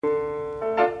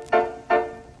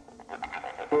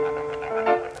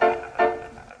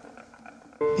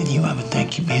Do you ever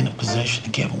think you'd be in a position to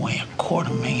give away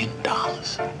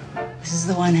 $250,000? This is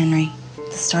the one, Henry.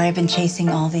 The story I've been chasing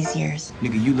all these years.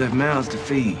 Nigga, you left mouths to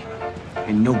feed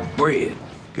and no bread.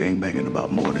 Gangbanging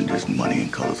about more than just money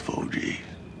and colors for OG.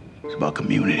 It's about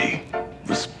community,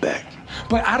 respect.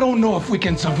 But I don't know if we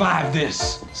can survive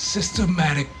this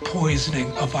systematic poisoning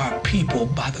of our people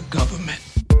by the government.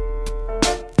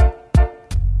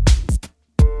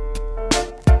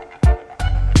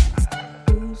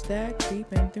 Who's that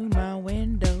creeping through my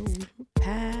window?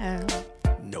 Pal.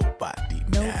 Nobody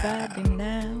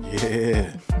now.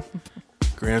 Yeah.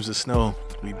 Grams of Snow.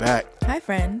 We back. Hi,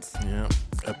 friends. Yeah.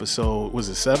 Episode, was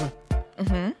it 7?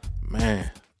 Mm-hmm.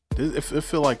 Man, it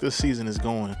feel like this season is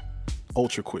going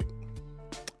ultra quick.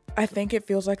 I think it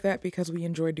feels like that because we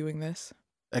enjoy doing this.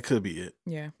 That could be it.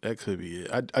 Yeah. That could be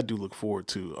it. I do look forward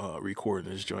to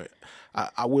recording this joint.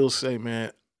 I will say,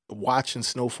 man, watching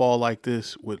snowfall like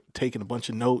this with taking a bunch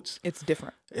of notes. It's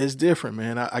different. It's different,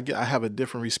 man. I have a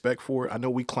different respect for it. I know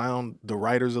we clowned the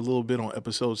writers a little bit on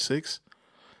episode 6.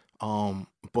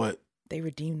 But they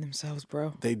redeemed themselves,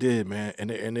 bro. They did, man. And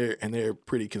they're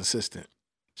pretty consistent.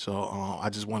 So I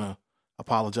just want to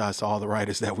apologize to all the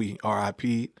writers that we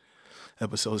RIP'd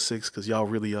episode 6 because y'all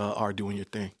really are doing your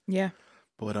thing. Yeah.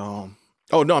 But oh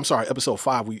no, I'm sorry. Episode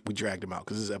 5 we dragged them out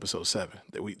because this is episode 7.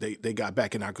 That they got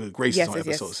back in our good graces on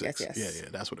episode 6. Yes. Yeah,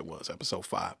 that's what it was. Episode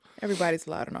 5. Everybody's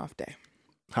allowed an off day.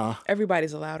 Huh?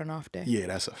 Everybody's allowed an off day. Yeah,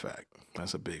 that's a fact.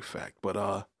 That's a big fact.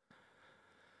 But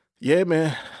yeah,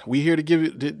 man, we here to give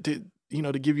you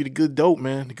to give you the good dope,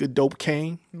 man. The good dope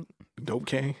cane. Dope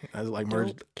cane. That's like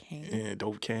merged. Dope cane. Yeah,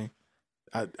 dope cane.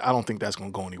 I don't think that's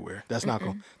gonna go anywhere. That's not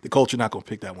gonna. The culture not gonna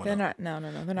pick that one. They're up. not.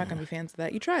 No. They're not gonna be fans of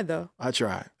that. You tried though. I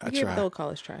tried. You gave the old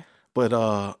college try. But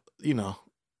you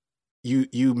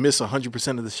miss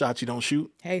 100% of the shots you don't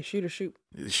shoot. Hey, shoot or shoot.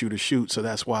 Shoot or shoot. So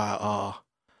that's why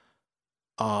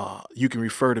you can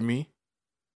refer to me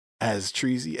as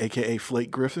Treasy, aka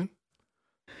Flake Griffin.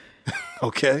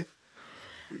 Okay.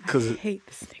 I hate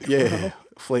this nigga, yeah, bro.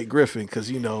 Flake Griffin,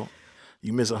 because you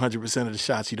miss 100% of the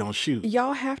shots you don't shoot.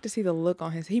 Y'all have to see the look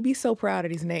on his. He be so proud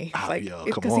of these names,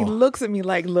 because he looks at me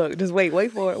like, "Look, just wait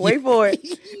for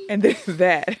it," and then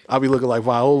that. I'll be looking like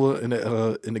Viola in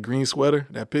the green sweater.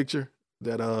 That picture.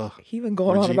 That he been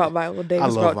going on about Viola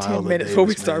Davis for about 10 minutes before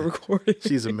we start recording.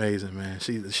 She's amazing, man.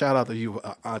 Shout out to you,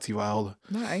 Auntie Viola.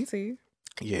 No, I ain't see you.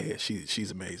 Yeah,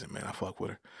 she's amazing, man. I fuck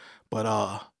with her.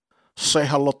 But say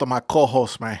hello to my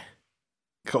co-host, man.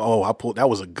 Oh, that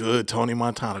was a good Tony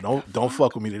Montana. Don't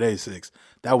fuck with me today, 6.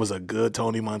 That was a good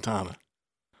Tony Montana.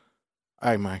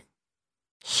 Hey, man.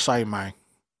 Say, man.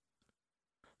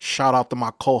 Shout out to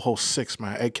my co-host 6,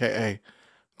 man, a.k.a.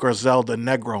 Griselda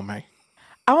Negro, man.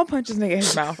 I'm going to punch this nigga in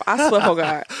his mouth. I swear to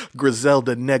God.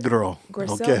 Griselda Negro.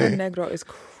 Griselda Negro is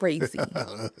crazy.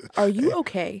 Are you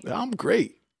okay? I'm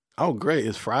great.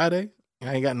 It's Friday.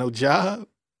 I ain't got no job.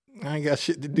 I ain't got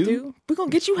shit to do. We're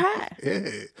going to get you high. Yeah.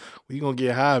 We going to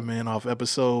get high, man, off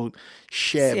episode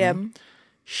 7.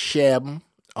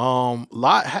 A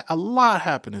lot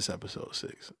happened this episode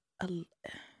 6.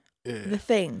 The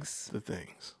things.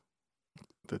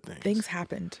 Things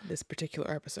happened this particular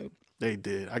episode. They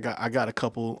did. I got a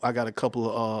couple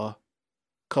of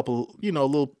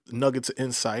little nuggets of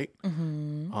insight.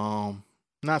 Mm-hmm.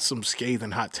 Not some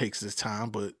scathing hot takes this time,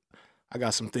 but I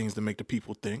got some things to make the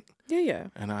people think. Yeah.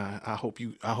 And I hope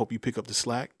you pick up the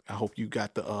slack. I hope you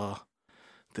got the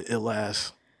ill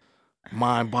ass,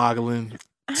 mind-boggling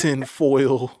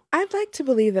tinfoil. I'd like to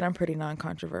believe that I'm pretty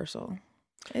non-controversial.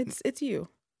 It's you.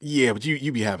 Yeah, but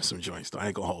you be having some joints though. I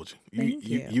ain't gonna hold you.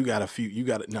 You got a few.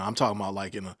 No, I'm talking about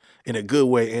like in a good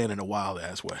way and in a wild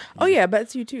ass way. Oh yeah, but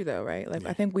it's you too though, right? Like yeah.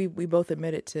 I think we both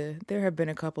admitted to there have been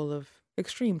a couple of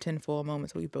extreme tinfoil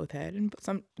moments we've both had, and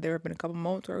there have been a couple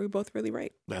moments where we both really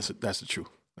right. That's the truth.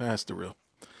 That's the real.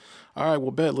 All right,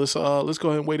 well, bet let's go ahead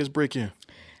and weigh this brick in.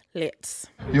 Let's.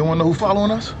 You want to know who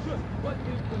following us?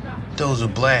 Those are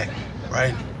black,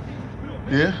 right?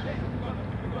 Yeah.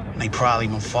 They probably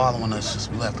been following us since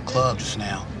we left the club just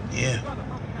now. Yeah.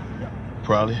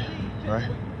 Probably, right?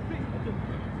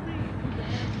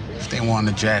 If they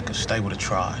wanted to jack us, they would have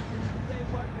tried.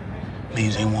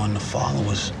 Means they wanted to follow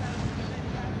us.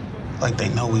 Like they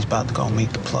know he's about to go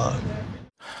meet the plug.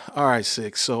 All right,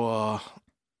 6. So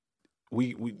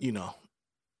we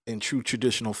in true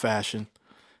traditional fashion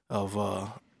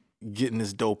of getting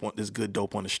this good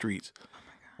dope on the streets,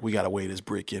 we gotta weigh this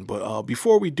brick in. But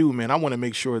before we do, man, I want to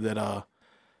make sure that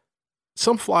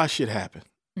some fly shit happened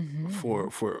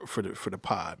for the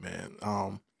pod,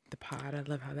 man. The pod, I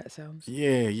love how that sounds.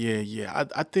 Yeah.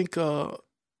 I think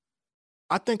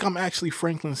I'm actually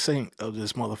Franklin Saint of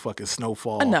this motherfucking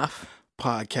snowfall enough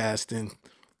podcasting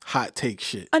hot take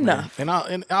shit. Enough. Man.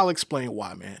 And I'll explain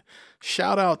why, man.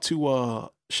 Shout out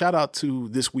to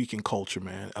This Week in Culture,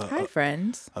 man. Hi,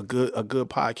 friends. A good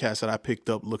podcast that I picked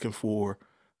up looking for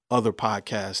other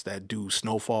podcasts that do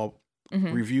snowfall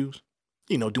reviews.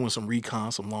 You know, doing some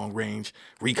recon, some long range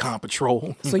recon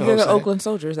patrol. So you're the Oakland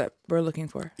Soldiers that we're looking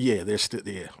for. Yeah, they're still.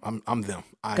 Yeah, I'm them.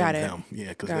 I Got am it. them. Yeah,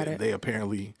 because they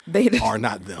apparently are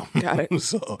not them. Got it.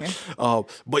 So, yeah.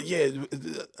 But yeah,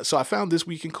 so I found This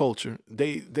Week in Culture.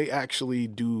 They actually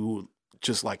do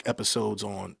just like episodes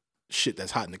on shit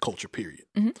that's hot in the culture. Period.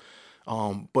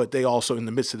 But they also, in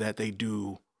the midst of that, they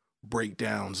do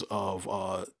breakdowns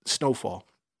of Snowfall.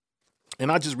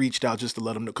 And I just reached out just to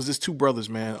let them know, because it's two brothers,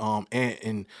 man, Ant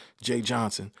and Jay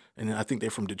Johnson, and I think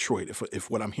they're from Detroit, if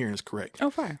what I'm hearing is correct.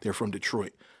 Oh, fine. They're from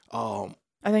Detroit. I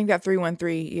think that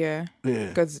 313, yeah.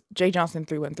 Because Jay Johnson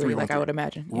 313, like I would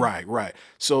imagine. Yeah. Right.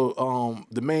 So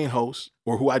the main host,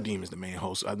 or who I deem as the main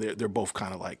host, they're both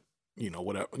kind of like,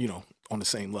 whatever, on the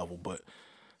same level, but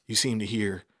you seem to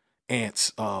hear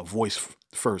Ant's voice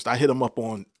first. I hit him up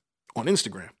on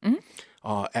Instagram.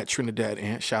 At Trinidad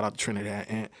Ant. Shout out to Trinidad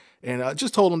Ant. And I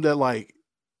just told him that, like,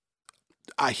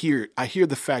 I hear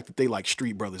the fact that they like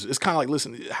Street Brothers. It's kind of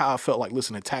like how I felt like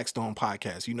listening to Taxstone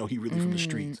podcast. He really from the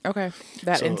streets. Okay.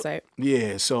 That insight.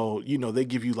 Yeah. So, they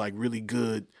give you like really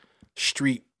good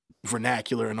street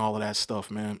vernacular and all of that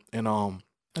stuff, man. And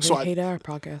so I hate our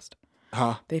podcast.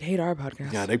 Huh? They'd hate our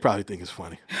podcast. Yeah, they probably think it's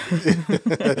funny.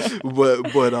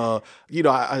 but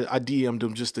I DM'd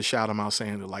them just to shout them out,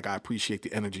 saying that, like, I appreciate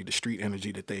the energy, the street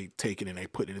energy that they take it and they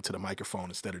put it into the microphone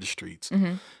instead of the streets.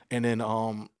 And then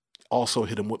also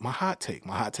hit them with my hot take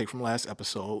from last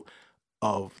episode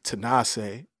of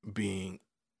Tanase being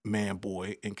Man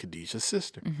Boy and Khadijah's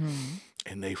sister.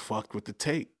 And they fucked with the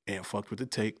take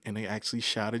and they actually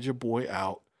shouted your boy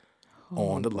out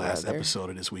on the last episode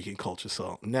of This Week in Culture.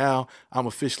 So now I'm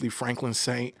officially Franklin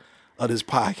Saint of this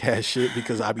podcast shit,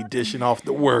 because I be dishing off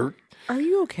the work. Are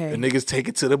you okay? The niggas take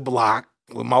it to the block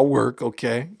with my work,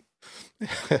 okay?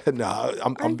 Nah,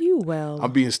 Are you well?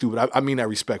 I'm being stupid. I mean that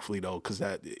respectfully, though, because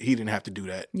he didn't have to do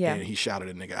that. Yeah. And he shouted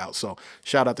a nigga out. So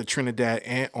shout out to Trinidad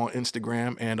Ant on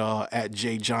Instagram and at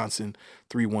Jay Johnson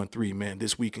 313, man.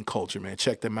 This Week in Culture, man.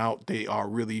 Check them out. They are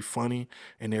really funny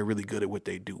and they're really good at what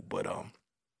they do. But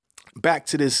back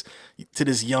to this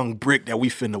young brick that we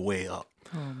finna weigh up.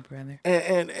 Oh, brother.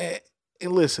 And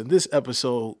listen, this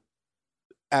episode,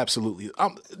 absolutely,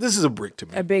 this is a brick to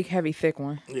me. A big, heavy, thick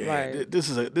one. Yeah, like, this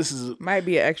is might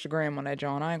be an extra gram on that,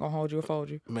 John. I ain't gonna hold you or fold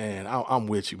you. Man, I'm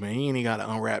with you, man. You ain't gotta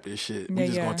unwrap this shit. We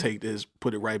just gonna take this,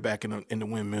 put it right back in the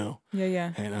windmill.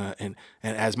 Yeah. And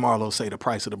as Marlo say, the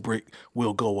price of the brick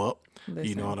will go up. Listen,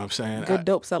 you know what I'm saying? Good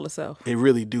dope sell itself. It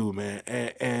really do, man.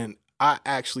 And I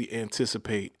actually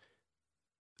anticipate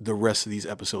the rest of these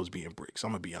episodes being bricks.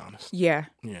 I'm gonna be honest. Yeah.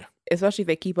 Especially if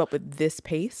they keep up with this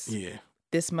pace. Yeah.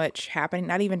 This much happening.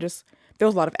 Not even just, there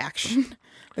was a lot of action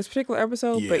this particular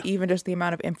episode, but even just the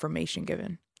amount of information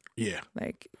given. Yeah.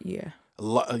 Like, yeah. A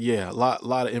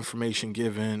lot of information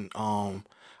given.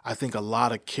 I think a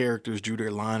lot of characters drew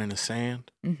their line in the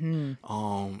sand. You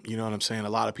know what I'm saying? A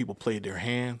lot of people played their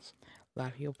hands. A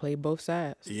lot of people played both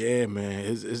sides. Yeah, man.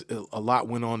 It's a lot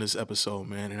went on this episode,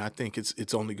 man. And I think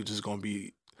it's only just going to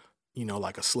be,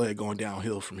 like a sled going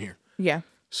downhill from here. Yeah.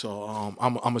 So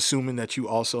I'm assuming that you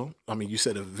also, you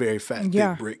said a very fat,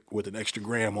 thick brick with an extra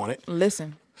gram on it.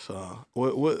 Listen. So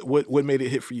what made it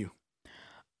hit for you?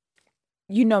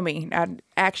 You know me.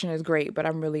 Action is great, but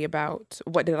I'm really about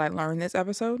what did I learn this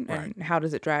episode and how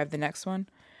does it drive the next one?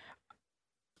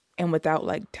 And without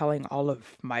like telling all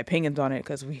of my opinions on it,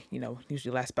 because we,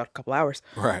 usually last about a couple hours.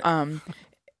 Right.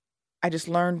 I just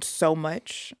learned so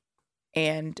much,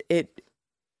 and it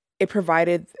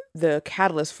provided the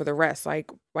catalyst for the rest. Like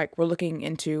we're looking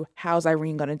into how's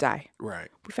Irene gonna die. Right.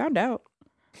 We found out.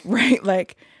 Right.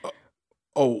 Like.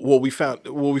 We found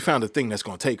the thing that's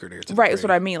gonna take her there. Right. That's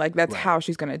what I mean. Like that's how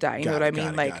she's gonna die. You know what I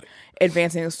mean? Like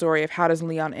advancing the story of how does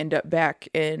Leon end up back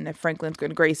in Franklin's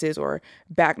good graces, or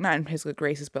back not in his good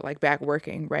graces, but like back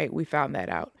working. Right. We found that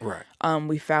out. Right.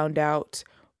 We found out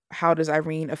how does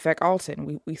Irene affect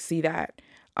Alton. We see that.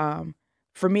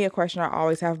 For me, a question I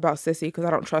always have about Sissy, because I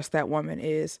don't trust that woman,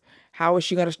 is how is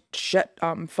she gonna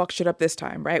fuck shit up this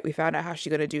time? Right. We found out how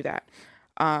she's gonna do that.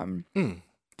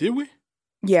 Did we?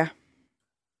 Yeah.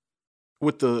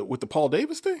 With the Paul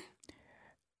Davis thing?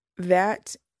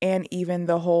 That, and even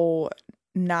the whole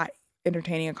not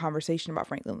entertaining a conversation about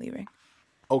Franklin leaving.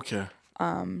 Okay.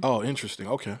 Interesting.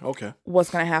 Okay.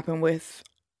 What's going to happen with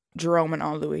Jerome and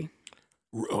Aunt Louie?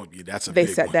 Oh, yeah, that's a They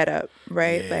big set one. that up,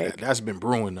 right? Yeah, like that's been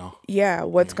brewing though. Yeah.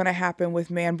 What's going to happen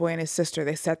with Man Boy and his sister?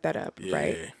 They set that up,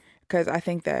 right? Because I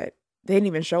think that They didn't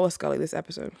even show us Scully this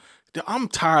episode. I'm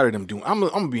tired of them doing. I'm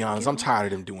gonna be honest. I'm tired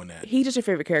of them doing that. He's just your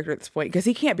favorite character at this point because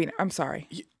he can't be. I'm sorry.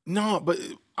 No, but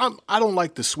I don't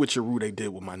like the switcheroo they did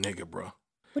with my nigga, bro.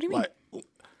 What do you mean? Like,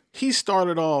 he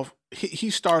started off. He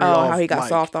started Oh, off. how he got like,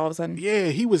 soft all of a sudden. Yeah,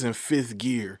 he was in 5th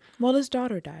gear. Well, his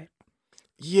daughter died.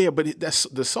 Yeah, but that's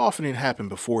the softening happened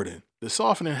before then. The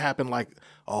softening happened like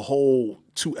a whole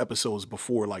 2 episodes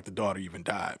before, like the daughter even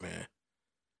died, man.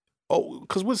 Oh,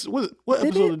 because what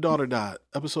episode the daughter died?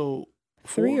 Episode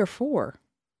 4? 3 or 4?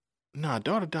 Nah,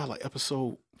 daughter died like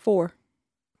episode 4.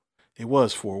 It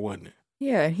was 4, wasn't it?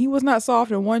 Yeah, and he was not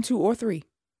soft in 1, 2, or 3.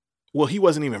 Well, he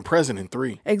wasn't even present in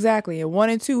 3. Exactly. In 1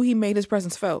 and 2, he made his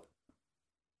presence felt.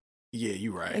 Yeah,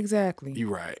 you right. Exactly.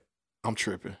 You right. I'm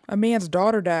tripping. A man's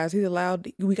daughter dies. He's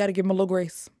allowed. We got to give him a little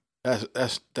grace.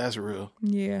 That's real.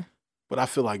 Yeah. But I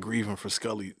feel like grieving for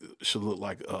Scully should look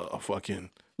like a fucking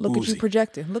Look Uzi. at you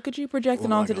projecting. Look at you projecting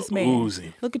Look onto like this a man.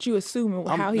 Uzi. Look at you assuming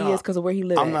how he nah, is because of where he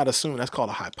lives. I'm not assuming. That's called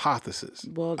a hypothesis.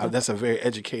 Well, That's a very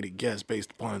educated guess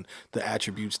based upon the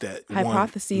attributes that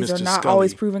hypotheses one, are not Scully,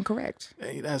 always proven correct.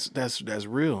 Hey, that's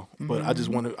real. But I just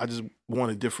want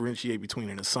to differentiate between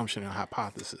an assumption and a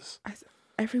hypothesis.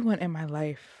 Everyone in my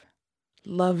life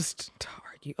loves to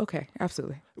argue. Okay,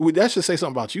 absolutely. Well, that should say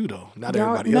something about you though, not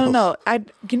everybody no, else. No,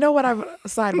 you know what? I'm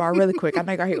sidebar really quick. I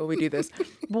know I hate when we do this,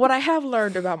 but what I have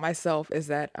learned about myself is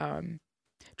that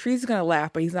Tree's gonna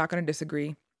laugh, but he's not gonna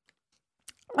disagree.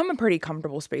 I'm a pretty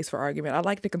comfortable space for argument. I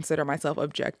like to consider myself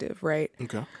objective, right?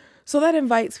 Okay. So that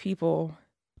invites people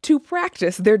to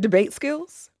practice their debate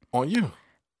skills. On you.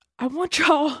 I want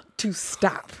y'all to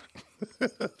stop.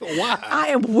 Why? I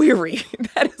am weary.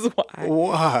 That is why.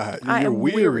 Why? I am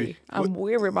weary. I'm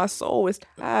weary. My soul is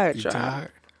tired. You child.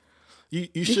 tired? You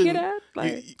hear shouldn't. that?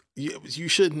 Like- you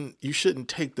shouldn't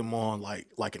take them on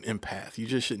like an empath. You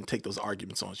just shouldn't take those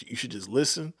arguments on. You should just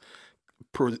listen,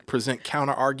 present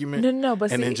counter argument. No,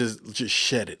 but and see, then just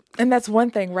shed it. and that's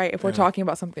one thing, right? If we're talking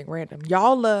about something random,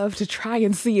 y'all love to try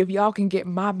and see if y'all can get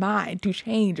my mind to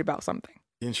change about something.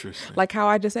 Interesting. Like how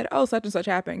I just said, oh, such and such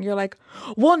happened. You're like,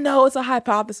 well, no, it's a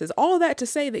hypothesis. All of that to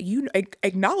say that you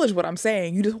acknowledge what I'm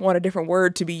saying. You just want a different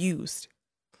word to be used.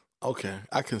 Okay,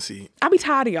 I can see. I be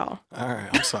tired of y'all. All right,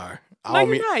 I'm sorry. No,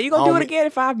 you're not. You're going to do it again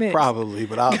in 5 minutes. Probably,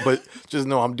 but just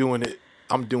know I'm doing it.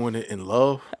 I'm doing it in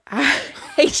love. I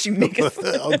hate you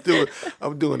niggas.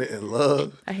 I'm doing it in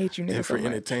love. I hate you niggas And for so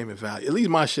much. entertainment value. At least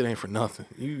my shit ain't for nothing.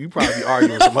 You probably be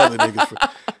arguing with some other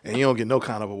niggas and you don't get no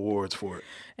kind of awards for it.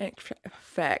 And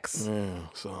facts. Yeah,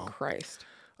 so Christ.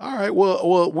 all right.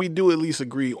 Well, we do at least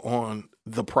agree on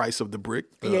the price of the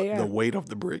brick, the weight of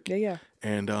the brick. Yeah.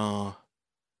 And when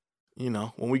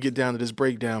we get down to this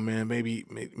breakdown, man, maybe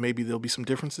there'll be some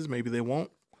differences. Maybe they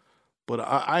won't. But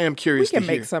I am We curious can to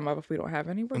hear. make some up if we don't have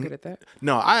any. We're good at that.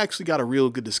 No, I actually got a real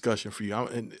good discussion for you. I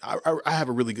have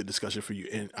a really good discussion for you.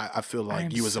 And I feel I like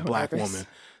am you as a so black nervous. woman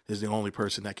is the only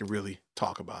person that can really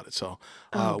talk about it. So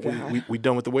Oh, God. we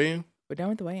done with the weigh-in? We're done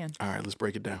with the weigh-in. All right, let's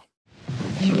break it down.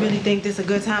 You really think this a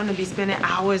good time to be spending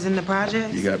hours in the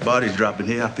project? You got bodies dropping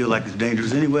here. I feel like it's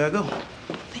dangerous anywhere I go.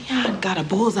 Leon got a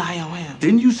bullseye on him.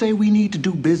 Didn't you say we need to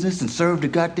do business and serve the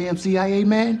goddamn CIA,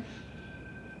 man?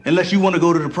 Unless you want to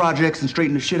go to the projects and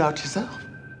straighten the shit out yourself.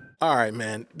 All right,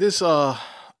 man. This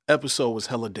episode was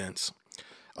hella dense.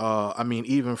 I mean,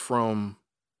 even from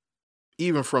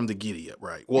the giddy up,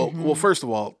 right? Well, first of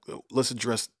all, let's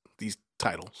address these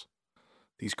titles,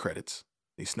 these credits,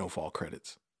 these Snowfall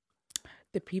credits.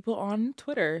 The people on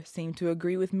Twitter seem to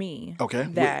agree with me. Okay,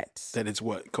 That it's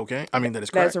what, cocaine? I mean, that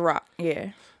it's crack. that's a rock. Yeah.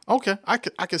 Okay, I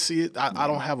can see it. I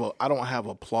don't have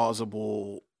a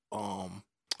plausible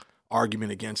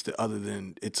argument against it other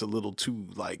than it's a little too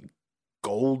like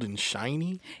gold and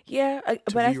shiny. Yeah, To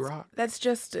but be rock. that's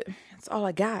just that's all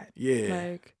I got.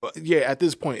 Yeah. Like, Yeah, at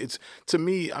this point, it's to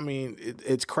me. I mean,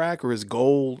 it's crack or it's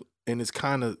gold, and it's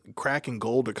kind of crack and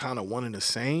gold are kind of one and the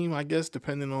same, I guess,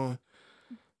 depending on,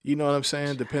 you know what I'm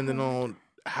saying, depending on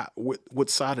what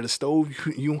side of the stove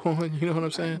you on. You know what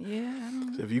I'm saying? yeah, I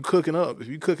don't know. If you cooking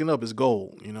up, it's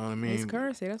gold. You know what I mean? It's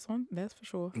currency. That's for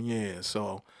sure. Yeah.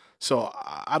 So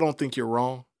I don't think you're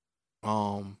wrong.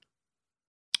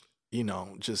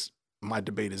 Just my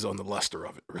debate is on the luster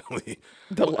of it, really.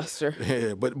 The luster.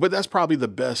 Yeah, but that's probably the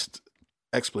best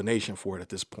explanation for it at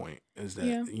this point is that,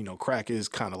 Yeah. Crack is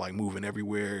kind of like moving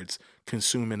everywhere. It's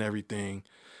consuming everything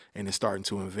and it's starting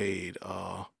to invade.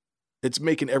 It's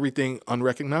making everything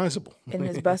unrecognizable. And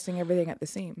it's busting everything at the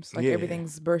seams. Like Yeah.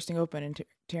 everything's bursting open and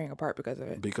tearing apart because of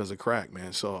it. Because of crack,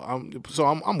 man. So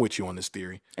I'm with you on this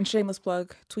theory. And shameless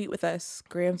plug, tweet with us,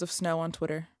 Grams of Snow on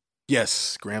Twitter.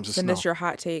 Yes, grams of Send snow. us your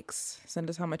hot takes. Send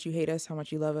us how much you hate us, how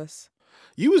much you love us.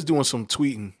 You was doing some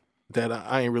tweeting that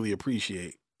I ain't really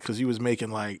appreciate because you was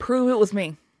making like, Prove it was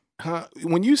me. huh?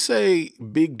 When you say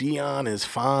Big Dion is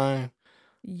fine,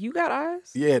 You got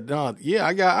eyes? yeah, no, yeah,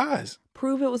 I got eyes.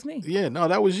 Prove it was me. Yeah, no,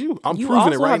 that was you. I'm You proving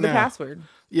also it right have the now. password.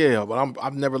 Yeah, but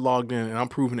I've never logged in, and I'm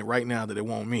proving it right now that it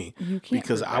won't me. You can't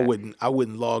because prove I that.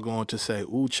 wouldn't log on to say,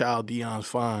 "Ooh, child, Dion's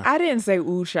fine," I didn't say,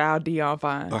 ooh, child, Dion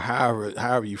fine. or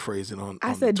however you phrase it on. I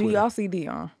on said, do Twitter. y'all see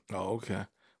Dion? Oh, okay.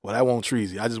 Well, that won't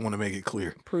treasy. I just want to make it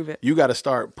clear. Prove it. You got to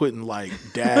start putting like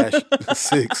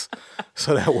 -6,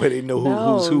 so that way they know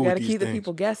who's who. You got with to these keep the things.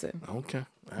 people guessing. Okay,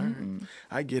 all right,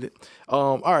 I get it.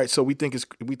 All right, so we think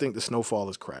the snowfall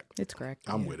is cracked. It's correct.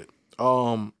 I'm yeah. with it.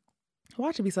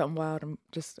 Watch it be something wild and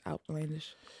just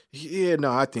outlandish. Yeah,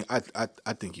 no, I think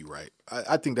you're right.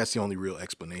 I think that's the only real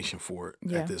explanation for it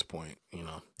Yeah. at this point.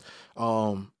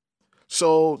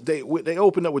 So they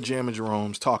opened up with Jam and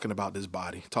Jerome's talking about this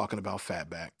body, talking about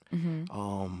Fatback.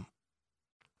 Mm-hmm.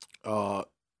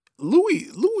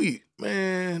 Louis,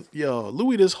 man,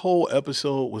 Louis, this whole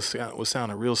episode was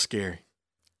sounding real scary.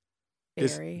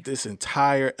 Very. This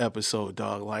entire episode,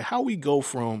 dog. Like how we go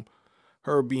from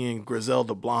her being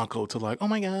Griselda Blanco to like, oh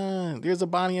my God, there's a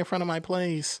body in front of my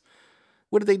place.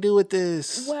 What did they do with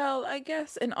this? Well, I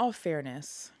guess in all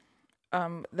fairness,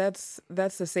 that's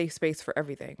a safe space for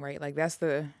everything, right? Like that's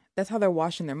how they're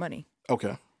washing their money.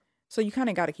 Okay. So you kind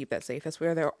of got to keep that safe. That's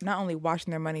where they're not only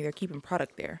washing their money, they're keeping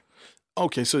product there.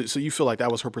 Okay, so you feel like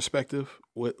that was her perspective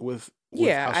with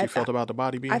Yeah, how she felt about the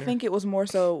body being I there? think it was more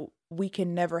so we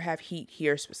can never have heat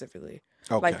here specifically.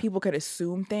 Okay. Like people could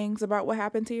assume things about what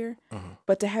happened here, Uh-huh.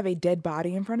 but to have a dead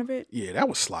body in front of it. Yeah, that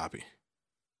was sloppy.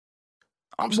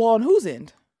 Well, on whose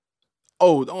end?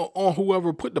 Oh, on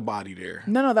whoever put the body there.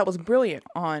 No, that was brilliant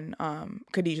on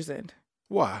Khadijah's end.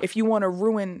 Why? If you want to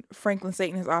ruin Franklin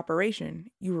Satan's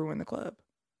operation, you ruin the club.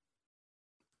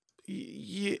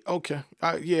 Yeah, okay.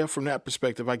 Yeah, from that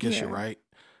perspective, I guess Yeah. you're right.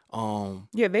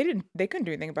 Yeah, they couldn't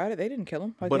do anything about it. They didn't kill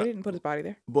him. Like But- they didn't put his body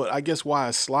there. But I guess why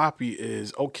it's sloppy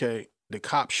is, okay, the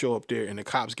cops show up there and the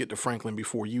cops get to Franklin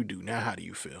before you do. Now, how do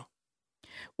you feel?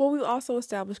 Well, we also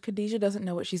established Khadijah doesn't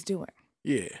know what she's doing.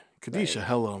 Yeah, Khadijah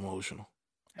hella emotional.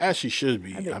 As she should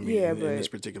be, I I mean, mean, yeah, in but this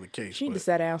particular case. She need to but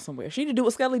sit down somewhere. She need to do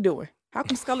what Scully doing. How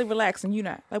come Scully relax and you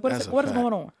not? Like That's a what is fact.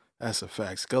 going on? That's a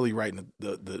fact. Scully writing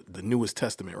the newest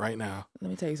testament right now.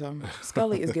 Let me tell you something.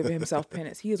 Scully is giving himself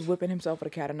penance. He is whipping himself with a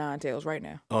cat of nine tails right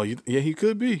now. Oh, yeah, he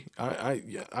could be. I ain't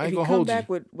If gonna he come hold back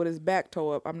you. with his back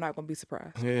toe up, I'm not gonna be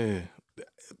surprised. Yeah,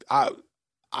 I would,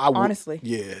 Honestly.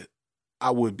 yeah, I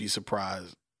would be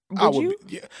surprised. Would you?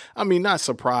 Yeah, I mean, not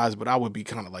surprised, but I would be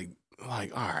kind of like, all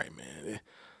right, man,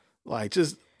 like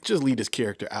just leave this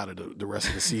character out of the rest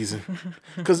of the season.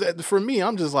 Because for me,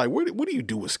 I'm just like, what do you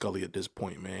do with Scully at this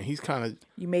point, man? He's kind of,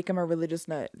 You make him a religious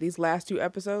nut. These last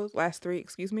three,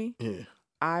 excuse me. yeah.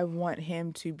 I want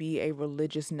him to be a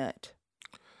religious nut.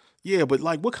 Yeah, but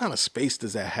like, what kind of space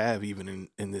does that have even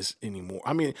in this anymore?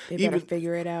 I mean, They better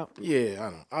figure it out.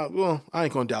 yeah, I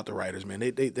ain't gonna doubt the writers, man.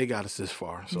 They got us this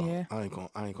far, so Yeah. I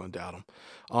ain't gonna doubt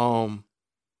them.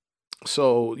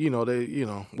 So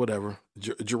whatever.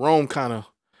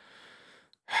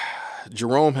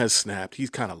 Jerome has snapped. He's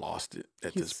kind of lost it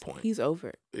at this point. He's over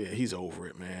it. Yeah, he's over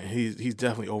it, man. He's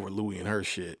definitely over Louis and her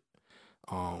shit.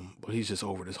 But he's just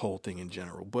over this whole thing in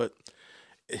general. But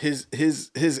his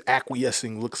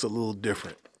acquiescing looks a little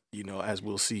different, as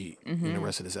we'll see in the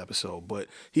rest of this episode. But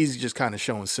he's just kind of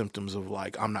showing symptoms of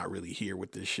like, I'm not really here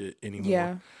with this shit anymore.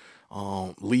 Yeah.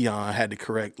 Leon had to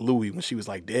correct Louis when she was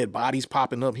like, dead bodies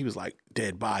popping up. He was like,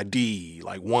 dead body,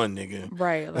 like one nigga.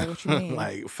 Right, like what you mean?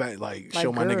 like Like,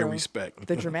 show my nigga girl, respect.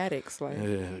 The dramatics, like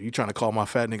Yeah, you trying to call my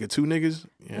fat nigga two niggas?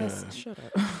 Yeah. yes, shut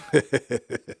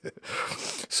up.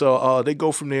 So they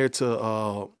go from there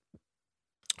to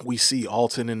we see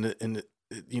Alton in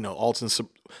the Alton.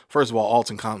 First of all,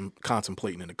 Alton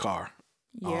contemplating in the car.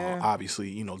 Yeah.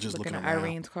 Obviously, just looking at around.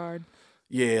 Irene's card.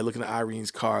 Yeah, looking at Irene's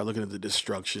car, looking at the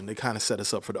destruction. They kind of set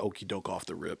us up for the okie doke off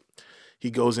the rip. He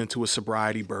goes into a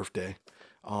sobriety birthday.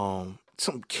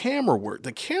 Some camera work.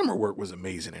 The camera work was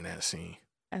amazing in that scene.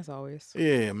 As always.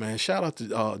 Yeah, man. Shout out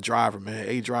to Driver,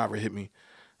 man. Driver hit me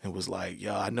and was like,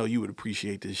 "Yo, I know you would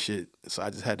appreciate this shit." So I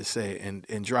just had to say it.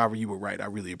 And Driver, you were right. I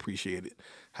really appreciated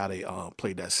how they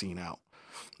played that scene out.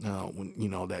 When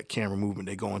that camera movement,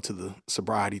 they go into the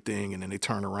sobriety thing and then they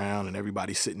turn around and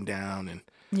everybody's sitting down and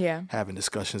having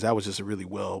discussions. That was just a really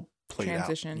well played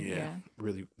Transition, out. yeah.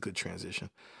 Really good transition.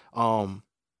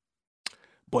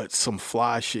 But some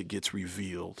fly shit gets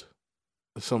revealed.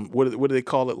 What do they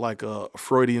call it? Like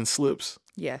Freudian slips.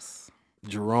 Yes.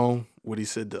 Jerome, what he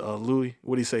said to Louis.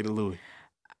 What did he say to Louis?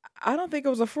 I don't think it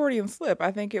was a Freudian slip.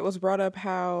 I think it was brought up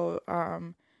how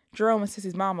Jerome and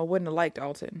Sissy's mama wouldn't have liked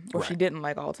Alton, or she didn't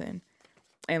like Alton.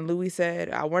 And Louis said,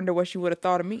 I wonder what she would have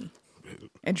thought of me.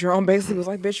 And Jerome basically was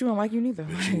like, bitch, she wouldn't like you neither.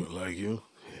 Bitch, she wouldn't like you.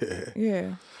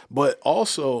 Yeah. But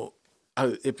also,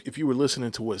 if you were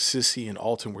listening to what Sissy and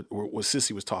Alton what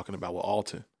Sissy was talking about with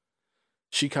Alton,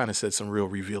 she kind of said some real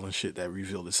revealing shit that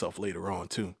revealed itself later on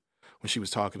too. When she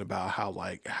was talking about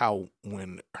how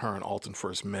when her and Alton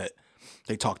first met,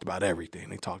 they talked about everything.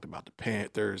 They talked about the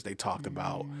Panthers. They talked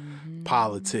about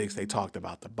politics. They talked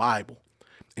about the Bible.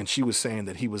 And she was saying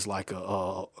that he was like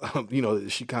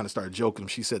she kind of started joking.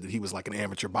 She said that he was like an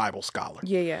amateur Bible scholar.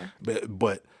 Yeah.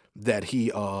 But that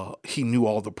he knew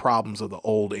all the problems of the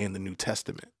Old and the New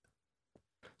Testament.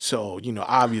 So,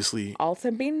 obviously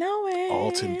Alton be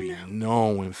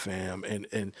knowing, fam.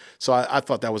 And so I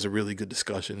thought that was a really good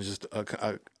discussion. It's just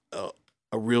a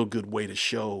real good way to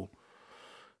show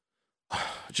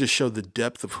the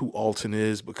depth of who Alton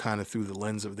is, but kind of through the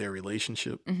lens of their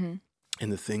relationship and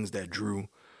the things that drew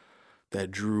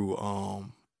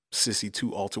Sissy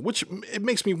to Alton, which it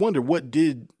makes me wonder why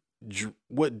did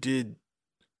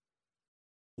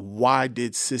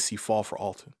Sissy fall for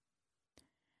Alton?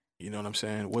 You know what I'm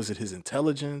saying? Was it his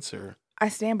intelligence or? I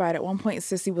stand by it. At one point,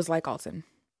 Sissy was like Alton.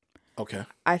 Okay.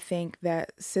 I think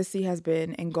that Sissy has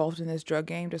been engulfed in this drug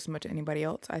game just as much as anybody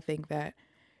else. I think that,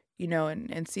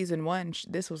 in season 1,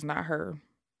 this was not her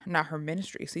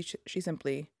ministry. She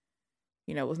simply,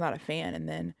 was not a fan. And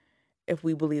then if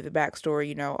we believe the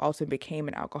backstory, Alton became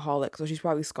an alcoholic. So she's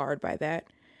probably scarred by that.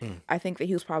 I think that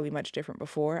he was probably much different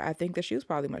before. I think that she was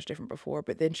probably much different before,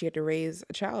 but then she had to raise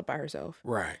a child by herself.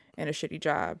 Right. And a shitty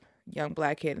job, young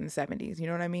black kid in the 70s. You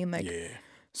know what I mean? Yeah.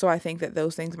 So I think that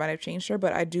those things might have changed her,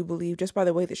 but I do believe just by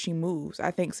the way that she moves, I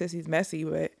think Sissy's messy,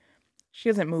 but she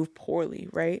doesn't move poorly,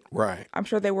 right? Right. I'm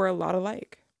sure they were a lot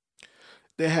alike.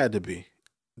 They had to be.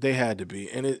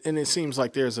 And it seems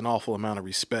like there's an awful amount of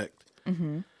respect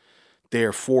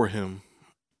there for him.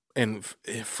 And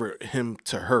for him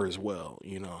to her as well,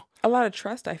 A lot of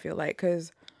trust, I feel like,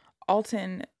 because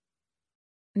Alton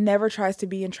never tries to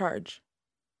be in charge.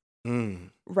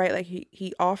 Right? Like,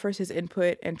 he offers his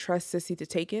input and trusts Sissy to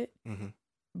take it.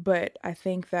 But I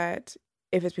think that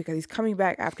if it's because he's coming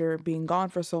back after being gone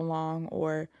for so long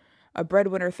or a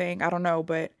breadwinner thing, I don't know.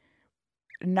 But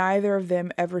neither of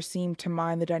them ever seem to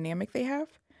mind the dynamic they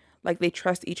have. Like, they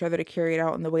trust each other to carry it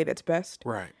out in the way that's best.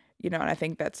 Right. And I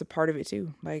think that's a part of it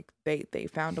too. Like they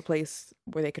found a place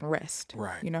where they can rest.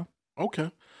 Right.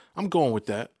 Okay. I'm going with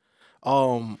that.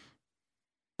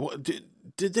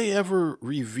 Did they ever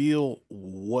reveal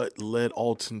what led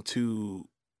Alton to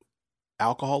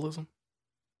alcoholism?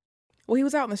 Well, he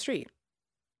was out in the street,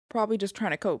 probably just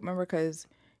trying to cope. Remember, because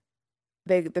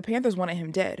the Panthers wanted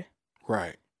him dead.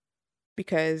 Right.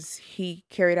 Because he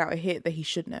carried out a hit that he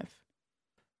shouldn't have.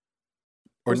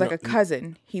 It was like a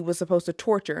cousin he was supposed to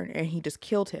torture, and he just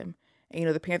killed him. And,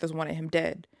 the Panthers wanted him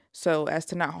dead. So as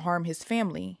to not harm his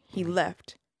family, he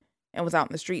left and was out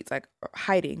in the streets, like,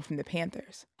 hiding from the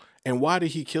Panthers. And why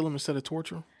did he kill him instead of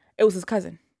torture? It was his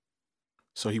cousin.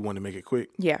 So he wanted to make it quick?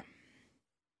 Yeah.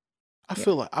 I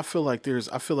feel like there's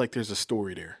a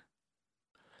story there.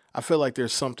 I feel like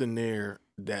there's something there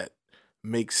that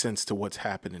makes sense to what's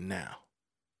happening now.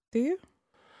 Do you?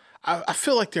 I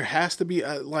feel like there has to be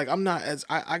I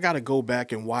got to go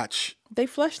back and watch. They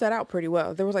fleshed that out pretty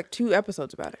well. There was like 2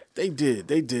 episodes about it. They did,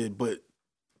 but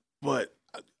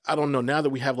I don't know. Now that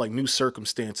we have like new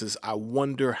circumstances, I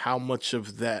wonder how much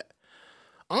of that,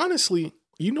 honestly,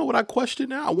 what I question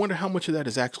now? I wonder how much of that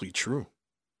is actually true.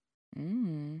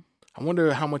 I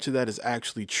wonder how much of that is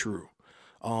actually true.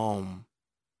 I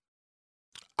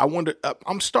wonder,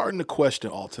 I'm starting to question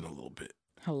Alton a little bit.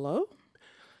 Hello?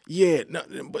 Yeah, no,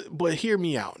 but hear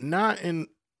me out. Not in.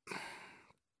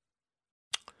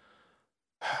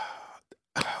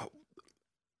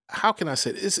 How can I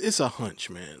say it? It's a hunch,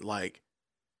 man. Like,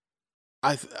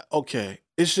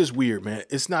 it's just weird, man.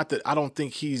 It's not that I don't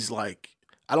think he's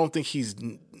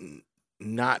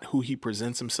not who he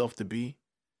presents himself to be,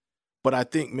 but I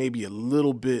think maybe a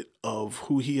little bit of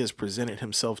who he has presented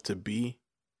himself to be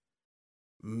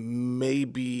may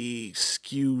be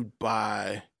skewed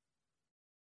by.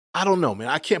 I don't know, man.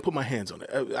 I can't put my hands on it.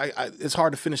 It's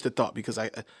hard to finish the thought because I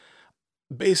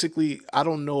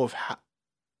don't know if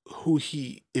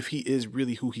he is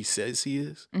really who he says he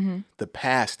is. The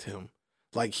past him,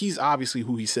 like he's obviously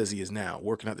who he says he is now,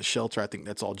 working at the shelter. I think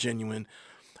that's all genuine.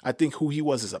 I think who he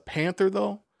was as a Panther,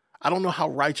 though, I don't know how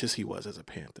righteous he was as a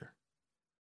Panther.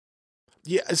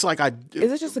 Yeah, it's like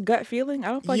Is it just a gut feeling? I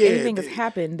don't feel like anything has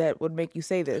happened that would make you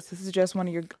say this. This is just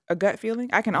a gut feeling.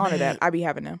 I can honor that. I be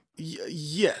having them.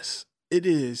 Yes, it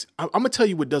is. I'm gonna tell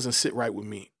you what doesn't sit right with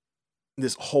me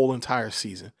this whole entire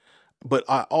season. but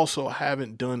I also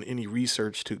haven't done any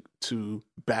research to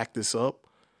back this up.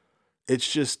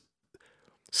 It's just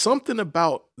something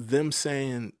about them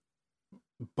saying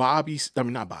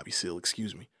not Bobby Seale,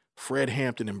 excuse me, Fred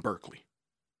Hampton and Berkeley.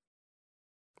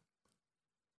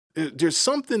 There's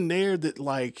something there that,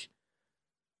 like,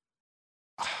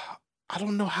 I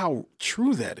don't know how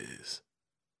true that is.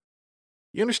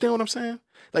 You understand what I'm saying?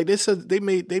 Like, they said they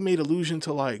made allusion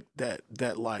to like that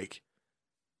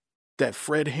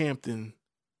Fred Hampton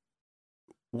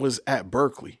was at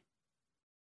Berkeley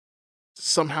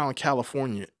somehow in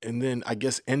California, and then I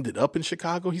guess ended up in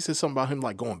Chicago. He said something about him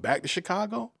like going back to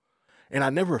Chicago, and I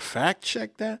never fact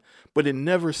checked that, but it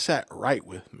never sat right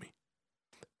with me.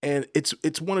 And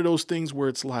it's one of those things where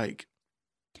it's like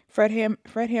Fred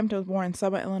Hampton was born in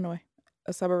Summit, Illinois,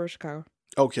 a suburb of Chicago.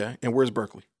 Okay, and where's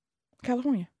Berkeley?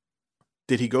 California.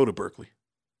 Did he go to Berkeley?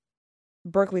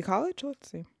 Berkeley College?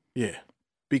 Let's see. Yeah,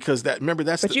 because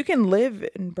But you can live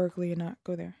in Berkeley and not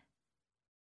go there.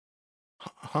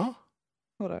 Huh?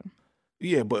 Hold on.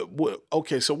 Yeah, but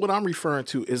so what I'm referring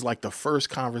to is like the first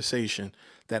conversation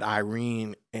that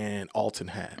Irene and Alton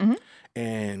had. Mm-hmm.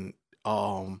 And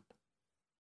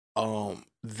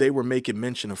they were making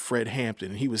mention of Fred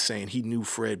Hampton, and he was saying he knew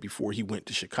Fred before he went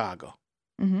to Chicago.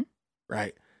 Mm-hmm.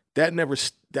 Right? That never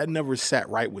sat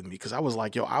right with me, because I was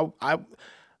like, yo, I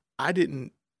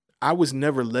was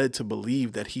never led to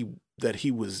believe that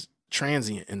he was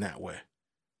transient in that way.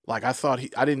 Like, I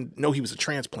didn't know he was a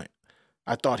transplant.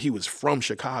 I thought he was from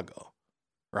Chicago,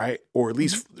 right? Or at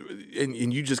least,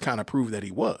 and you just kind of proved that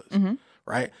he was,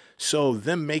 right? So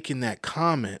them making that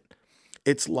comment,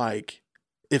 it's like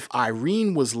if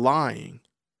Irene was lying,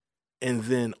 and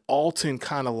then Alton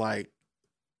kind of like,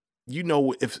 you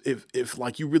know, if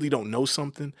like you really don't know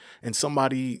something and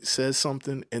somebody says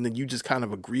something and then you just kind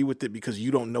of agree with it because you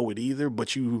don't know it either,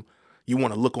 but you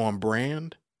want to look on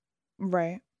brand.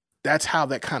 Right. That's how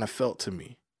that kind of felt to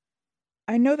me.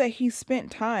 I know that he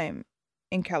spent time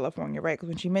in California, right? Because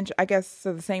when she mentioned, I guess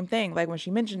so the same thing. Like when she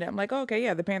mentioned it, I'm like, oh, okay,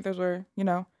 yeah, the Panthers were, you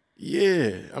know.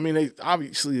 Yeah. I mean,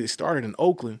 they started in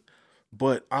Oakland,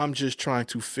 but I'm just trying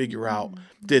to figure out,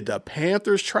 did the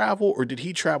Panthers travel, or did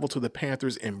he travel to the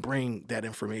Panthers and bring that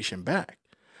information back?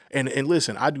 And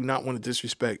listen, I do not want to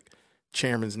disrespect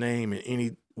Chairman's name in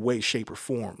any way, shape, or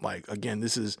form. Like, again,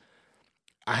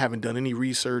 I haven't done any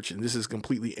research, and this is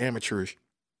completely amateurish.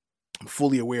 I'm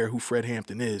fully aware who Fred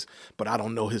Hampton is, but I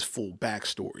don't know his full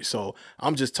backstory. So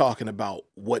I'm just talking about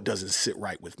what doesn't sit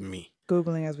right with me.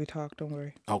 Googling as we talk, don't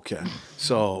worry. Okay.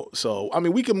 So I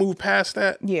mean, we can move past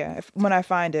that. Yeah. When I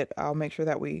find it, I'll make sure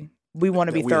that we want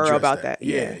to be thorough about that.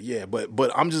 Yeah.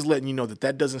 But I'm just letting you know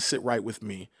that doesn't sit right with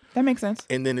me. That makes sense.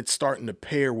 And then it's starting to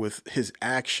pair with his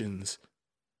actions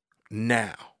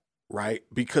now, right?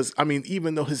 Because, I mean,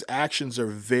 even though his actions are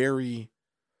very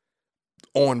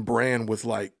on brand with,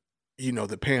 like, you know,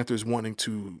 the Panthers wanting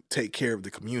to take care of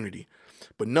the community,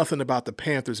 but nothing about the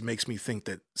Panthers makes me think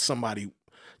that somebody,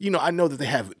 you know, I know that they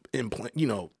have you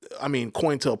know, I mean,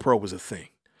 COINTELPRO was a thing.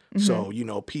 Mm-hmm. So, you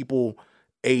know, people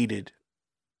aided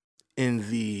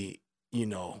in the, you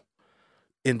know,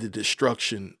 in the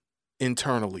destruction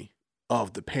internally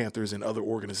of the Panthers and other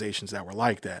organizations that were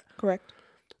like that. Correct.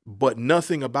 But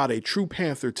nothing about a true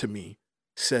Panther to me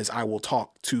says I will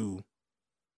talk to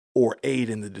or aid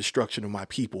in the destruction of my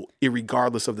people,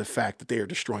 irregardless of the fact that they are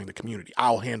destroying the community.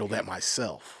 I'll handle that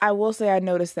myself. I will say I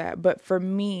noticed that, but for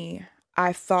me,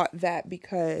 I thought that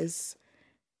because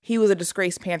he was a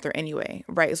disgraced Panther anyway,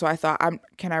 right? So I thought,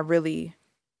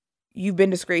 you've been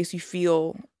disgraced, you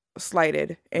feel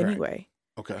slighted anyway.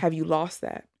 Right. Okay. Have you lost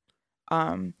that?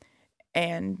 And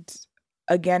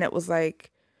again, it was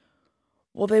like,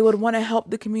 well, they would want to help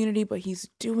the community, but he's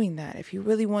doing that. If he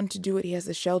really wanted to do it, he has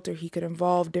a shelter. He could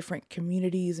involve different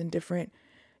communities and different,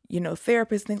 you know,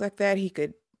 therapists, things like that. He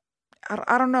could,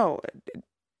 I don't know.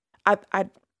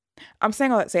 I'm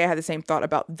saying all that to say I had the same thought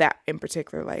about that in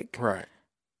particular. Like, right.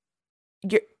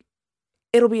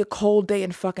 It'll be a cold day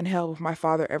in fucking hell if my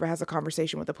father ever has a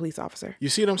conversation with a police officer. You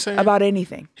see what I'm saying? About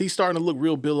anything. He's starting to look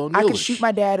real Bill O'Neill-ish. I could shoot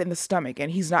my dad in the stomach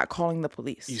and he's not calling the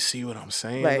police. You see what I'm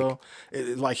saying, like, though?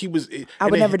 Like he was. I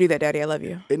would never do that, Daddy. I love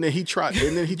you. And then he tried.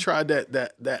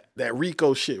 that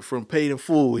Rico shit from Paid in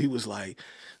Full. He was like,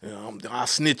 I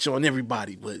snitch on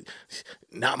everybody, but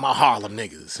not my Harlem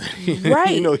niggas.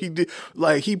 Right. You know, he did.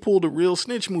 Like he pulled a real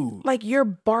snitch move. Like you're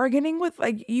bargaining with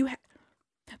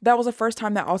that was the first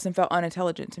time that Austin felt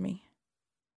unintelligent to me.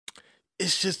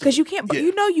 It's just because you can't,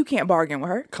 you can't bargain with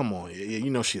her. Come on, you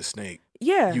know she a snake.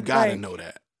 Yeah, you gotta know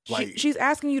that. Like she's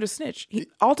asking you to snitch.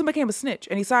 Alton became a snitch,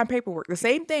 and he signed paperwork. The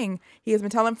same thing he has been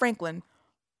telling Franklin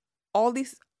all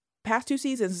these past 2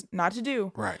 seasons not to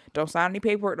do. Right. Don't sign any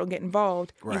paperwork. Don't get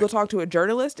involved. Right. You go talk to a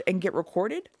journalist and get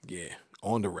recorded Yeah.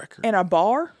 On the record. in a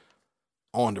bar.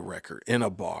 On the record. In a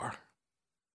bar.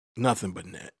 Nothing but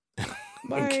net.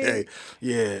 Like- Okay.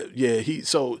 Yeah.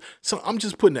 So I'm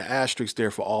just putting an asterisk there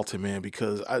for Alton, man,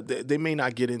 because they may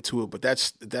not get into it, but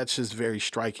that's just very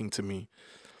striking to me.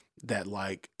 That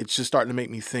like it's just starting to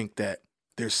make me think that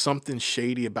there's something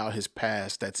shady about his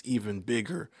past that's even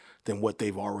bigger than what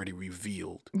they've already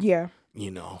revealed. Yeah. You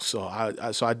know, so I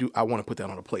want to put that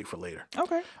on a plate for later.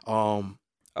 Okay. Oh,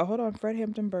 hold on. Fred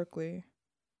Hampton Berkeley.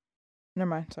 Never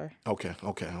mind. Sorry. Okay.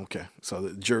 So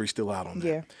the jury's still out on that.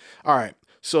 Yeah. All right.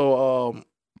 So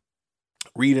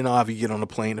Reed and Avi get on the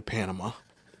plane to Panama.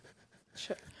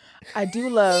 I do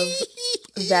love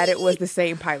that it was the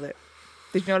same pilot.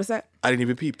 Did you notice that? I didn't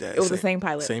even peep that. It was the same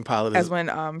pilot. Same pilot as when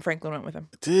Franklin went with him.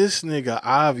 This nigga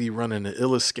Avi running the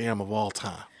illest scam of all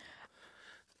time.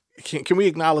 Can we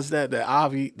acknowledge that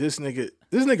Avi, this nigga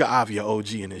Avi a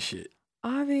OG in this shit.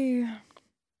 Avi,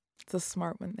 it's a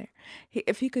smart one there.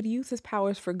 If he could use his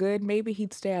powers for good, maybe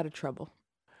he'd stay out of trouble.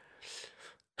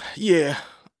 Yeah,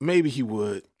 maybe he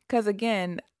would. Because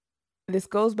again, this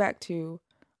goes back to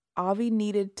Avi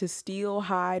needed to steal,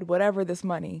 hide, whatever this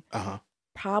money. Uh-huh.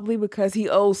 Probably because he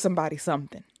owes somebody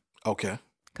something. Okay.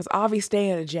 Because Avi stay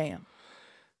in a jam.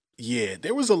 Yeah,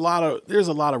 there's a lot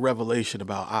of revelation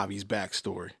about Avi's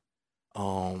backstory.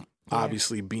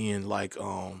 Obviously being like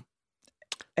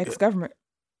ex-government.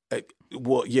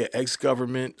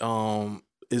 Ex-government,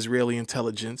 Israeli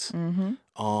intelligence.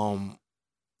 Mm-hmm.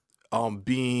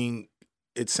 Being,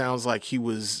 it sounds like he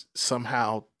was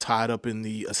somehow tied up in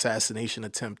the assassination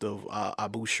attempt of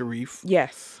Abu Sharif.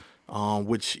 Yes.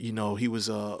 Which, you know, he was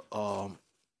an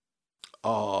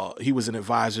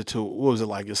advisor to, what was it,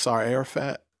 like Yasser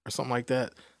Arafat or something like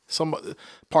that? Some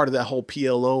part of that whole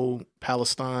PLO,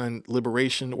 Palestine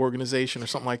Liberation Organization or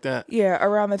something like that. Yeah,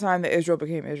 around the time that Israel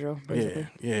became Israel, basically.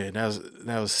 Yeah,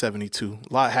 that was 72.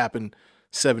 A lot happened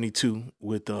 72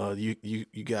 with you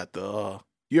got the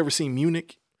you ever seen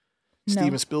Munich? No.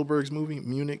 Steven Spielberg's movie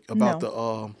Munich about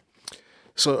No.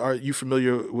 So are you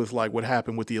familiar with like what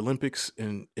happened with the Olympics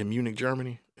in Munich,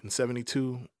 Germany in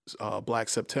 72? Black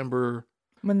September.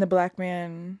 When the black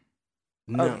man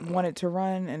No. wanted to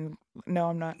run, and no,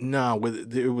 I'm not. No,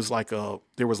 there was like a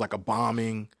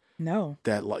bombing. No.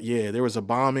 There was a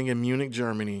bombing in Munich,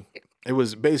 Germany. It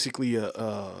was basically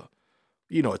a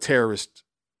terrorist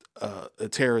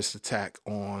attack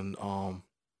on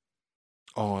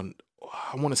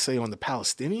I want to say on the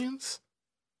Palestinians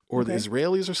or the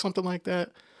Israelis or something like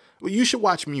that. Well, you should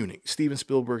watch Munich. Steven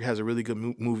Spielberg has a really good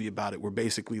movie about it, where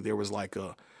basically there was like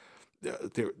a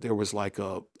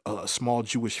small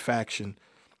Jewish faction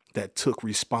that took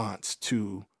response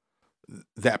to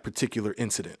that particular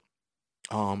incident.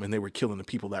 And they were killing the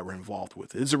people that were involved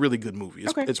with it. It's a really good movie.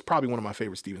 It's probably one of my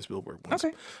favorite Steven Spielberg ones.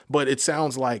 Okay. But it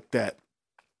sounds like that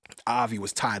Avi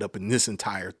was tied up in this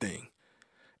entire thing.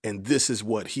 And this is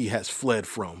what he has fled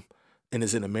from and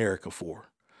is in America for.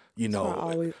 You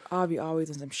know, Avi always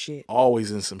in some shit.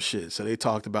 Always in some shit. So they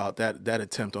talked about that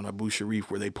attempt on Abu Sharif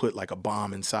where they put like a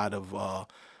bomb inside of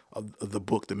the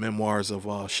book, the memoirs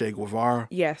of Che Guevara.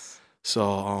 Yes.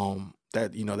 So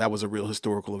that was a real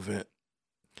historical event.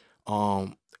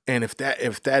 And if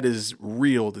that is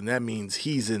real, then that means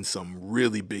he's in some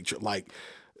really big like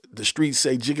the streets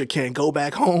say Jigga can't go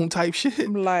back home type shit.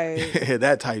 Like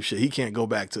that type shit. He can't go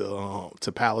back to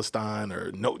Palestine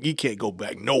he can't go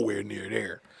back nowhere near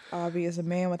there. Avi is a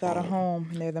man without a home,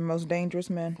 and they're the most dangerous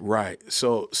men. Right.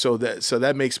 So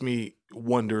that makes me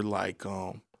wonder, like,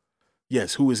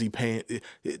 yes, who is he paying?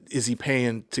 Is he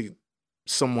paying to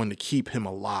someone to keep him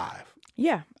alive?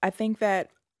 Yeah, I think that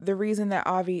the reason that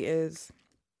Avi is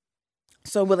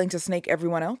so willing to snake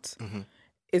everyone else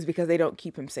is because they don't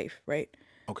keep him safe, right?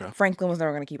 Okay. Franklin was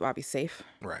never going to keep Avi safe.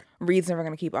 Right. Reed's never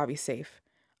going to keep Avi safe.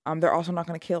 They're also not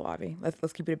going to kill Avi.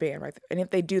 Let's keep it a band, right? And if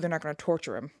they do, they're not going to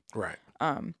torture him. Right.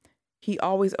 He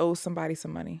always owes somebody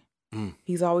some money.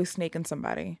 He's always snaking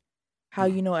somebody. How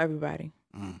you know everybody?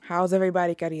 How's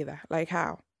everybody querida? Like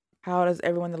how? How does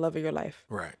everyone the love of your life?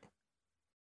 Right.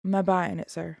 I'm not buying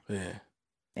it, sir. Yeah.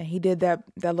 And he did that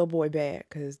little boy bad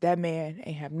because that man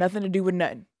ain't have nothing to do with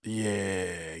nothing.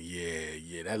 Yeah.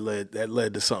 That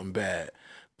led to something bad.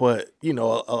 But, you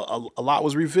know, a lot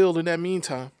was revealed in that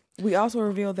meantime. We also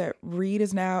revealed that Reed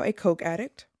is now a coke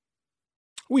addict.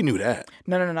 We knew that.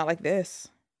 No, not like this.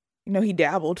 You know, he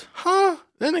dabbled. Huh?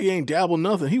 That nigga ain't dabbled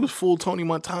nothing. He was full Tony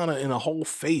Montana in a whole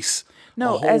face.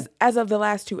 No, as of the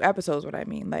last 2 episodes, what I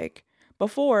mean. Like,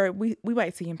 before we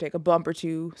might see him take a bump or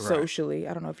two Right. socially.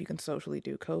 I don't know if you can socially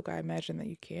do coke. I imagine that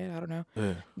you can. I don't know.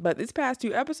 Yeah. But these past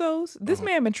 2 episodes, this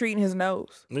man been treating his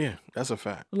nose Yeah, that's a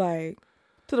fact. like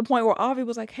to the point where Avi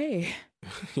was like, "Hey,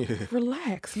 Yeah.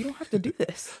 relax. You don't have to do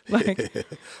this." Like,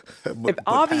 But if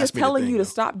Avi pass is me the telling thing, you to though.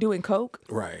 stop doing coke,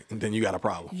 Right, and then you got a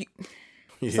problem.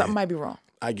 Yeah, something might be wrong.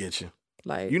 I get you.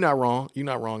 Like, You're not wrong. You're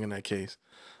not wrong in that case.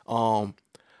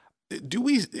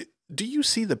 Do you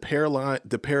see the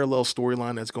parallel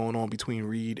storyline that's going on between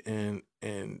Reed and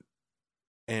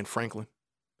Franklin?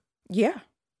 yeah.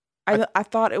 I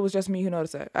thought it was just me who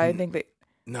noticed it. I think that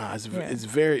Nah, it's Yeah. it's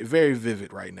very, very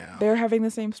vivid right now. they're having the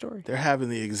same story. They're having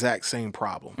the exact same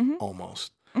problem Mhm.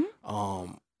 almost.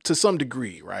 Mhm. To some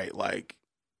degree, right? Like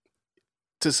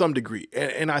to some degree.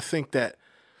 And I think that,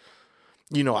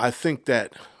 I think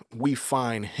that we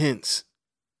find hints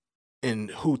in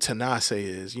who Tanase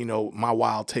is. My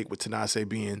wild take with Tanase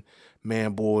being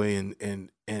Man Boy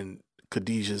and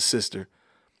Khadijah's sister.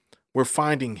 We're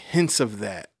finding hints of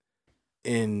that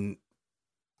in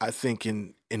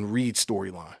Reed's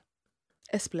storyline.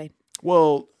 Explain.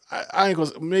 Well, I ain't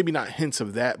gonna, maybe not hints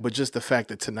of that, but just the fact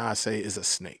that Tanase is a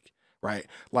snake, right?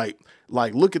 Like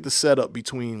look at the setup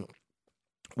between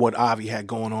what Avi had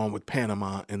going on with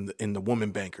Panama and the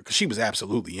woman banker, because she was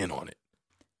absolutely in on it.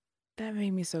 That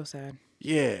made me so sad.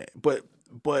 Yeah, but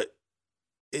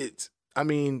it's, I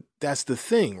mean, that's the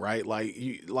thing, right?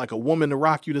 Like a woman to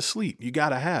rock you to sleep, you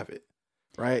gotta have it,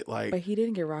 right? Like, But he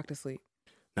didn't get rocked to sleep.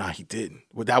 nah, he didn't.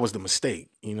 Well, that was the mistake.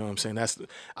 You know what I'm saying? That's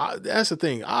the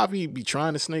thing. Avi be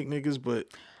trying to snake niggas, but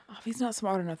He's not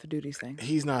smart enough to do these things.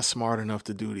 he's not smart enough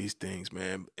to do these things,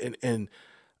 man. And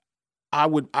I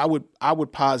would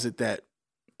posit that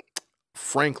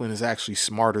Franklin is actually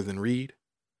smarter than Reed,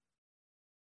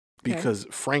 because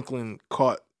Franklin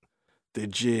caught the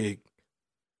jig.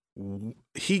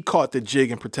 He caught the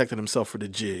jig and protected himself for the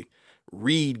jig.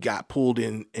 Reed got pulled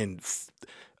in and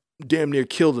damn near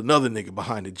killed another nigga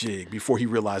behind the jig before he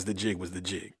realized the jig was the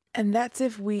jig. And that's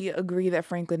if we agree that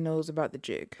Franklin knows about the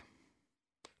jig.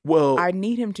 Well, I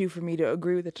need him to for me to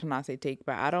agree with the Tanase take,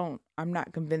 but I'm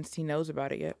not convinced he knows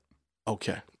about it yet.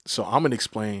 okay. So I'm going to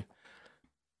explain.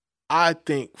 I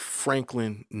think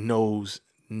Franklin knows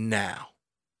now.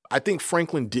 I think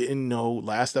Franklin didn't know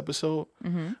last episode.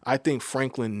 Mm-hmm. I think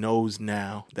Franklin knows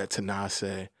now that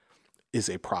Tanase is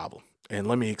a problem. And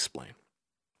let me explain.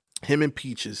 Him and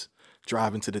Peaches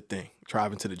driving to the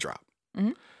drop.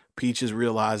 Mhm. Peaches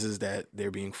realizes that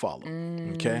they're being followed.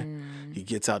 Okay. He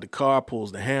gets out the car,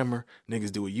 pulls the hammer.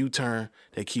 Niggas do a U-turn.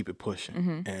 They keep it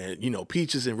pushing. And,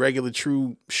 Peaches in regular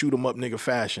true shoot 'em up nigga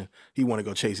fashion, he want to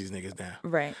go chase these niggas down.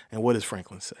 Right. And what does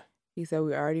Franklin say? He said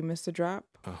we already missed the drop.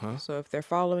 Uh-huh. So if they're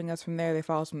following us from there, they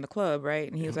follow us from the club, right?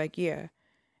 And he was like, yeah.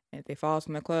 And if they follow us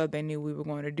from the club, they knew we were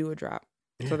going to do a drop.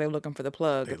 Yeah. So they're looking for the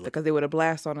plug. Because they would have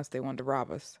blasted on us, they wanted to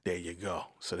rob us. There you go.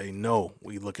 So they know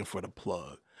we looking for the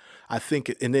plug. I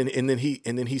think, and then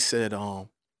he said, and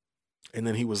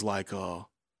then he was like,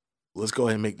 let's go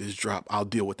ahead and make this drop. I'll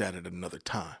deal with that at another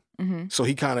time. Mm-hmm. So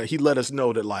he let us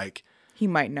know that, like, He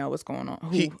might know what's going on.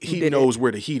 he knows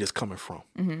where the heat is coming from.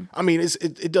 Mm-hmm. I mean,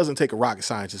 it doesn't take a rocket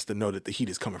scientist to know that the heat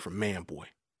is coming from Man Boy.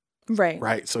 Right.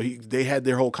 Right. So they had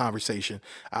their whole conversation.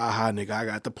 Aha, nigga, I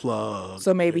got the plug.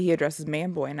 So maybe he addresses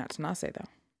Man Boy, not Tanase, though.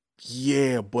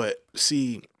 Yeah, but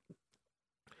see,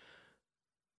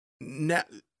 now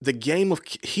the game of,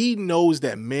 he knows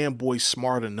that Man Boy's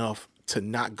smart enough to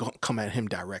not come at him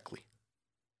directly.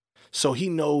 So he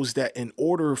knows that in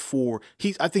order for,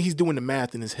 I think he's doing the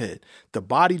math in his head. The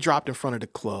body dropped in front of the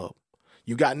club.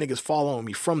 You got niggas following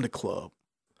me from the club.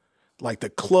 Like, the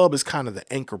club is kind of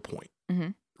the anchor point,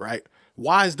 right?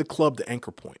 Why is the club the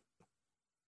anchor point?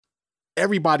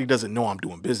 Everybody doesn't know I'm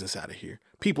doing business out of here.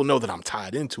 People know that I'm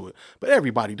tied into it, but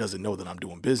everybody doesn't know that I'm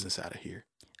doing business out of here.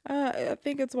 I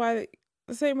think it's why,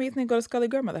 the same reason they go to Scully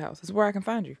grandmother's house. It's where I can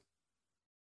find you.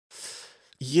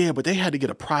 Yeah, but they had to get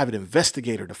a private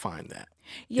investigator to find that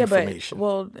information.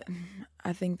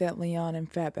 I think that Leon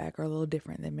and Fatback are a little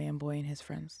different than Man Boy and his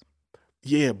friends.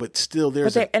 Yeah, but still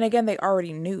there's and again, they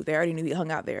already knew. They already knew he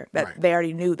hung out there. They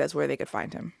already knew that's where they could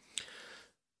find him.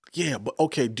 Yeah, but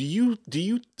okay, do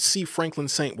you see Franklin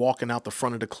Saint walking out the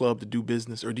front of the club to do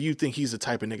business? Or do you think he's the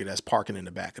type of nigga that's parking in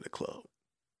the back of the club?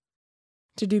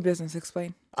 To do business,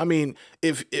 explain. I mean,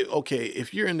 if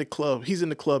you're in the club, he's in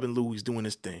the club and Louis doing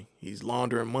his thing. He's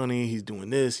laundering money, he's doing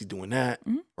this, he's doing that,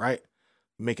 right?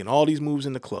 Making all these moves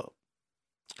in the club.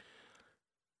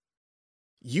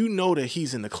 You know that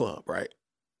he's in the club, right?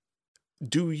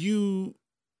 Do you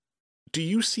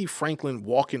see Franklin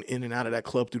walking in and out of that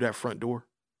club through that front door?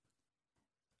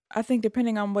 I think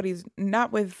depending on what he's,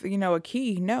 not with, a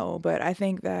key, no, but I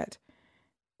think that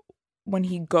when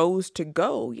he goes to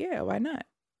go, yeah, why not?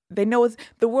 They know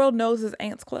the world knows his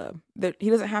aunt's club. That he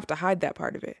doesn't have to hide that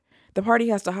part of it. The part he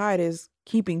has to hide is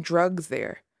keeping drugs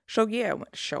there. So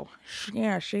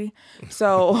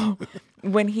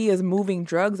when he is moving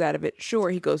drugs out of it, sure,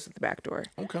 he goes to the back door.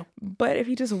 Okay. But if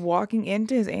he's just walking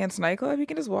into his aunt's nightclub, he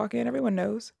can just walk in. Everyone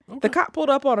knows. Okay. The cop pulled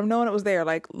up on him knowing it was there,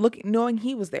 like knowing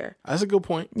he was there. That's a good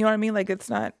point. You know what I mean? Like it's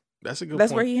not. That's a good.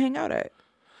 That's point. Where he hang out at.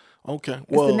 Okay.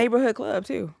 Well, it's the neighborhood club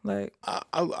too. Like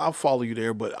I'll follow you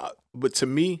there, but to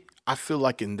me, I feel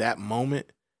like in that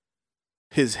moment,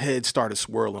 his head started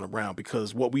swirling around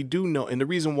because what we do know, and the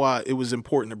reason why it was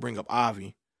important to bring up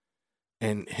Avi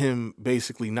and him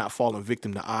basically not falling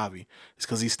victim to Avi is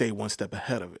because he stayed one step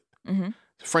ahead of it. Mm-hmm.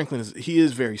 Franklin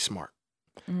is very smart.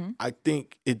 Mm-hmm. I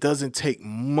think it doesn't take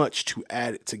much to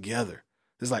add it together.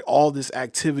 It's like all this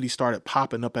activity started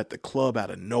popping up at the club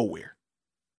out of nowhere,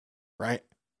 right?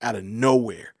 Out of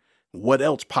nowhere. What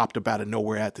else popped up out of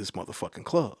nowhere at this motherfucking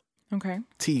club? Okay.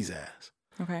 T's ass.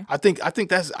 Okay. I think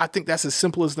that's as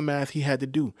simple as the math he had to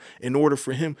do in order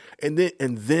for him. And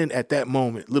then at that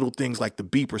moment, little things like the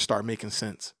beeper start making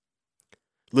sense.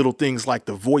 Little things like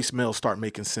the voicemail start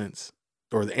making sense,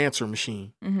 or the answer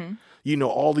machine. Mm-hmm. You know,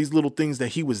 all these little things that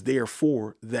he was there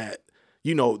for. That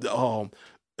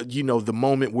the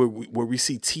moment where we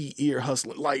see T ear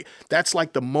hustling, like that's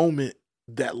like the moment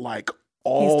that like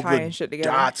all the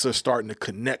dots are starting to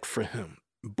connect for him.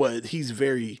 But he's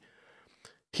very,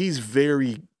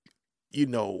 very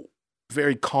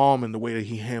calm in the way that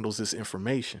he handles this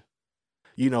information.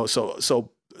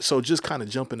 So just kind of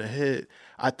jumping ahead,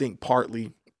 I think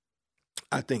partly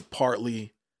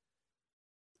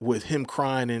with him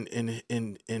crying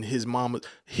in his mama.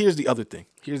 Here's the other thing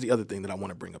that I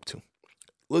want to bring up too.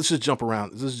 Let's just jump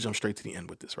around. Let's just jump straight to the end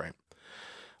with this, right?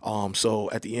 So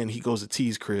at the end, he goes to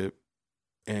T's crib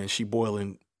and she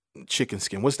boiling chicken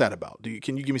skin. What's that about?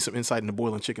 Can you give me some insight into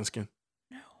boiling chicken skin?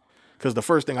 No. Because the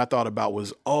first thing I thought about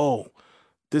was,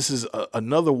 this is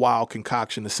another wild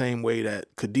concoction, the same way that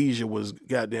Khadijah was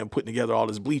goddamn putting together all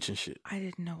this bleach and shit. I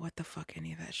didn't know what the fuck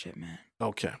any of that shit meant.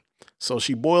 Okay. So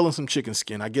she boiling some chicken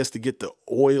skin, I guess to get the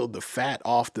oil, the fat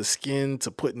off the skin to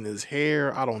put in his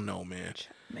hair. I don't know, man.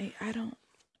 Mate,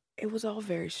 it was all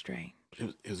very strange.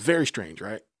 It was very strange,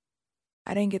 right?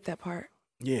 I didn't get that part.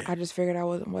 Yeah. I just figured I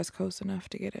wasn't West Coast enough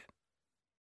to get it.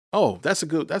 Oh, that's a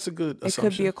good assumption. It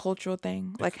could be a cultural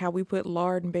thing, like how we put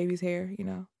lard in baby's hair,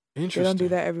 Interesting. They don't do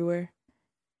that everywhere.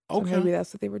 So okay. Maybe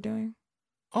that's what they were doing.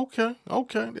 Okay.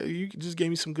 You just gave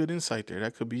me some good insight there.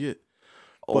 That could be it.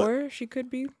 Or she could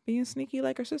be being sneaky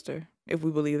like her sister, if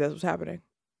we believe that's what's happening.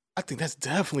 I think that's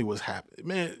definitely what's happening,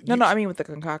 man. No, I mean with the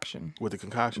concoction. With the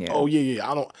concoction. Yeah. Oh yeah.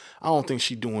 I don't think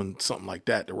she doing something like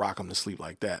that to rock him to sleep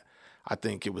like that. I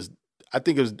think it was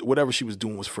whatever she was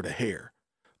doing was for the hair,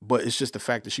 but it's just the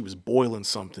fact that she was boiling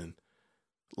something.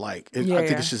 I think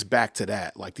it's just back to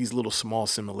that, like these little small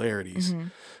similarities. Mm-hmm.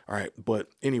 All right, but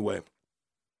anyway,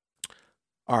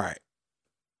 all right.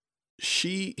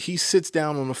 He sits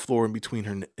down on the floor in between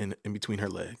her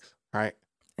legs, right?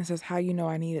 And says, "How you know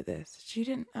I needed this?" She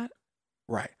didn't.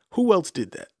 Right. Who else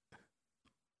did that?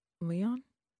 Leon.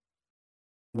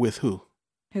 With who?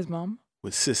 His mom.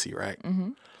 With Sissy, right? Mm-hmm.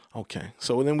 Okay.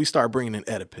 So then we start bringing in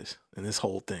Oedipus and this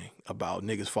whole thing about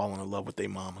niggas falling in love with their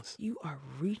mamas. You are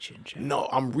reaching, Jack. No,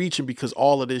 I'm reaching because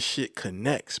all of this shit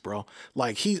connects, bro.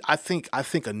 Like I think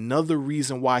another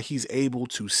reason why he's able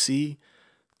to see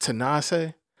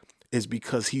Tanase is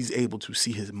because he's able to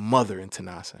see his mother in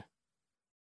Tanase.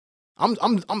 I'm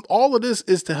all of this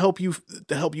is to help you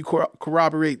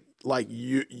corroborate like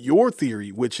your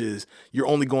theory, which is you're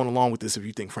only going along with this if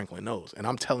you think Franklin knows. And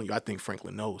I'm telling you, I think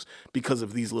Franklin knows because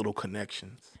of these little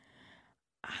connections.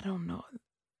 I don't know.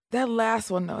 That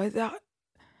last one though, that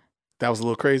was a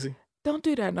little crazy. Don't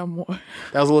do that no more.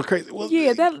 That was a little crazy. Well,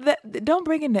 yeah, that don't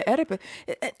bring in the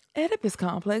Oedipus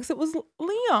complex. It was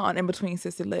Leon in between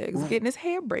Sissy legs getting his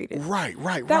hair braided. Right.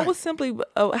 That was simply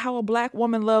how a black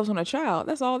woman loves on a child.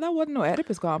 That's all. That wasn't no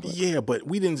Oedipus complex. Yeah, but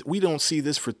we don't see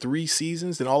this for 3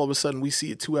 seasons, and all of a sudden we see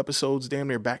it 2 episodes damn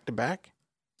near back to back.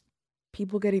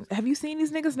 People getting. Have you seen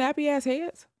these niggas nappy ass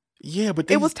heads? Yeah, but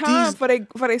it was time for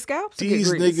they scalps.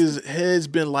 These niggas' heads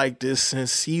been like this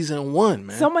since season 1,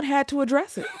 man. Someone had to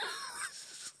address it.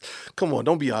 Come on,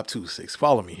 don't be obtuse, 6.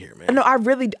 Follow me here, man. No,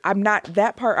 I'm not.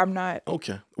 That part, I'm not.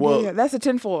 Okay. Well, yeah, that's a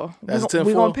tinfoil. That's a tinfoil?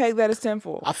 We're going to peg that as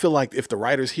tinfoil. I feel like if the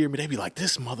writers hear me, they be like,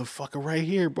 this motherfucker right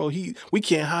here, bro. We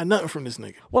can't hide nothing from this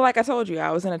nigga. Well, like I told you, I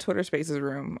was in a Twitter Spaces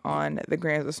room on the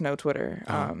Grams of Snow Twitter.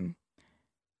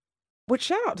 Which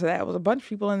shout out to that. It was a bunch of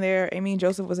people in there. Amy and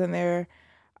Joseph was in there.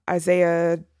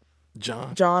 Isaiah.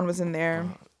 John was in there.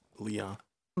 Leon,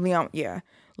 yeah.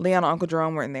 Leon and Uncle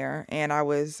Jerome were in there, and I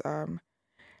was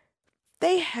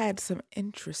they had some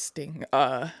interesting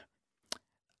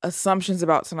assumptions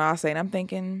about Tanase, and I'm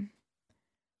thinking,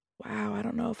 wow, I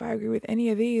don't know if I agree with any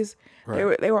of these.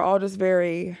 Right. They were all just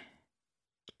very,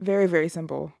 very, very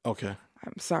simple. Okay.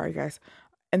 I'm sorry, guys.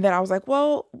 And then I was like,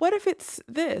 well, what if it's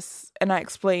this? And I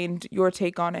explained your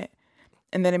take on it.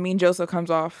 And then Amin Joseph comes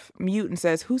off mute and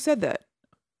says, who said that?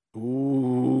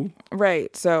 Ooh.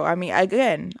 Right. So, I mean,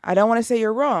 again, I don't want to say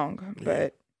you're wrong,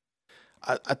 but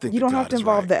I think you don't have God to is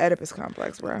involve right. the Oedipus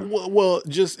complex, bro. Well,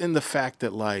 just in the fact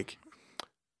that like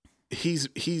he's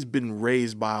been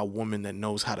raised by a woman that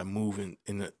knows how to move in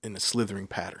the slithering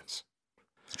patterns.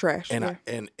 It's trash. And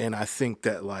yeah. I think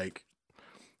that like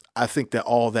I think that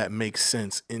all that makes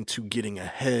sense into getting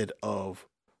ahead of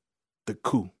the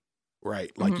coup,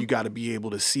 right? Like you got to be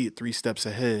able to see it 3 steps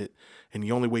ahead, and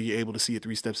the only way you're able to see it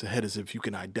 3 steps ahead is if you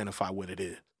can identify what it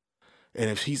is. And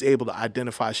if he's able to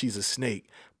identify she's a snake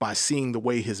by seeing the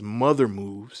way his mother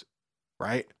moves,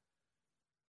 right?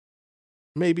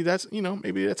 Maybe that's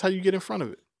how you get in front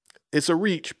of it. It's a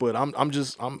reach, but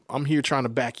I'm here trying to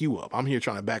back you up. I'm here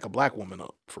trying to back a black woman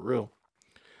up for real.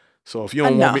 So if you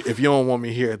don't want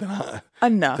me here, then I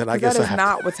guess that is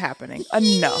not what's happening.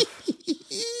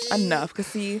 Enough. Because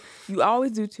see, you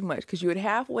always do too much. Because you had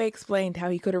halfway explained how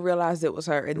he could have realized it was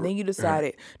her, and then you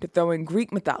decided to throw in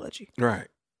Greek mythology. Right.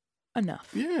 Enough.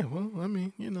 Yeah. Well, I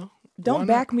mean, Don't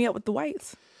back me up with the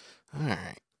whites. All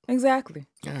right. Exactly.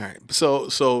 All right. So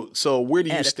where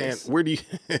do you stand? Where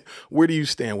do you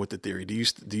stand with the theory?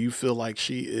 Do you feel like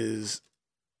she is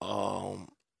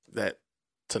that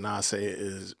Tanase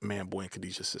is Man-Boy and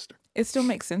Khadijah's sister? It still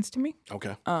makes sense to me.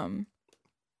 Okay.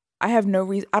 I have no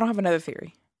reason. I don't have another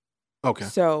theory. Okay.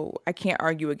 So I can't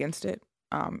argue against it.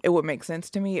 It would make sense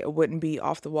to me. It wouldn't be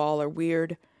off the wall or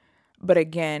weird. But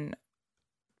again,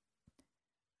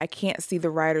 I can't see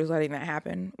the writers letting that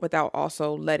happen without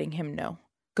also letting him know.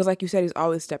 Because like you said, he's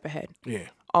always a step ahead. Yeah.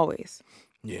 Always.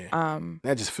 Yeah.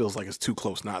 That just feels like it's too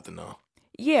close not to know.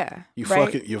 Yeah. You're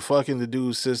right? fucking the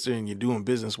dude's sister and you're doing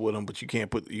business with him, but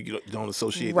you don't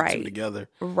associate the two together.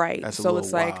 Right. That's so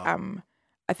it's like wild.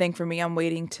 I think for me, I'm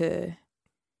waiting to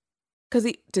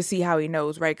see how he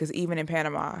knows, right? Because even in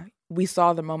Panama, we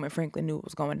saw the moment Franklin knew what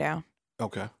was going down.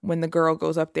 Okay. When the girl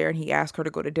goes up there and he asks her to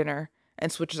go to dinner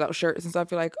and switches out shirts and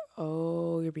stuff, you're like,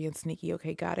 oh, you're being sneaky.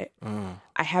 Okay, got it.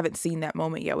 I haven't seen that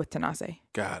moment yet with Tanase.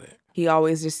 Got it. He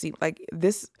always just seemed like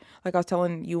this, like I was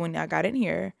telling you when I got in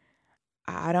here,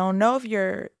 I don't know if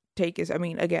your take is, I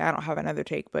mean, again, I don't have another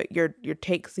take, but your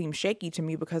take seems shaky to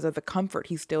me because of the comfort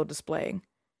he's still displaying.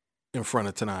 In front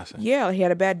of Tanase. Yeah, he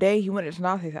had a bad day. He went to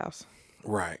Tanase's house.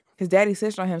 Right. His daddy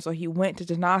snitched on him, so he went to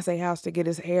Tanase's house to get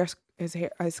his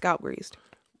scalp greased.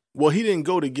 Well, he didn't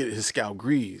go to get his scalp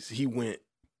greased. He went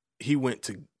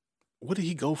to, what did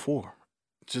he go for?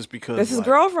 Just because that's his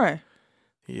girlfriend.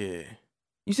 Yeah.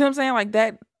 You see what I'm saying? Like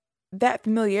that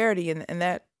familiarity and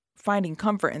that finding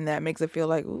comfort in that makes it feel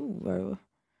like, ooh.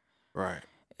 Right.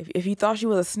 If you thought she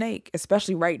was a snake,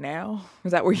 especially right now,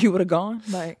 is that where you would have gone?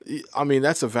 Like, I mean,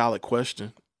 that's a valid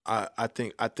question. I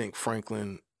think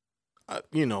Franklin,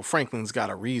 Franklin's got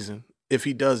a reason. If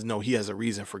he does know, he has a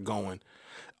reason for going.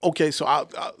 Okay, so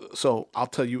I'll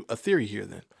tell you a theory here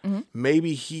then. Mm-hmm.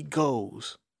 Maybe he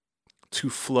goes to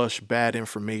flush bad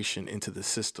information into the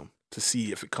system to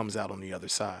see if it comes out on the other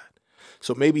side.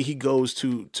 So maybe he goes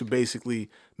to basically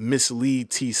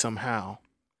mislead T somehow.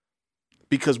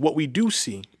 Because what we do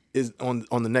see is on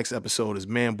the next episode is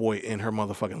Man-Boy in her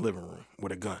motherfucking living room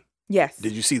with a gun. Yes.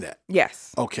 Did you see that?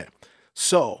 Yes. Okay.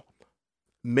 So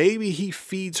maybe he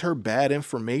feeds her bad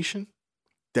information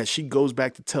that she goes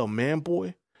back to tell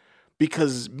Man-Boy,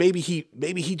 because maybe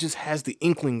he just has the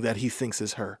inkling that he thinks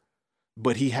is her,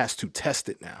 but he has to test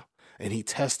it now. And he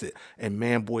tests it, and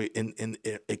Man-Boy, and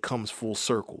it comes full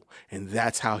circle. And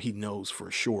that's how he knows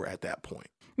for sure at that point.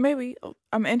 Maybe.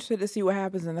 I'm interested to see what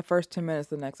happens in the first 10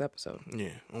 minutes of the next episode.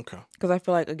 Yeah, okay. Because I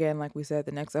feel like, again, like we said,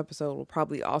 the next episode will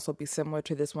probably also be similar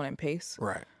to this one in pace.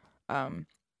 Right.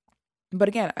 But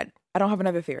again, I don't have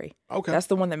another theory. Okay. That's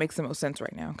the one that makes the most sense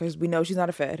right now. Because we know she's not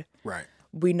a Fed. Right.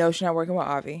 We know she's not working with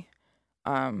Avi.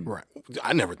 Right.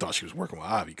 I never thought she was working with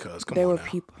Avi, cuz there were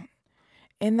people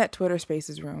in that Twitter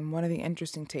Spaces room. One of the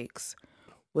interesting takes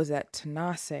was that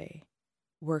Tanase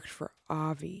worked for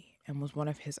Avi and was one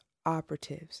of his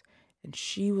operatives, and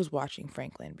she was watching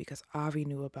Franklin because Avi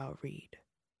knew about Reed.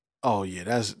 Oh yeah,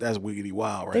 that's wiggity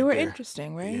wild, right? They were there.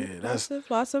 Interesting, right? Yeah, that's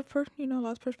lots of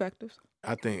perspectives.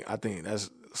 I think that's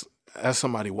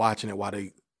somebody watching it while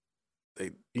they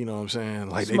you know what I'm saying,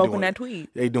 like smoking that tweed.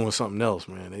 They doing something else,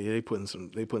 man. They putting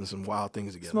some wild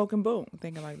things together. Smoking boom,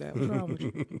 thinking like that. What's wrong with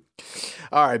you?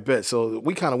 All right, bet. So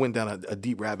we kind of went down a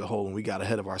deep rabbit hole and we got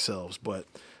ahead of ourselves. But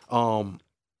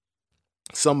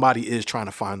somebody is trying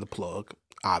to find the plug.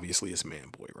 Obviously, it's Man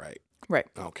Boy, right? Right.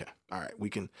 Okay. All right. We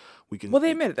can. Well,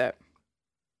 they admitted that.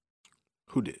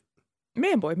 Who did?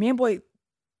 Man Boy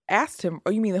asked him. Oh,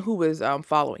 you mean who was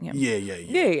following him? Yeah.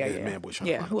 Yeah. Man Boy trying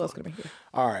to find who the else plug. could have been here?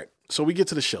 All right. So we get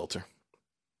to the shelter,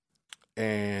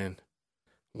 and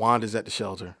Wanda's at the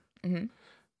shelter. Mm-hmm.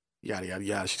 Yada yada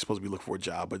yada. She's supposed to be looking for a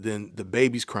job, but then the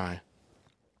baby's crying.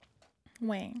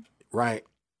 Wang. Right.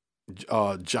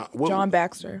 John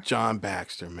Baxter. John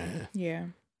Baxter, man. Yeah.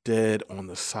 Dead on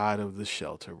the side of the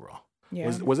shelter, bro.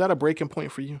 Yeah. Was that a breaking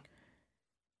point for you?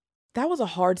 That was a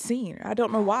hard scene. I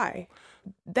don't know why.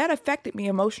 That affected me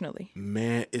emotionally.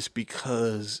 Man, it's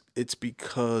because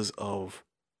of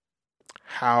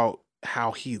how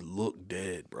he looked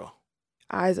dead, bro.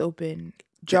 Eyes open,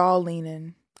 jaw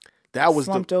leaning. That was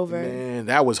slumped over. Man,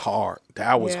 that was hard.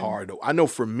 That was Yeah. hard though. I know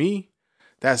for me,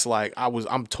 that's like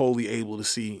I'm totally able to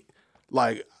see,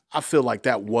 like I feel like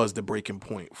that was the breaking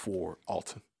point for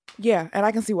Alton. Yeah, and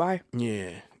I can see why.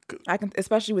 Yeah. I can,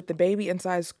 especially with the baby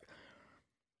inside.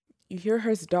 You hear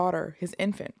his daughter, his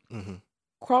infant, Mm-hmm.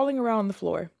 crawling around the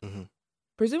floor, Mm-hmm.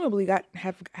 presumably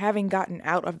having gotten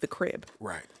out of the crib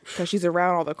Right. because she's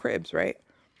around all the cribs, right?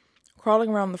 Crawling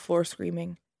around the floor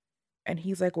screaming, and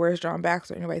he's like, "Where's John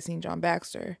Baxter?" Nobody's seen John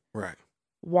Baxter. Right.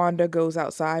 Wanda goes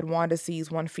outside. Wanda sees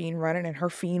one fiend running, and her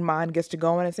fiend mind gets to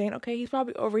going and saying, "Okay, he's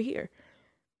probably over here,"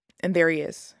 and there he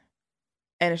is.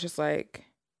 And it's just like,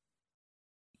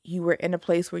 you were in a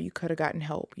place where you could have gotten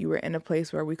help. You were in a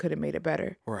place where we could have made it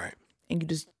better. Right.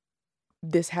 And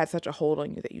this had such a hold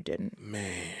on you that you didn't.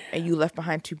 Man. And you left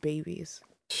behind 2 babies.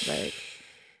 Like,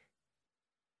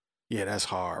 yeah, that's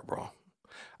hard, bro.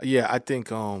 Yeah, I think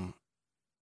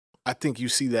you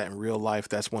see that in real life.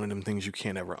 That's one of them things you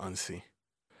can't ever unsee.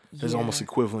 It's almost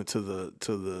equivalent to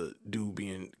the dude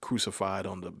being crucified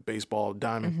on the baseball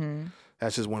diamond. Mm-hmm.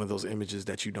 That's just one of those images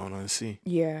that you don't unsee.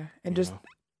 Yeah. And you just know?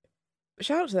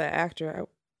 shout out to that actor.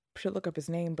 I should look up his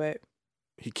name, but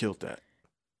He killed that.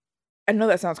 I know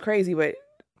that sounds crazy, but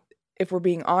if we're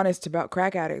being honest about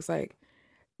crack addicts, like,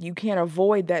 you can't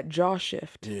avoid that jaw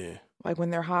shift. Yeah. Like when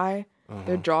they're high, their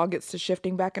Uh-huh. jaw gets to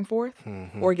shifting back and forth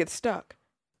Mhm. or it gets stuck.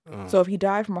 Uh-huh. So if he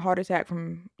died from a heart attack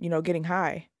from, getting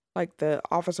high, like the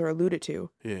officer alluded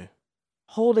to, Yeah.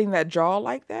 holding that jaw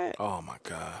like that. Oh my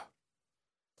God.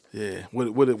 Yeah.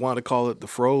 Would it want to call it the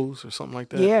froze or something like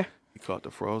that? Yeah. He called it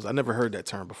the froze. I never heard that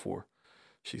term before.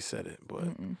 She said it, but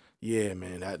yeah,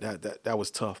 man, that was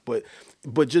tough. But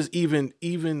just even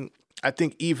I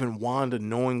think even Wanda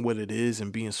knowing what it is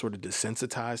and being sort of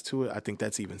desensitized to it, I think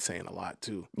that's even saying a lot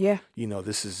too. Yeah.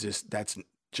 That's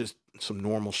just some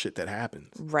normal shit that happens.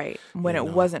 Right. When You it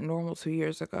know? wasn't normal 2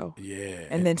 years ago. Yeah.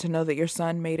 And then to know that your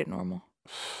son made it normal.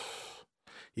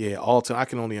 Yeah, Alton, I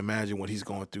can only imagine what he's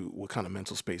going through, what kind of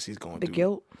mental space he's going The through.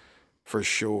 guilt. For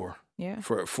sure. Yeah.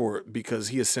 For because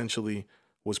he essentially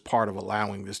was part of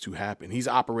allowing this to happen. He's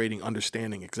operating,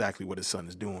 understanding exactly what his son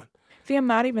is doing. See, I'm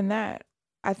not even that.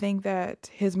 I think that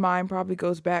his mind probably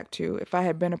goes back to, if I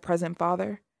had been a present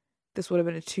father, this would have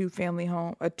been a 2-family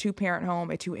home, a 2-parent home,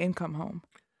 a 2-income home.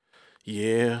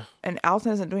 Yeah. And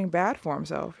Alton isn't doing bad for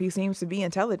himself. He seems to be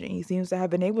intelligent. He seems to have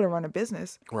been able to run a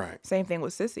business. Right. Same thing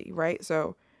with Sissy, right?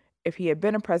 So if he had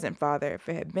been a present father, if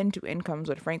it had been 2 incomes,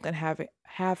 would Franklin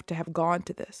have to have gone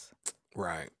to this?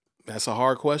 Right. That's a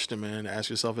hard question, man, to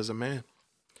ask yourself as a man.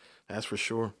 That's for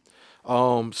sure.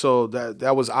 So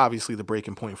that was obviously the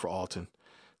breaking point for Alton.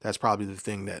 That's probably the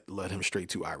thing that led him straight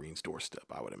to Irene's doorstep,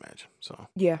 I would imagine. So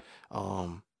Yeah.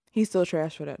 um He's still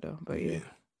trash for that though, but yeah.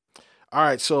 All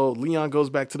right, so Leon goes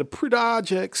back to the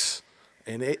projects,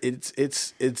 and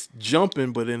it's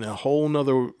jumping, but in a whole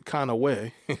nother kind of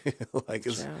way. Like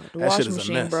Child, the that shit washing is a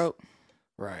machine mess. broke.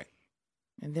 Right.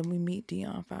 And then we meet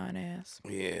Dion fine ass.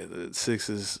 Yeah, the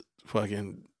Six's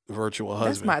fucking virtual That's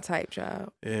husband. my type,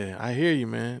 child. Yeah, I hear you,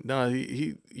 man. No,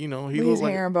 he With looks his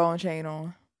like hair and ball and chain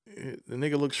on. the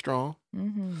nigga looks strong.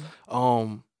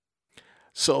 Mm-hmm.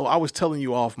 So I was telling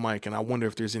you off mic, and I wonder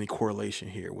if there's any correlation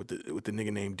here with the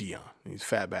nigga named Dion. He's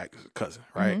Fatback's cousin,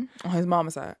 right? Mm-hmm. On his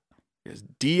mama's side. There's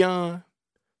Dion,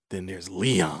 then there's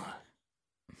Leon.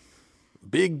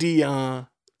 Big Dion,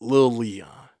 Lil Leon.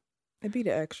 It'd be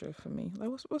the extra for me. Like,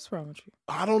 what's wrong with you?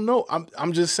 I don't know.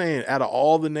 I'm just saying, out of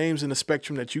all the names in the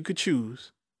spectrum that you could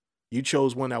choose, you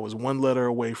chose one that was one letter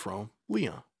away from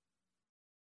Leon.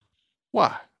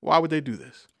 Why? Why would they do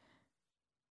this?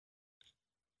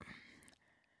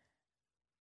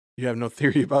 You have no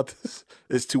theory about this?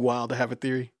 It's too wild to have a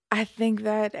theory? I think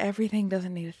that everything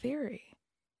doesn't need a theory.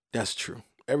 That's true.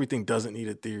 Everything doesn't need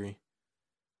a theory.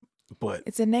 But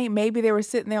It's a name. Maybe they were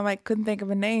sitting there like couldn't think of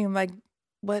a name. Like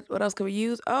what else could we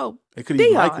use? Oh, they could use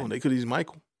Dion. Michael. They could use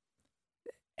Michael.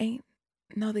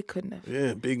 No, they couldn't have.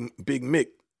 Yeah, Big Mick.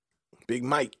 Big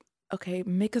Mike. Okay,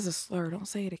 Mick is a slur. Don't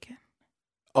say it again.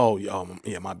 Oh,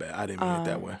 yeah, my bad. I didn't mean it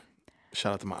that way.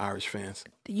 Shout out to my Irish fans.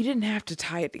 You didn't have to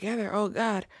tie it together. Oh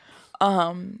God.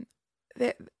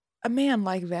 A man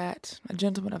like that, a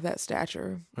gentleman of that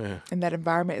stature, in that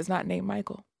environment, is not named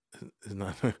Michael. It's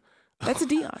not. That's a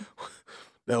Dion.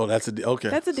 No, that's a okay.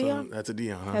 That's a Dion. So that's a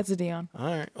Dion. Huh? That's a Dion. All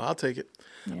right, well, I'll take it.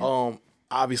 Yeah.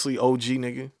 Obviously OG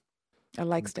nigga. I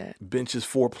likes that. Benches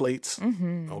 4 plates.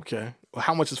 Mm-hmm. Okay. Well,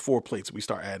 how much is 4 plates? We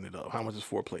start adding it up. How much is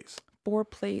 4 plates? 4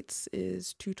 plates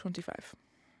is $225.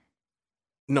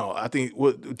 No, I think.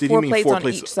 What did 4 he mean? plates 4 on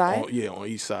plates each side? on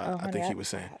each side. Oh, I honey, think he was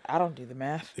saying. I don't do the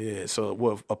math. Yeah. So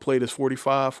what? A plate is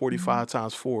 45. 45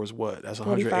 times 4 is what? That's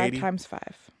 180. 45 times 5.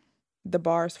 The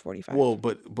bar is 45. Well,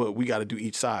 but we got to do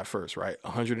each side first, right?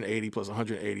 180 plus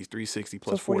 180 is 360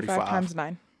 plus so 45 times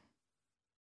 9.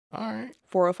 All right.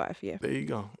 405, yeah. There you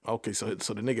go. Okay, so the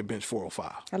nigga bench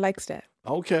 405. I likes that.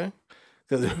 Okay.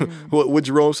 Because what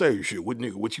Jerome say? Shit, what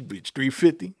nigga? What you bench?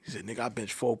 350? He said, nigga, I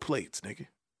bench 4 plates, nigga.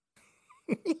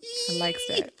 I likes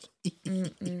that.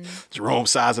 Jerome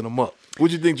sizing them up.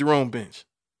 What you think Jerome bench?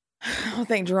 I don't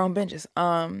think Jerome benches.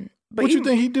 But what you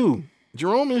think he do?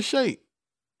 Jerome in shape.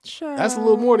 Sure. That's a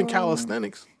little more than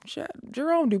calisthenics. Sure.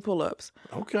 Jerome do pull-ups.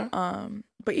 Okay.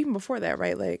 But even before that,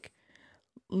 right? Like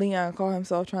Leon called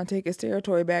himself trying to take his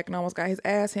territory back and almost got his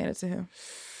ass handed to him.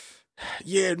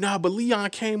 Yeah, but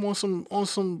Leon came on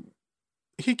some.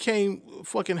 He came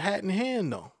fucking hat in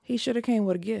hand though. He should have came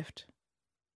with a gift.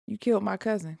 You killed my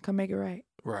cousin. Come make it right.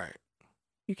 Right.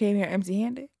 You came here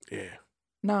empty-handed? Yeah.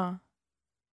 Nah.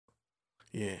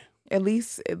 Yeah. At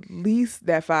least that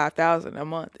 $5,000 a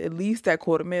month. At least that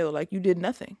 $250,000. Like you did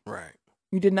nothing. Right.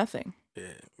 You did nothing.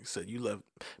 Yeah. He said you left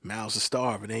mouths to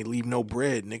starve and ain't leave no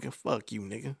bread, nigga. Fuck you,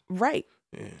 nigga. Right.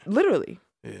 Yeah. Literally.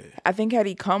 Yeah. I think had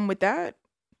he come with that,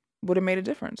 would have made a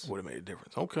difference. Would have made a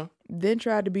difference. Okay. Then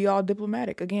tried to be all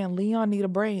diplomatic. Again, Leon need a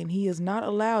brain. He is not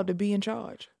allowed to be in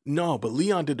charge. No, but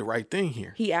Leon did the right thing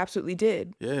here. He absolutely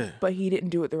did. Yeah. But he didn't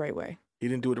do it the right way. He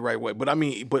didn't do it the right way. But I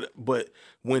mean, but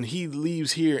when he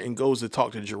leaves here and goes to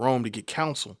talk to Jerome to get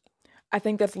counsel, I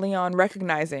think that's Leon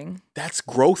recognizing. That's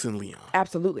growth in Leon.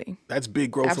 Absolutely. That's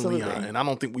big growth Absolutely. in Leon. And I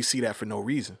don't think we see that for no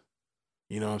reason.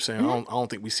 You know what I'm saying? Mm-hmm. I don't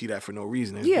think we see that for no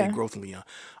reason. There's Yeah. big growth in Leon.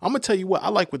 I'm gonna tell you what, I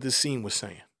like what this scene was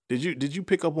saying. Did you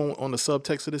pick up on the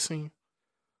subtext of this scene?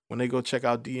 When they go check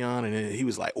out Dion and then he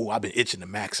was like, oh, I've been itching to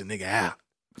max a nigga out.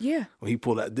 Yeah. When he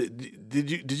pulled out.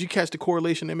 Did you catch the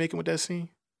correlation they're making with that scene?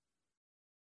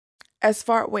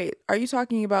 Wait, are you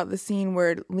talking about the scene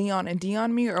where Leon and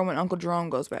Dion meet or when Uncle Jerome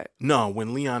goes back? No,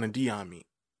 when Leon and Dion meet.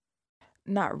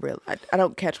 Not really. I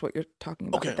don't catch what you're talking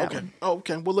about. Okay, with that okay. one. Oh,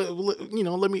 okay. Well,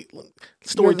 let me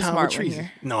story time smart with one Treasy.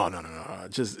 here. No.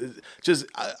 Just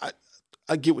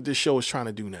I get what this show is trying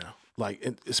to do now. Like,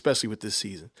 especially with this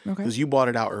season, Okay. because you brought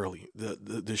it out early.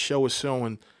 The show is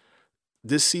showing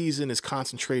this season is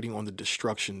concentrating on the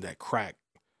destruction that crack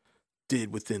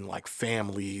did within like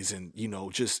families and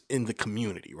just in the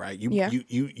community, right?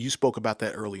 You spoke about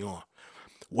that early on.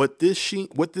 What this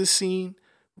scene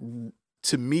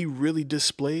to me really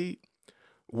displayed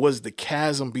was the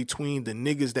chasm between the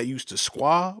niggas that used to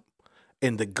squab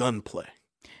and the gunplay.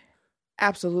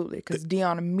 Absolutely, because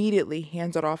Dion immediately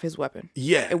hands it off his weapon.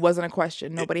 Yeah. It wasn't a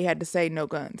question. Nobody had to say no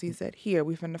guns. He said, here,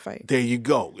 we finna fight. There you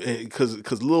go.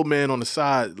 Because little man on the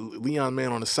side, Leon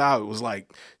man on the side was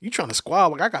like, you trying to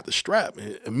squab? Like, I got the strap.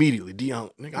 And immediately, Dion,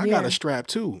 nigga, I got a strap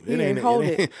too. It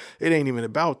ain't even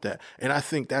about that. And I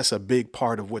think that's a big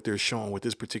part of what they're showing with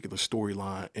this particular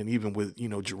storyline. And even with,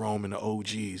 Jerome and the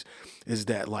OGs, is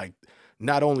that like,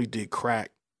 not only did crack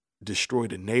destroy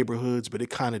the neighborhoods, but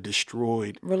it kind of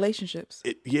destroyed relationships.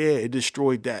 It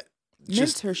destroyed that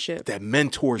mentorship. That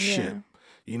mentorship. Yeah.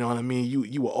 You know what I mean?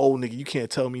 You an old nigga. You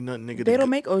can't tell me nothing, nigga. They don't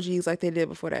make OGs like they did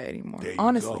before that anymore.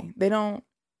 Honestly, they don't.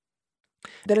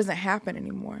 That doesn't happen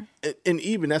anymore. And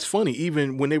even that's funny.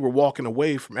 Even when they were walking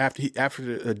away from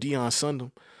after Dion sunned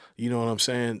him, you know what I'm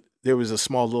saying? There was a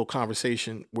small little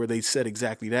conversation where they said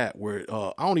exactly that. Where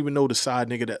I don't even know the side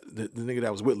nigga the nigga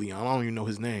that was with Leon. I don't even know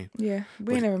his name. Yeah,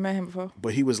 we ain't never met him before.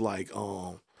 But he was like,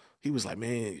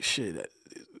 man, shit, that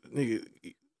nigga.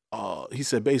 He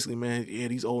said basically, man, yeah,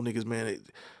 these old niggas, man,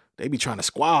 they be trying to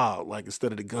squab like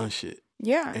instead of the gun shit.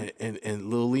 Yeah.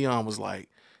 And Lil Leon was like,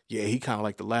 yeah, he kind of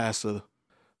like the last of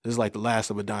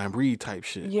a dying breed type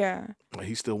shit. Yeah. Like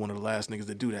he's still one of the last niggas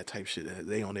that do that type shit.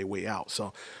 They on their way out.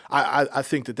 So I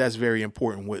think that that's very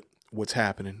important. What's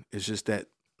happening is just that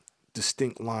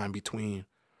distinct line between,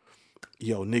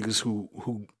 niggas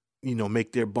who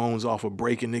make their bones off of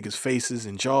breaking niggas' faces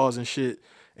and jaws and shit,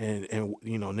 and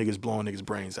niggas blowing niggas'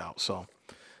 brains out. So,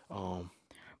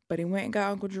 but he went and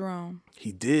got Uncle Jerome.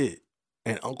 He did,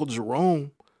 and Uncle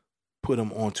Jerome put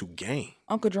him onto game.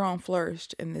 Uncle Jerome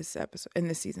flourished in this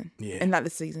season. Yeah, and not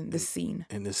this season, this scene.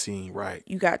 In this scene, right?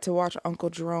 You got to watch Uncle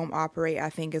Jerome operate. I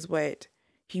think is what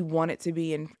he wanted to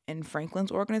be in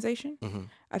Franklin's organization. Mm-hmm.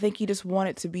 I think he just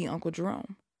wanted to be Uncle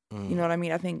Jerome. You know what I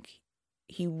mean? I think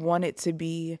he wanted to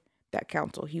be that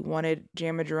counsel. He wanted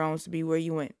Jamma Jerome's to be where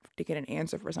you went to get an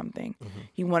answer for something. Mm-hmm.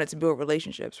 He wanted to build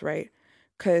relationships, right?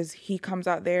 Because he comes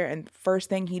out there and first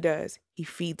thing he does, he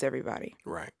feeds everybody.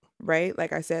 Right. Right?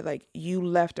 Like I said, like you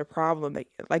left a problem that,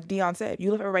 like Dion said,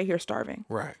 you left everybody here starving.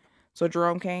 Right. So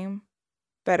Jerome came,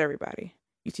 fed everybody.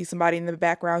 You see somebody in the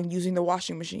background using the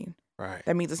washing machine. Right.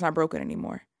 That means it's not broken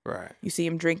anymore. Right. You see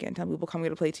him drinking, telling people come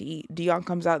get a plate to eat. Dion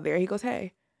comes out there. He goes,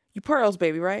 hey, you Pearls,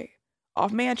 baby, right?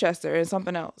 Off Manchester and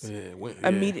something else.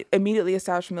 Yeah. Immediately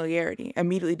established familiarity.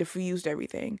 Immediately diffused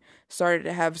everything. Started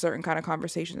to have certain kind of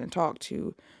conversations and talk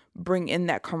to bring in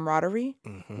that camaraderie.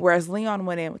 Mm-hmm. Whereas Leon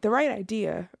went in with the right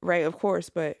idea, right? Of course,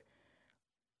 but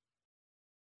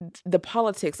the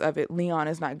politics of it, Leon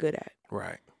is not good at.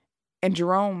 Right. And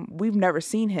Jerome, we've never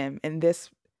seen him in this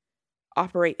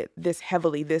operate this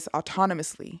heavily, this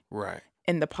autonomously. Right.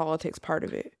 In the politics part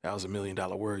of it. That was $1 million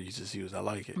word you just used. I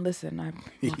like it. Listen, I'm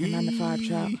like a 9 to 5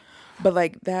 child. But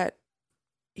like that,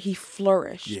 he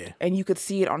flourished. Yeah. And you could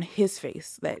see it on his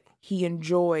face that he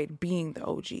enjoyed being the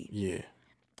OG. Yeah.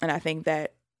 And I think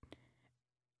that,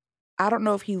 I don't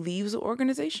know if he leaves the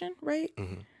organization, right?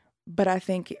 Mm-hmm. But I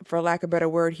think, for lack of a better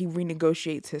word, he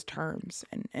renegotiates his terms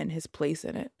and his place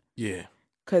in it. Yeah.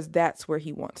 Because that's where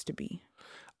he wants to be.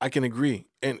 I can agree.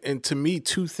 And to me,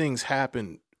 two things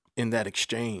happen in that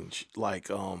exchange, like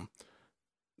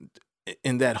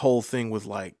in that whole thing with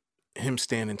like him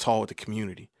standing tall with the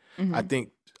community. Mm-hmm.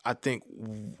 I think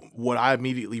what I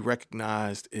immediately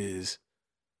recognized is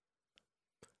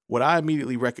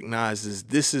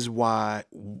this is why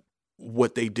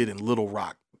what they did in Little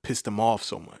Rock pissed him off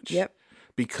so much. Yep.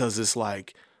 Because it's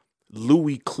like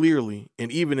Louis clearly, and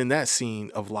even in that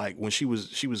scene of like when she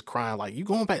was crying like, you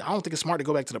going back, I don't think it's smart to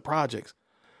go back to the projects.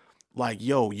 Like,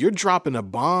 yo, you're dropping a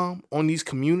bomb on these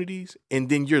communities and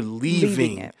then you're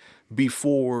leaving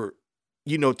before,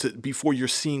 before you're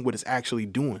seeing what it's actually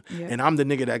doing. Yep. And I'm the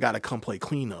nigga that got to come play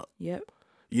cleanup. Yep.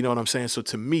 You know what I'm saying? So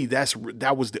to me, that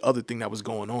was the other thing that was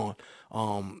going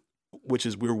on, which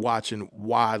is we're watching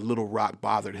why Little Rock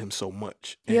bothered him so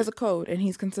much. He has a code and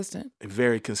he's consistent.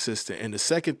 Very consistent. And the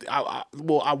second, I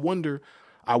wonder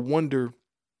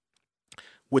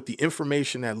with the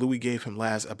information that Louis gave him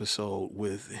last episode,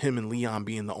 with him and Leon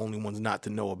being the only ones not to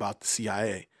know about the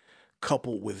CIA,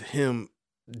 coupled with him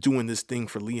doing this thing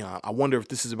for Leon, I wonder if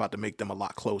this is about to make them a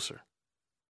lot closer.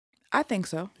 I think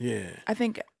so. Yeah. I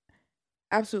think,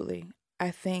 absolutely.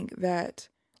 I think that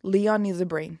Leon needs a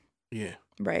brain. Yeah.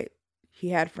 Right.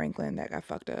 He had Franklin that got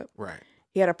fucked up. Right.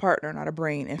 He had a partner, not a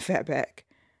brain, in Fatback.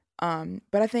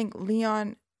 But I think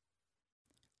Leon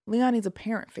needs a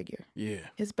parent figure. Yeah.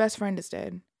 His best friend is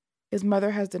dead. His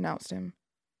mother has denounced him.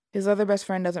 His other best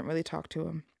friend doesn't really talk to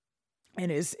him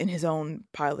and is in his own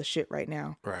pile of shit right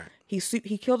now. Right. He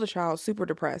killed a child, super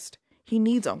depressed. He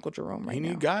needs Uncle Jerome right now. He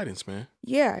needs guidance, man.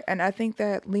 Yeah, and I think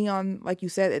that Leon, like you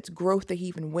said, it's growth that he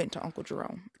even went to Uncle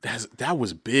Jerome. That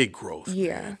was big growth.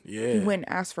 Yeah. Man. Yeah. He went and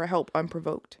asked for help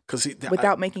unprovoked. Without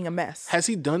without making a mess. Has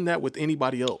he done that with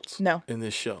anybody else? No. In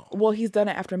this show? Well, he's done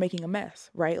it after making a mess,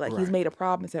 right? Like he's Right. made a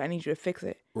problem and said, I need you to fix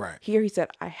it. Right. Here he said,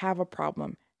 I have a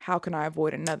problem. How can I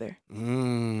avoid another?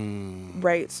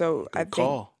 Right. So I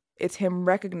think it's him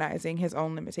recognizing his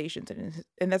own limitations,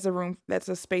 and that's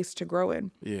a space to grow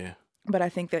in. Yeah. But I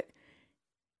think that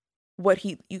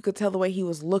you could tell the way he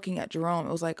was looking at Jerome,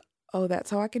 it was like, oh, that's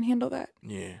how I can handle that.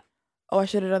 Yeah. Oh, I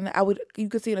should have done that. You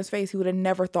could see in his face, he would have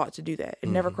never thought to do that. It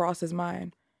never crossed his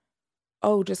mind.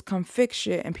 Oh, just come fix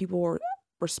shit and people will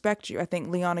respect you. I think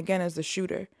Leon again is the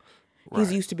shooter. Right.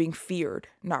 He's used to being feared,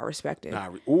 not respected.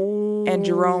 And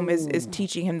Jerome is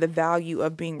teaching him the value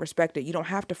of being respected. You don't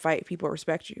have to fight if people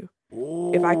respect you.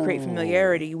 Ooh. If I create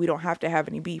familiarity, we don't have to have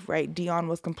any beef, right? Dion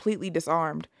was completely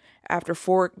disarmed after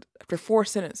four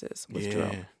sentences with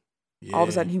Jerome. Yeah. All of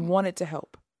a sudden, he wanted to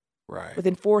help. Right.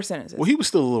 Within 4 sentences. Well, he was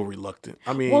still a little reluctant.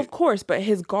 I mean, well, of course, but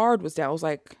his guard was down. I was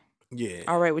like, yeah,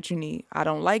 all right, what you need? I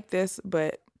don't like this,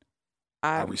 but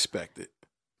I respect it.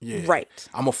 Yeah. Right.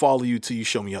 I'm going to follow you till you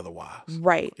show me otherwise.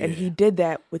 Right. And he did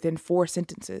that within 4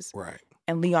 sentences. Right.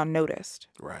 And Leon noticed.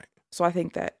 Right. So I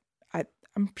think that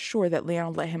I'm sure that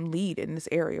Leon let him lead in this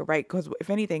area, right? Because if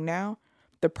anything now,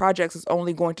 the projects is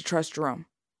only going to trust Jerome.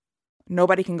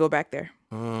 Nobody can go back there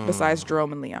besides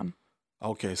Jerome and Leon.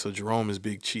 Okay, so Jerome is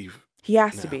Big Chief. He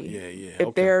has to now. be. Yeah. If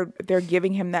Okay. they're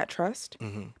giving him that trust,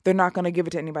 they're not going to give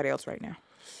it to anybody else right now.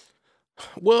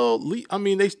 Well, I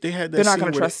mean, they had that. They're not scene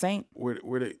going to where trust they- Saint.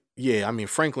 Where they? Yeah, I mean,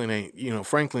 Franklin ain't.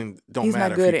 Franklin don't He's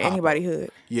matter. not good if he at pop anybody's up.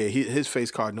 hood. Yeah, his face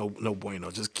card no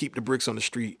bueno. Just keep the bricks on the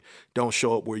street. Don't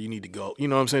show up where you need to go. You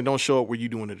know what I'm saying? Don't show up where you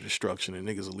doing the destruction, and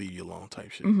niggas will leave you alone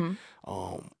type shit.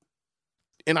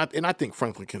 And I think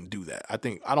Franklin can do that.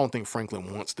 I don't think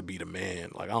Franklin wants to be the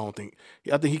man. Like I think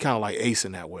he kind of like Ace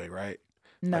in that way, right?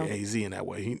 No. Like AZ in that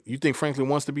way. You think Franklin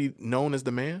wants to be known as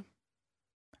the man?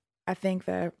 I think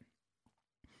that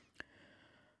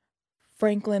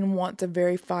Franklin wants a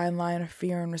very fine line of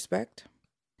fear and respect.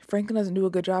 Franklin doesn't do a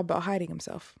good job about hiding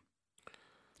himself.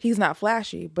 He's not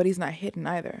flashy, but he's not hidden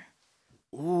either.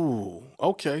 Ooh,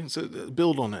 okay. So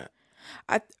build on that.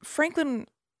 Franklin,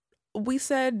 we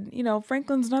said,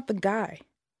 Franklin's not the guy.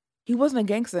 He wasn't a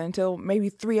gangster until maybe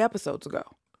 3 episodes ago.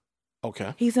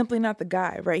 Okay. He's simply not the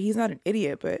guy, right? He's not an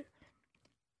idiot, but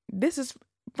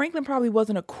Franklin probably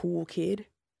wasn't a cool kid.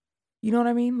 You know what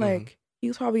I mean? Like, he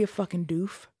was probably a fucking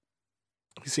doof.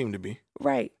 He seemed to be.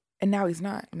 Right. And now he's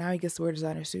not. Now he gets to wear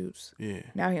designer suits. Yeah.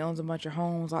 Now he owns a bunch of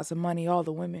homes, lots of money, all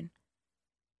the women.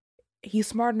 He's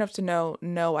smart enough to know,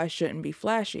 no, I shouldn't be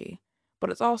flashy.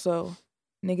 But it's also,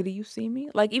 nigga, do you see me?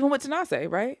 Like, even with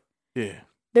Tanase, right? Yeah.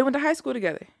 They went to high school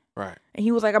together. Right. And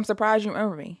he was like, I'm surprised you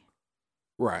remember me.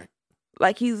 Right.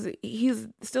 Like, he's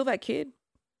still that kid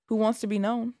who wants to be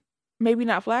known. Maybe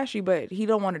not flashy, but he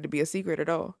don't want it to be a secret at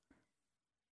all.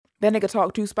 That nigga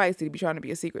talk too spicy to be trying to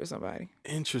be a secret to somebody.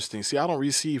 Interesting. See, I don't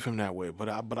receive him that way, but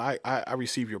I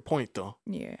receive your point though.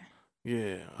 Yeah.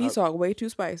 Yeah. He talk way too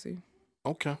spicy.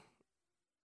 Okay.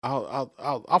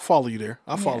 I'll follow you there.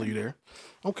 I'll follow you there.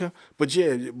 Okay. But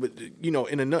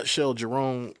in a nutshell,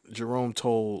 Jerome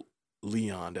told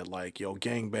Leon that like, yo,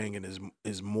 gangbanging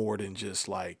is more than just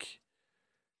like,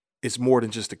 it's more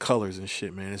than just the colors and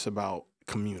shit, man. It's about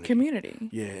community.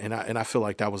 Yeah, and I feel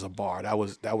like that was a bar. That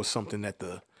was something that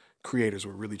the creators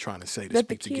were really trying to say to That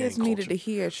the speak to gang kids culture. needed to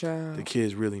hear, child. The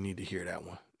kids really need to hear that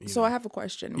one. So I have a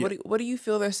question. Yeah. What do you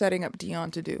feel they're setting up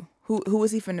Dion to do? Who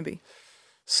is he finna be?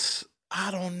 I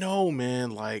don't know,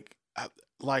 man.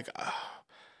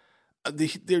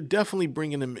 They're definitely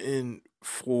bringing him in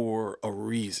for a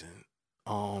reason.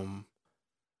 I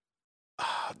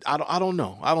don't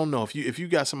know. I don't know. If you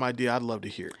got some idea, I'd love to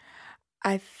hear it.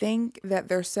 I think that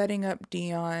they're setting up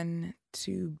Dion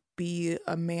to be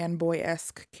a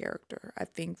man-boy-esque character. I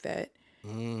think that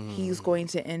he's going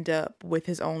to end up with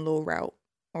his own little route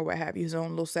or what have you, his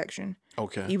own little section.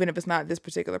 Okay. Even if it's not this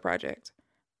particular project.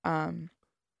 And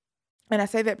I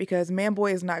say that because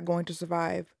Man-Boy is not going to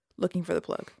survive looking for the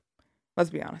plug. Let's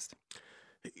be honest.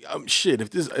 Shit,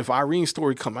 if Irene's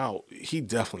story come out, he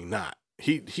definitely not.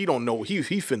 He don't know. He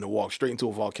finna walk straight into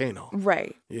a volcano.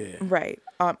 Right. Yeah. Right.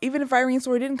 Even if Irene's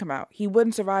story didn't come out, he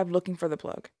wouldn't survive looking for the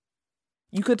plug.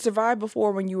 You could survive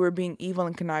before when you were being evil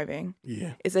and conniving.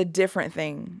 Yeah. It's a different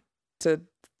thing to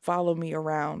follow me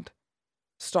around,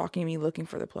 stalking me, looking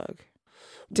for the plug,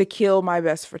 to kill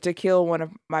one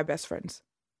of my best friends.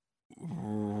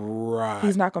 Right.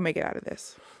 He's not gonna make it out of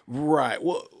this. Right.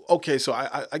 Well, okay. So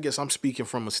I guess I'm speaking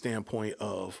from a standpoint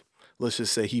of, let's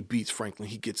just say he beats Franklin,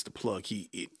 he gets the plug.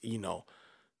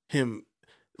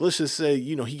 Let's just say,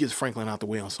 he gets Franklin out the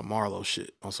way on some Marlo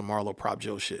shit, on some Marlo Prop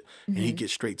Joe shit, and he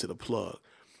gets straight to the plug.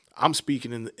 I'm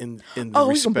speaking in the Oh,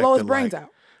 he respect can blow his of, brains like, out.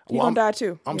 He's gonna die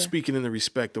too. I'm Yeah. speaking in the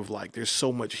respect of like, there's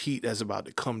so much heat that's about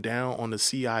to come down on the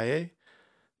CIA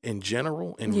in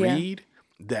general and Reed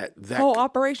that whole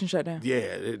operation shut down.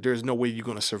 Yeah, there's no way you're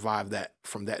gonna survive that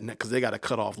from that because they got to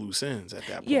cut off loose ends at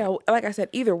that point. Yeah, like I said,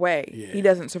 either way, Yeah. he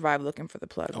doesn't survive looking for the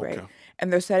plug, right? Okay.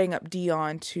 And they're setting up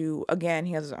Dion to, again,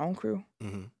 he has his own crew,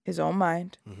 his own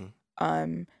mind.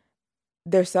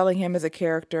 They're selling him as a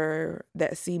character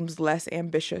that seems less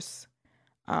ambitious,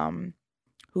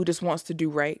 who just wants to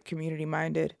do right,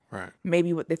 community-minded. Right.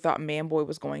 Maybe what they thought Man-Boy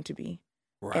was going to be.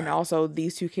 Right. And also,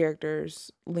 these two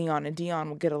characters, Leon and Dion,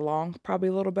 will get along probably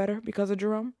a little better because of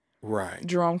Jerome. Right.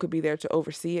 Jerome could be there to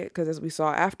oversee it because, as we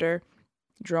saw after,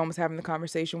 Jerome was having the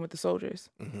conversation with the soldiers.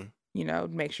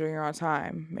 Make sure you're on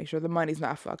time, make sure the money's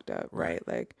not fucked up, right?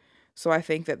 Like, so I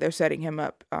think that they're setting him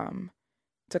up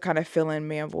to kind of fill in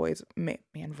Man-Boy's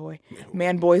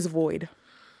void.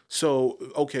 So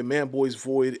okay, Man-Boy's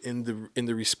void in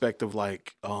the respect of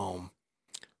like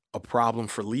a problem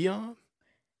for Leon.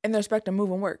 In the respect of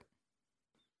moving work.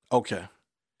 Okay.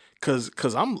 Cause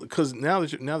now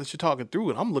that you're talking through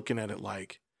it, I'm looking at it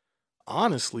like,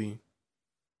 honestly,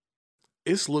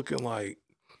 it's looking like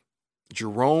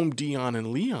Jerome, Dion,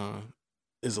 and Leon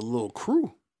is a little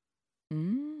crew.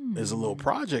 There's a little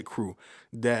project crew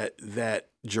that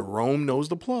Jerome knows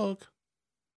the plug.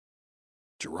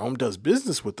 Jerome does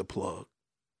business with the plug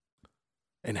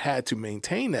and had to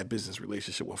maintain that business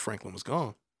relationship when Franklin was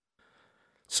gone.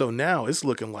 So now it's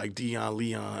looking like Dion,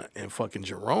 Leon, and fucking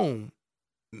Jerome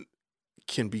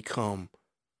can become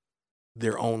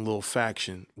their own little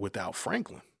faction without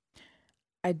Franklin.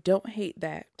 I don't hate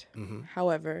that. Mm-hmm.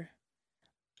 However,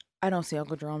 I don't see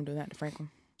Uncle Jerome doing that to Franklin.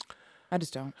 I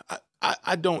just don't.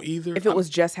 I don't either. If it was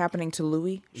just happening to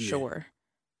Louis, sure.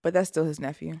 But that's still his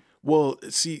nephew. Well,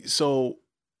 see, so,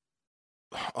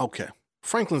 okay.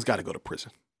 Franklin's got to go to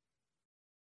prison.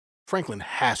 Franklin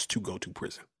has to go to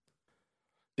prison.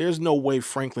 There's no way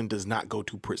Franklin does not go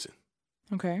to prison.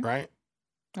 Okay. Right?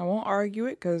 I won't argue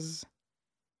it because,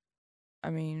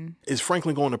 I mean. Is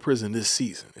Franklin going to prison this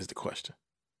season is the question.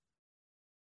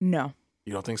 No.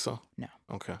 You don't think so? No.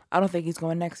 Okay. I don't think he's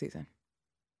going next season.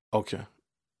 Okay.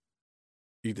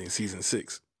 You think season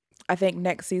 6? I think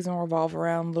next season will revolve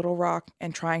around Little Rock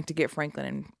and trying to get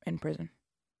Franklin in prison.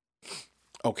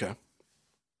 Okay.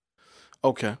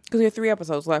 Okay. Because we have 3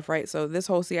 episodes left, right? So this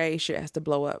whole CIA shit has to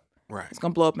blow up. Right. It's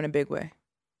going to blow up in a big way.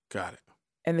 Got it.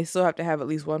 And they still have to have at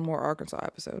least one more Arkansas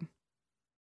episode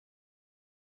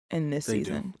in this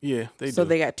season. Do. Yeah, they do. So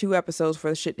they got 2 episodes for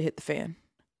the shit to hit the fan.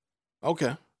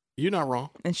 Okay. You're not wrong.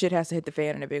 And shit has to hit the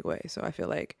fan in a big way. So I feel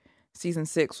like season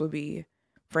 6 will be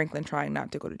Franklin trying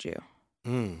not to go to jail.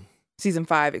 Season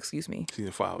 5, excuse me.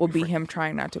 Season 5 will be him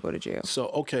trying not to go to jail. So,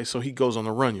 okay, so he goes on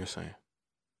the run, you're saying?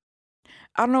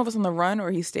 I don't know if it's on the run or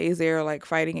he stays there like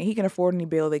fighting it. He can afford any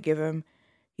bail they give him.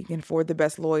 He can afford the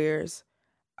best lawyers.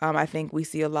 I think we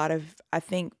see I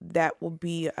think that will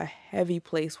be a heavy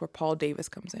place where Paul Davis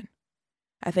comes in.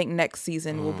 I think next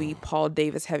season will be Paul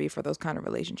Davis heavy for those kind of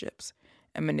relationships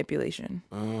and manipulation.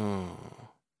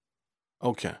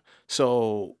 Okay.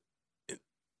 So.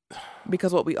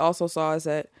 Because what we also saw is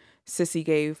that Sissy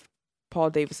gave Paul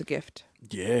Davis a gift.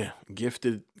 Yeah.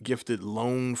 Gifted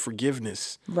loan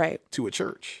forgiveness. Right. To a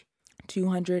church.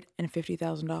 $250,000.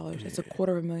 It's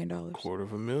 $250,000.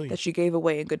 $250,000 that she gave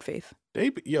away in good faith. They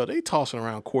tossing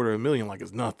around $250,000 like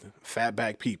it's nothing.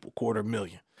 Fatback people,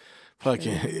 $250,000.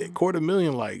 Fucking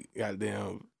 $250,000 like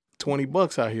goddamn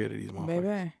 $20 out here to these motherfuckers.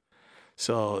 Baby.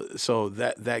 So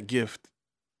that gift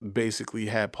basically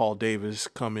had Paul Davis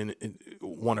come in and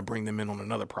want to bring them in on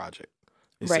another project.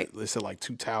 They said like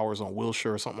 2 towers on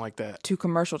Wilshire or something like that. 2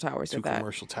 commercial towers. 2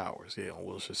 commercial towers, yeah, on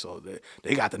Wilshire. So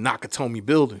they got the Nakatomi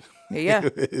building. Yeah.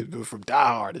 From Die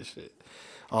Hard and shit.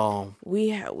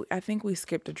 I think we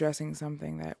skipped addressing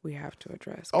something that we have to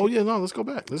address. Oh, yeah, no, let's go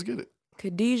back. Let's get it.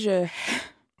 Khadijah,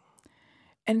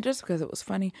 and just because it was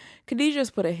funny,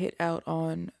 Khadijah's put a hit out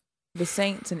on the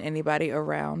Saints and anybody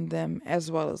around them,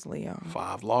 as well as Leon.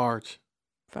 5 large.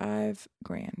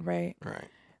 $5,000, right? Right.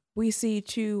 We see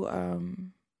 2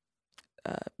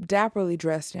 dapperly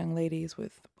dressed young ladies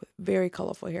with very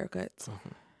colorful haircuts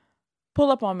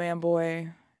pull up on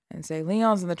Manboy and say,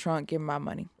 Leon's in the trunk, give him my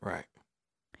money. Right.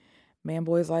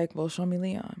 Manboy's like, well, show me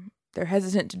Leon. They're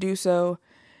hesitant to do so.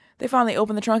 They finally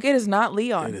open the trunk. It is not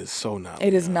Leon. It is so not Leon.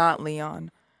 It is not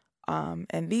Leon.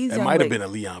 And these it might have been a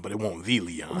Leon, but it won't the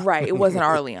Leon. Right. It wasn't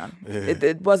our Leon.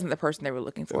 It wasn't the person they were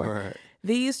looking for. Right.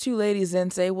 These 2 ladies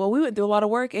then say, well, we went through a lot of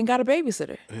work and got a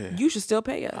babysitter. Yeah. You should still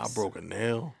pay us. I broke a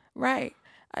nail. Right.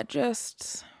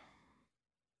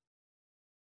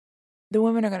 The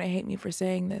women are going to hate me for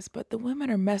saying this, but the women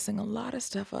are messing a lot of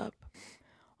stuff up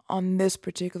on this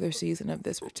particular season of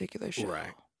this particular show.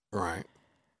 Right. Right.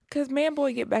 Because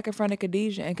Manboy get back in front of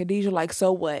Khadijah and Khadijah like,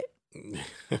 so what?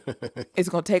 It's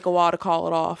going to take a while to call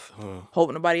it off.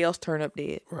 Hope nobody else turn up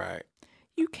dead. Right.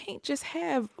 You can't just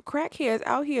have crackheads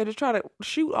out here to try to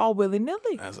shoot all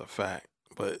willy-nilly. That's a fact.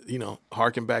 But,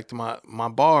 harken back to my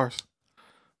bars,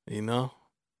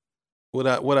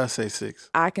 What I say, 6?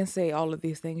 I can say all of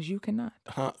these things. You cannot.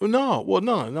 No. Well,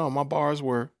 no. My bars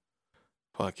were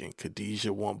fucking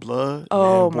Khadijah want blood.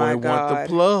 Oh, my God. Want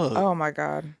the plug. Oh, my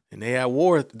God. And they at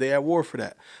war. They at war for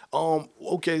that.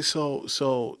 Okay, so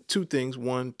 2 things.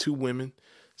 1, 2 women.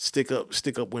 Stick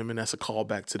up women. That's a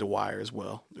callback to The Wire as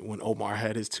well. When Omar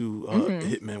had his 2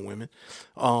 hitmen women.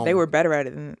 They were better at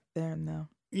it than them, though.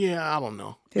 Yeah, I don't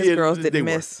know. His girls didn't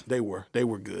miss. They were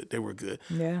good.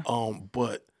 Yeah.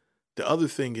 But the other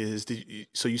thing is,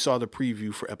 so you saw the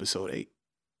preview for episode 8?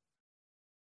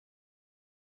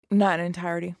 Not in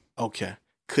entirety. Okay.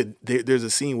 There's a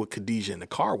scene with Khadijah in the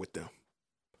car with them.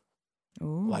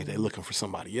 Ooh. Like they looking for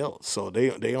somebody else. So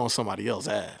they on somebody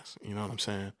else's ass. You know what I'm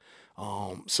saying?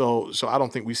 So I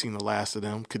don't think we've seen the last of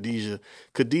them.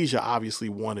 Khadijah obviously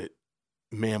wanted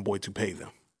Manboy to pay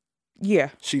them.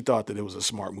 Yeah. She thought that it was a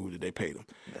smart move that they paid him.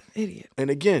 Idiot. And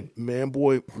again, man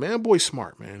boy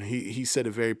smart, man. He said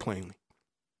it very plainly.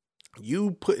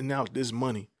 You putting out this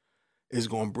money is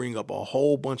going to bring up a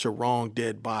whole bunch of wrong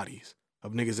dead bodies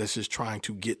of niggas that's just trying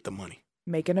to get the money.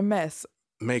 Making a mess.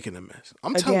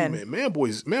 I'm telling you, man,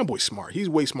 man boy's smart. He's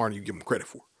way smarter than you give him credit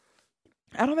for.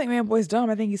 I don't think Man Boy's dumb.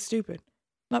 I think he's stupid.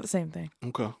 Not the same thing.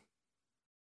 Okay.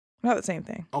 Not the same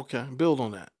thing. Okay. Build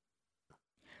on that.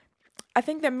 I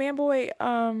think that Man Boy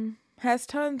has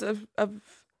tons of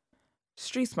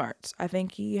street smarts. I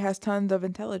think he has tons of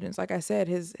intelligence. Like I said,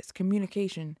 his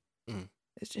communication.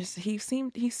 It's just he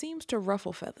seems to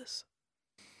ruffle feathers.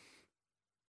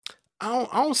 I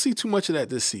don't see too much of that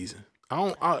this season.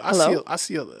 I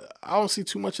don't see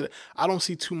too much of that. I don't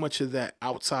see too much of that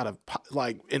outside of,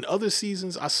 like, in other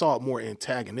seasons. I saw it more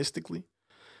antagonistically.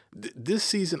 This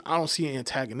season, I don't see it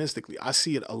antagonistically. I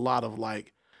see it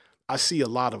I see a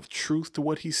lot of truth to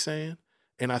what he's saying.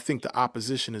 And I think the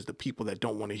opposition is the people that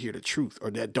don't want to hear the truth or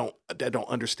that don't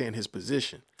understand his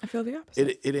position. I feel the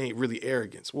opposite. It ain't really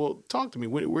arrogance. Well, talk to me.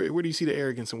 Where do you see the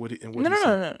arrogance and what?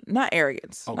 No, not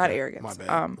arrogance. Okay, not arrogance. My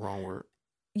bad. Wrong word.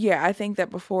 Yeah, I think that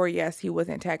before, yes, he was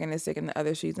antagonistic in the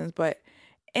other seasons, but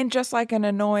in just like an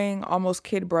annoying, almost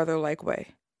kid brother like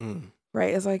way,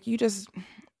 right? It's like you just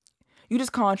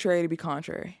contrary to be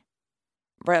contrary,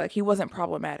 right? Like he wasn't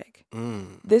problematic.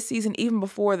 This season, even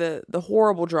before the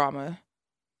horrible drama,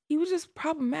 he was just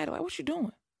problematic. Like, what you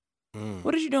doing?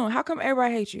 What are you doing? How come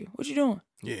everybody hates you? What you doing?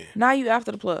 Yeah. Now you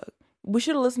after the plug. We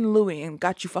should have listened to Louis and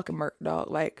got you fucking murked, dog.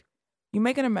 Like, you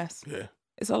making a mess. Yeah.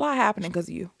 It's a lot happening because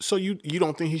of you. So you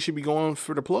don't think he should be going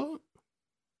for the plug?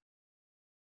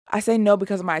 I say no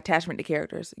because of my attachment to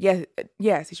characters. Yes,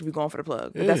 he should be going for the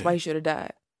plug. But that's why he should have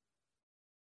died.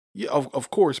 Yeah,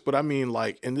 of course. But I mean,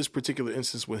 like, in this particular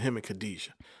instance with him and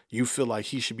Khadijah, you feel like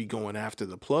he should be going after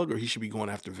the plug or he should be going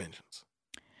after vengeance?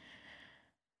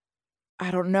 I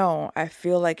don't know. I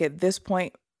feel like at this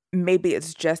point, maybe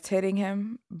it's just hitting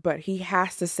him, but he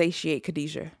has to satiate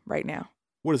Khadijah right now.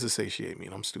 What does it satiate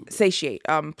mean? I'm stupid. Satiate.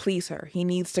 Please her. He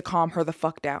needs to calm her the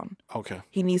fuck down. Okay.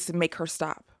 He needs to make her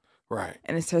stop. Right.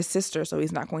 And it's his sister, so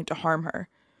he's not going to harm her.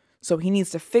 So he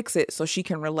needs to fix it so she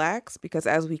can relax, because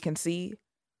as we can see,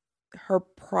 her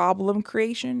problem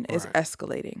creation is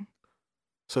escalating.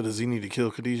 So does he need to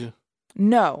kill Khadijah?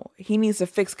 No, he needs to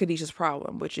fix Khadijah's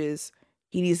problem, which is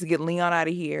he needs to get Leon out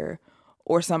of here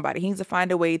or somebody. He needs to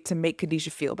find a way to make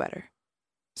Khadijah feel better.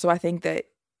 So I think that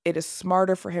it is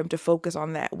smarter for him to focus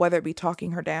on that, whether it be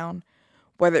talking her down,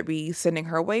 whether it be sending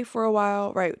her away for a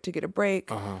while, right, to get a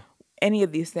break, any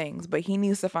of these things. But he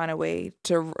needs to find a way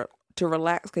to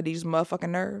relax Khadijah's motherfucking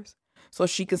nerves so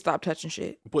she can stop touching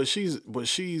shit. But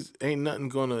she's ain't nothing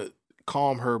gonna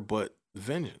calm her but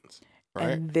vengeance, right?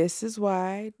 And this is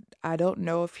why I don't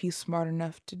know if he's smart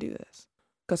enough to do this,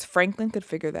 because Franklin could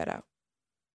figure that out.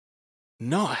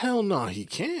 No, hell no, he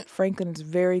can't. Franklin is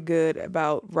very good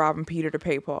about robbing Peter to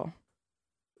pay Paul.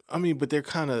 I mean, but they're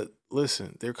kind of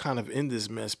in this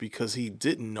mess because he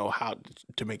didn't know how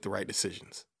to make the right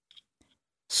decisions.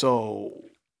 So,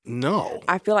 no.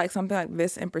 I feel like something like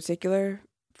this in particular,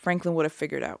 Franklin would have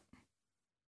figured out.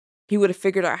 He would have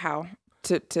figured out how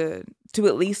to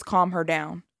at least calm her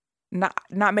down.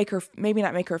 Not make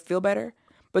her feel better,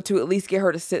 but to at least get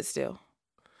her to sit still.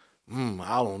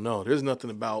 I don't know. There's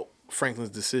nothing about Franklin's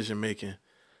decision making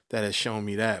that has shown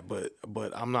me that, but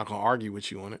I'm not gonna argue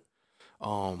with you on it.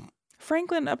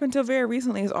 Franklin, up until very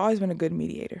recently, has always been a good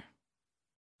mediator.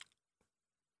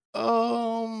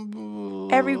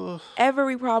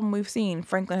 Every problem we've seen,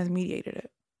 Franklin has mediated it.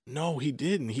 No, he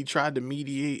didn't. He tried to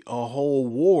mediate a whole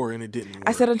war and it didn't work.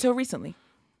 I said until recently.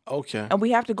 Okay. And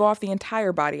we have to go off the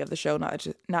entire body of the show,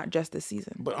 not just this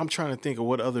season. But I'm trying to think of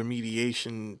what other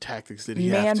mediation tactics did he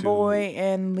have to... Manboy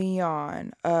and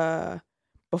Leon.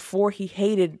 Before he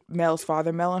hated Mel's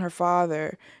father, Mel and her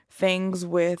father. Things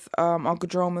with Uncle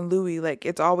Jerome and Louie. Like,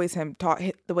 it's always him.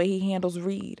 The way he handles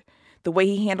Reed. The way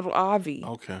he handled Avi.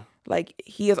 Okay. Like,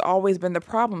 he has always been the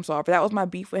problem solver. That was my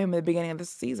beef with him at the beginning of the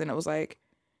season. It was like,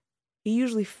 he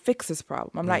usually fixes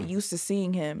problem. I'm not used to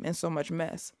seeing him in so much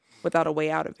mess without a way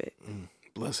out of it.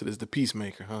 Blessed is the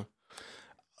peacemaker, huh?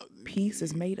 Peace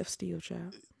is made of steel,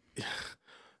 child.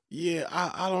 Yeah,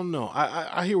 I don't know.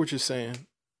 I hear what you're saying.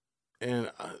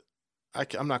 And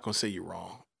I'm not going to say you're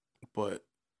wrong. But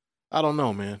I don't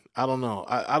know, man. I don't know.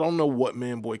 I don't know what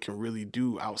Manboy can really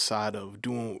do outside of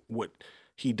doing what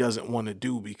he doesn't want to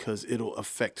do because it'll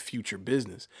affect future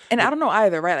business. And I don't know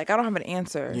either, right? Like, I don't have an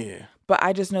answer. Yeah. But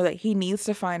I just know that he needs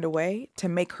to find a way to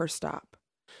make her stop.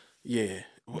 Yeah.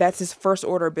 That's his first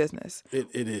order of business. It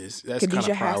is. That's kind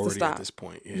of priority at this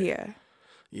point. Yeah.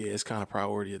 Yeah, it's kind of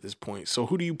priority at this point. So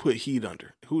who do you put heat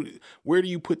under? Where do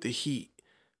you put the heat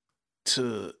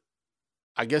to?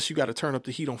 I guess you got to turn up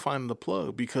the heat on finding the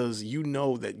plug, because you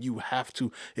know that you have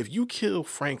to. If you kill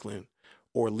Franklin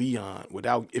or Leon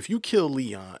if you kill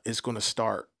Leon, it's going to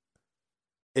start.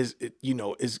 It's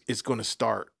going to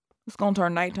start. It's going to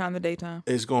turn nighttime to daytime.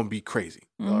 It's going to be crazy.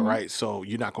 Mm-hmm. All right. So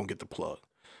you're not going to get the plug.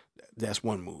 That's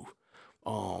one move.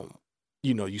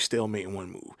 You stalemate in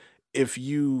one move. If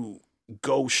you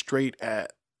go straight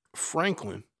at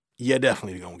Franklin, yeah,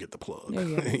 definitely going to get the plug.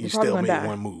 Yeah. You stalemate in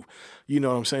one move. You know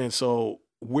what I'm saying? So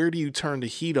where do you turn the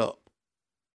heat up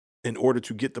in order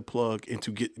to get the plug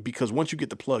because once you get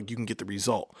the plug, you can get the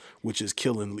result, which is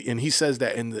killing. And he says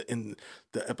that in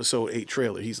the episode 8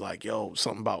 trailer, he's like, yo,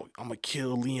 something about, I'm going to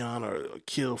kill Leon or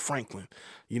kill Franklin.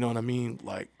 You know what I mean?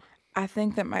 Like, I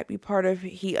think that might be part of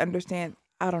he understands.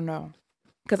 I don't know.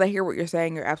 Because I hear what you're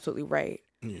saying. You're absolutely right.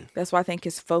 Yeah. That's why I think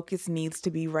his focus needs to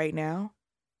be right now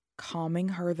calming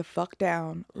her the fuck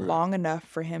down long enough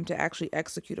for him to actually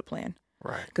execute a plan.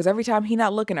 Right. Because every time he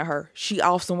not looking at her, she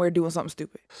off somewhere doing something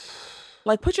stupid.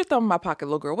 Like, put your thumb in my pocket,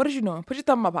 little girl. What is you doing? Put your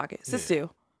thumb in my pocket. Sit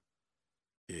still.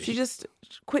 Yeah. She just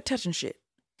quit touching shit.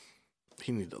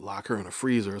 He need to lock her in a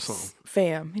freezer or something.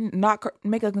 Fam,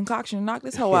 make a concoction and knock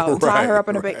this hoe out and tie her up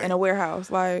in a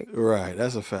warehouse. Like, right,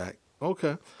 that's a fact.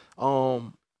 Okay.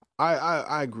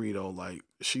 I agree though. Like,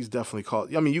 she's definitely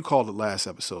called. I mean, you called it last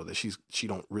episode that she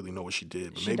don't really know what she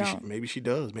did, but maybe she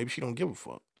does. Maybe she don't give a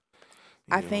fuck.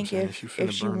 I think if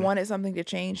she wanted something to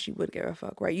change, she would give a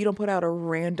fuck, right? You don't put out a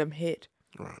random hit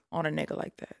on a nigga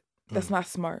like that. That's not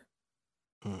smart.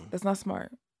 That's not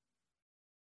smart.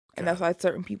 And that's why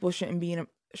certain people shouldn't be no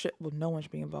one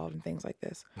should be involved in things like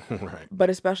this. Right. But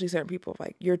especially certain people,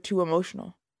 like, you're too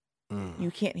emotional.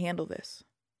 You can't handle this.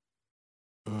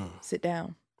 Sit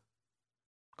down.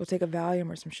 Go take a Valium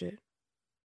or some shit.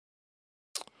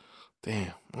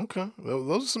 Damn. Okay.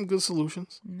 Those are some good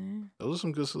solutions. Yeah. Those are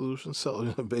some good solutions.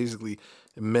 So basically,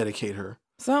 medicate her.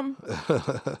 Something.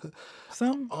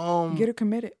 Get her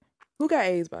committed. Who got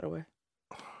AIDS, by the way?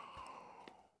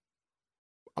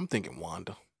 I'm thinking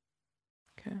Wanda.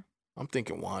 Okay. I'm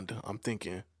definitely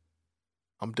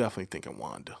thinking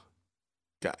Wanda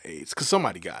got AIDS, because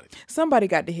somebody got it. Somebody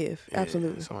got the HIV. Yeah,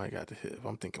 absolutely. Somebody got the HIV.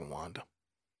 I'm thinking Wanda.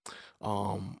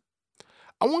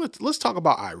 Let's talk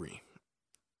about Irene.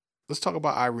 Let's talk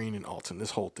about Irene and Alton,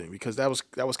 this whole thing, because that was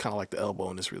kind of like the elbow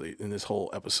in this whole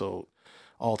episode.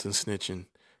 Alton snitching,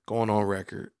 going on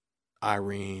record.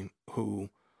 Irene, who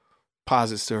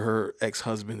posits to her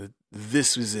ex-husband that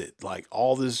this is it. Like,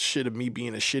 all this shit of me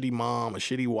being a shitty mom, a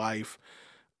shitty wife,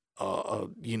 a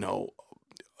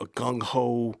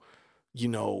gung-ho,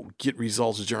 get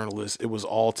results journalist. It was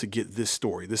all to get this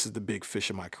story. This is the big fish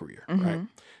in my career, right?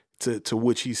 To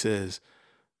which he says,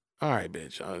 all right,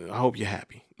 bitch, I hope you're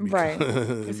happy. Right.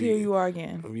 Because here you are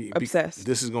again, obsessed.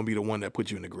 This is going to be the one that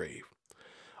puts you in the grave.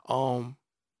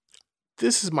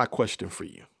 This is my question for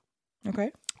you.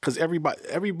 Okay. Because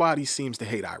everybody seems to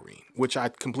hate Irene, which I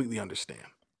completely understand.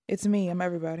 It's me. I'm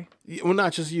everybody. Well,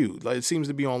 not just you. Like, it seems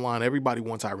to be online. Everybody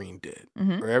wants Irene dead.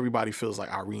 Or everybody feels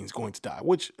like Irene's going to die,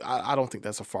 which I don't think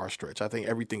that's a far stretch. I think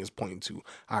everything is pointing to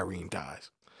Irene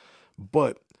dies.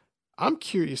 But I'm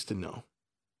curious to know,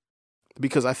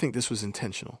 because I think this was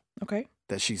intentional. Okay.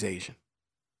 That she's Asian.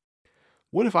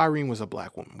 What if Irene was a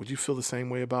black woman? Would you feel the same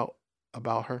way about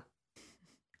her?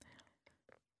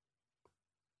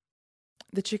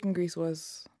 The chicken grease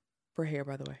was for hair,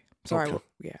 by the way. Sorry. Okay.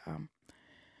 Yeah.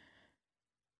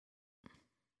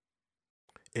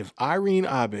 If Irene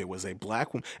Abe was a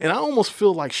black woman, and I almost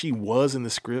feel like she was in the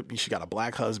script. She got a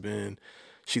black husband.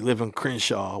 She lived in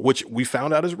Crenshaw, which we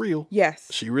found out is real. Yes.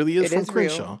 She really is from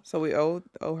Crenshaw. Real, so we owe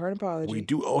her an apology. We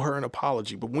do owe her an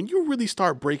apology. But when you really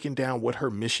start breaking down what her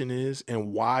mission is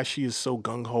and why she is so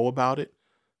gung-ho about it.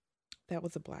 That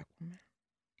was a black woman.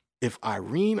 If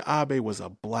Irene Abe was a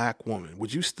black woman,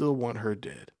 would you still want her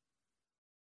dead?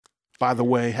 By the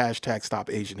way,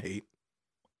 #StopAsianHate.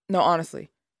 No, honestly.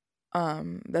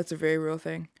 That's a very real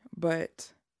thing.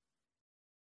 But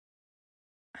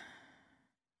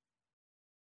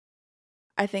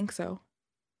I think so.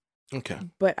 Okay.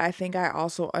 But I think I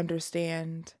also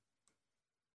understand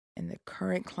in the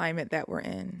current climate that we're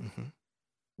in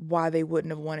why they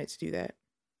wouldn't have wanted to do that.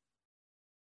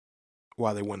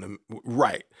 Why they wouldn't have,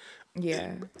 right.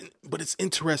 Yeah. But it's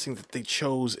interesting that they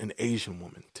chose an Asian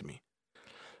woman to me.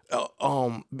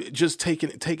 Just taking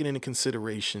into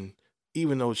consideration,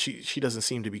 even though she doesn't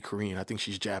seem to be Korean, I think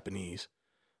she's Japanese.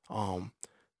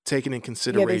 Taking in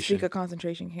consideration, yeah, they speak of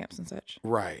concentration camps and such,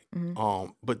 right?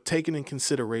 But taking in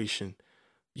consideration,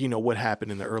 what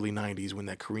happened in the early '90s when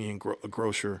that Korean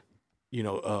grocer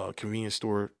convenience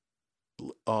store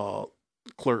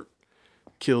clerk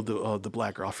killed the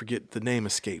black girl. I forget, the name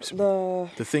escapes me.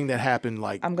 The thing that happened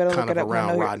I'm gonna kind look of it up.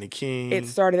 around Rodney King. It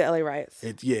started the LA riots.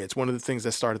 It's one of the things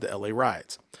that started the LA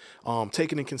riots.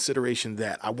 Taking in consideration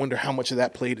that, I wonder how much of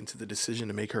that played into the decision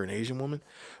to make her an Asian woman,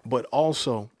 but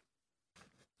also,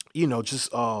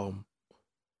 just I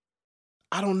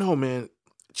don't know, man.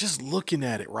 Just looking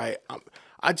at it, right?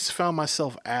 I just found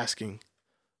myself asking,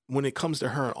 when it comes to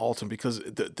her and Alton, because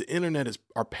the internet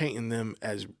are painting them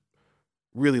as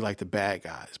really like the bad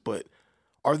guys, but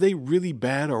are they really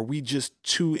bad, or are we just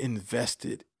too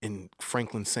invested in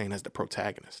Franklin Saint as the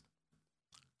protagonist?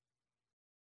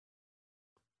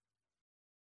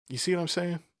 You see what I'm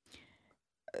saying?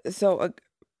 So,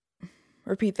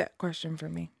 repeat that question for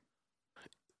me.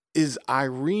 Is what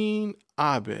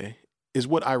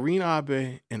Irene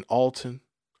Abe and Alton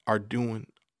are doing,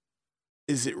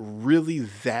 is it really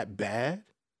that bad?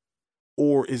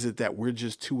 Or is it that we're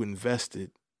just too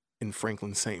invested in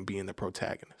Franklin Saint being the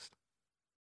protagonist?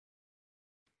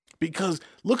 Because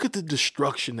look at the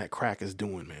destruction that crack is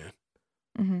doing, man.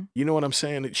 Mm-hmm. You know what I'm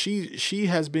saying? She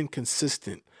has been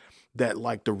consistent that,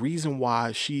 like, the reason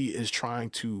why she is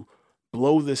trying to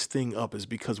blow this thing up is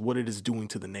because what it is doing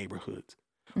to the neighborhoods,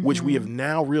 which we have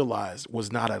now realized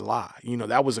was not a lie.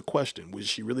 That was a question. Was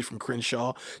she really from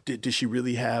Crenshaw? Did she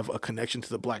really have a connection to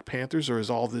the Black Panthers, or is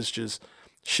all this just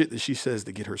shit that she says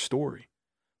to get her story?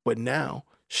 But now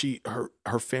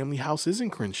her family house is in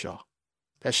Crenshaw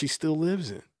that she still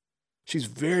lives in. She's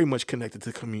very much connected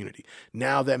to the community.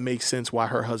 Now that makes sense why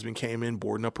her husband came in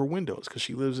boarding up her windows, because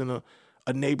she lives in a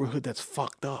neighborhood that's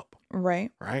fucked up.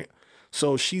 Right. Right.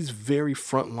 So she's very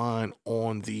frontline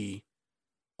on the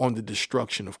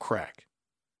destruction of crack.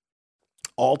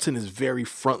 Alton is very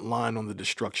frontline on the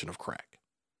destruction of crack.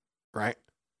 Right.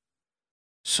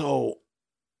 So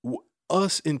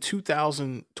us in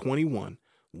 2021,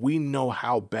 we know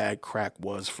how bad crack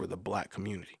was for the Black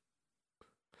community.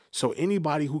 So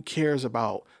anybody who cares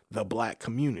about the Black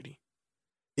community,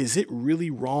 is it really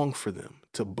wrong for them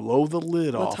to blow the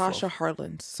lid off Latasha of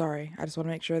Harlins? Sorry, I just want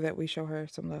to make sure that we show her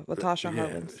some love. Latasha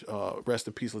Harlins. Rest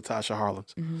in peace, Latasha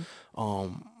Harlins.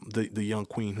 Mm-hmm. The young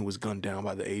queen who was gunned down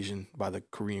by the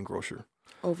Korean grocer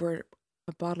over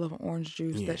a bottle of orange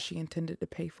juice that she intended to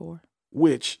pay for.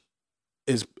 Which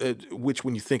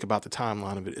when you think about the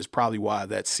timeline of it, is probably why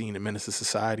that scene in Menace to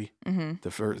Society,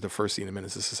 the first scene in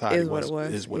Menace to Society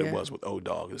is what it was with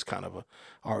O-Dog. It's kind of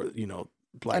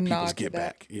Black people's get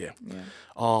back. Yeah.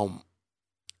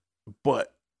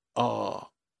 But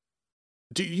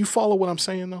do you follow what I'm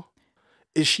saying though?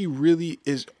 Is she really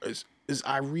is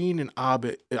Irene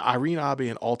Abe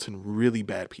and Alton really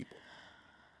bad people?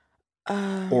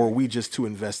 Or are we just too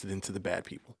invested into the bad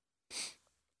people?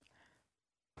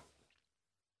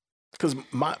 Because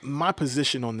my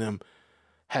position on them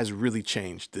has really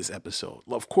changed this episode.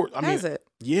 Of course, Has it?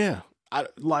 Yeah.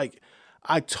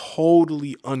 I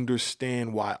totally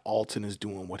understand why Alton is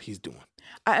doing what he's doing.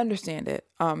 I understand it.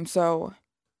 So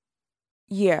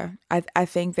yeah, I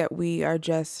think that we have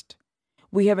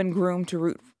been groomed to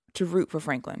root for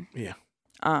Franklin. Yeah.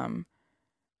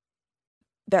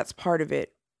 That's part of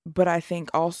it. But I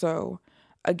think also,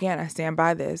 again, I stand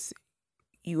by this.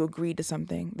 You agreed to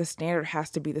something. The standard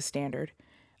has to be the standard.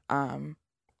 You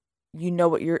know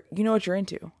what you're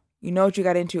into. You know what you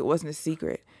got into. It wasn't a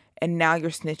secret. And now you're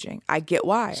snitching. I get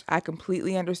why. I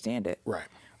completely understand it. Right.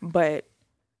 But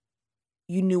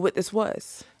you knew what this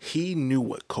was. He knew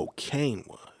what cocaine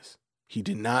was. He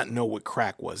did not know what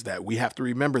crack was. That we have to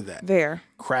remember that. There.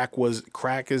 Crack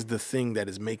is the thing that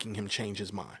is making him change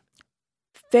his mind.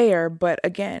 Fair, but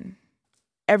again,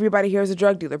 everybody here is a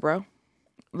drug dealer, bro.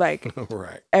 Like,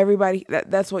 right. Everybody,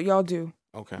 that's what y'all do.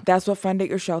 Okay. That's what funded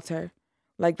your shelter.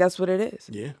 Like, that's what it is.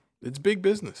 Yeah. It's big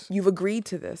business. You've agreed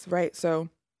to this, right? So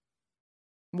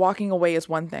walking away is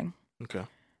one thing. Okay.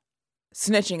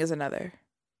 Snitching is another.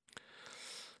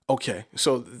 Okay.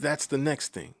 So that's the next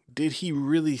thing. Did he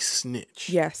really snitch?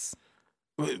 Yes.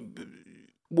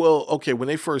 Well, okay. When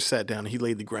they first sat down and he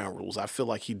laid the ground rules, I feel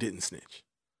like he didn't snitch.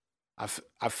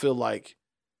 I feel like,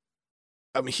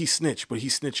 he snitched, but he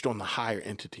snitched on the higher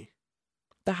entity.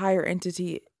 The higher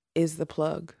entity is the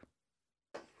plug.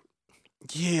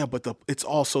 Yeah, but it's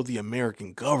also the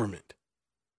American government.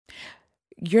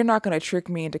 You're not going to trick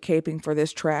me into caping for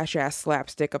this trash ass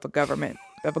slapstick of a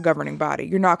governing body.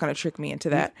 You're not going to trick me into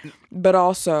that. But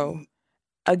also,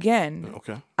 again,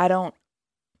 okay.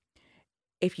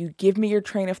 If you give me your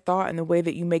train of thought and the way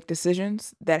that you make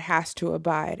decisions, that has to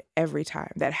abide every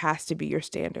time. That has to be your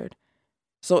standard.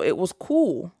 So it was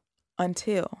cool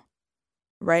until,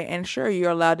 right? And sure, you're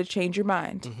allowed to change your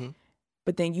mind. Mm-hmm.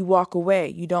 But then you walk away.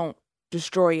 You don't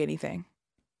destroy anything.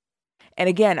 And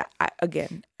again,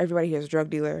 everybody here is a drug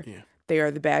dealer. Yeah. They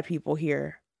are the bad people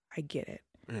here. I get it.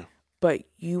 Yeah. But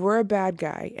you were a bad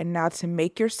guy, and now to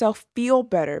make yourself feel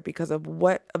better because of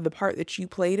the part that you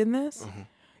played in this,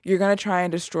 you're gonna try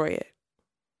and destroy it.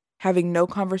 Having no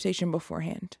conversation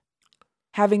beforehand.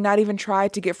 Having not even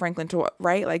tried to get Franklin to,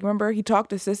 right? Like, remember, he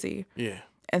talked to Sissy. Yeah.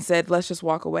 And said, let's just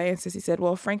walk away. And Sissy said,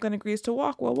 well, if Franklin agrees to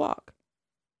walk, we'll walk.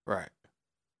 Right.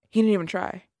 He didn't even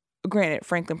try. Granted,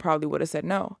 Franklin probably would have said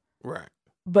no. Right.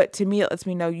 But to me, it lets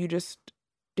me know you just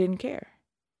didn't care.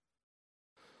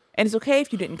 And it's okay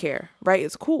if you didn't care, right?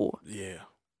 It's cool. Yeah.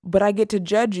 But I get to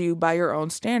judge you by your own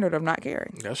standard of not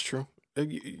caring. That's true.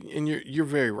 And you're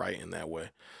very right in that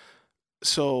way.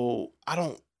 So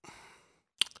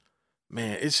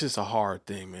man, it's just a hard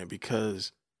thing, man,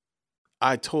 because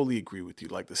I totally agree with you.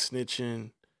 Like the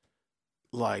snitching,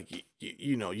 like,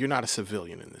 you're not a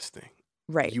civilian in this thing.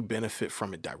 Right. You benefit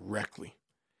from it directly.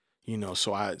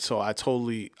 So I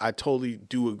totally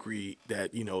do agree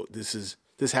that,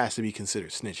 this has to be considered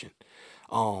snitching.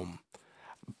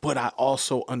 But I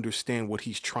also understand what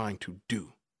he's trying to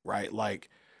do, right?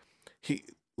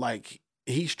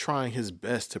 He's trying his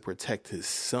best to protect his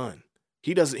son.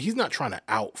 He's not trying to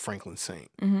out Franklin Saint.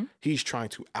 Mm-hmm. He's trying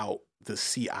to out the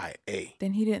CIA.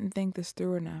 Then he didn't think this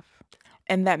through enough.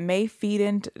 And that may feed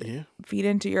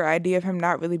into your idea of him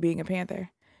not really being a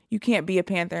Panther. You can't be a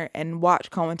Panther and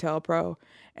watch COINTELPRO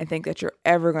and think that you're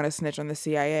ever going to snitch on the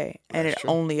CIA and That's it true.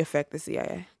 only affect the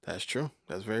CIA. That's true.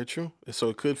 That's very true. So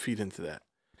it could feed into that.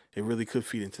 It really could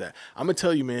feed into that. I'm going to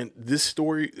tell you, man, this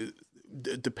story,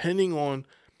 depending on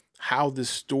how this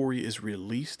story is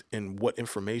released and what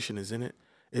information is in it,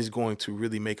 is going to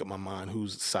really make up my mind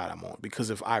whose side I'm on. Because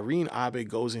if Irene Abe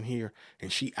goes in here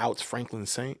and she outs Franklin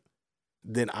Saint,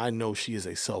 then I know she is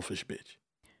a selfish bitch.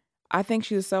 I think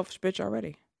she's a selfish bitch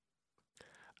already.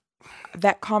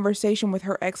 That conversation with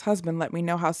her ex-husband let me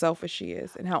know how selfish she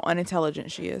is and how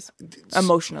unintelligent she is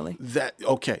emotionally.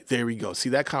 Okay, there we go. See,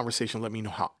 that conversation let me know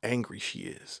how angry she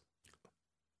is.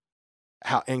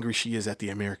 How angry she is at the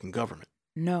American government.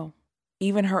 No,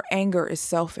 even her anger is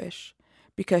selfish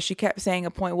because she kept saying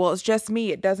a point, well, it's just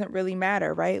me. It doesn't really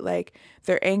matter, right? Like,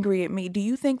 they're angry at me. Do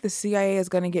you think the CIA is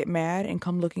going to get mad and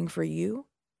come looking for you?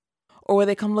 Or will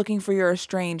they come looking for your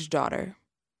estranged daughter?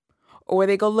 Or will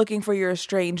they go looking for your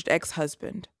estranged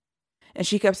ex-husband? And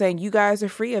she kept saying, you guys are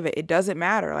free of it. It doesn't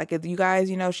matter. Like, if you guys,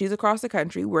 she's across the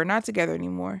country. We're not together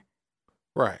anymore.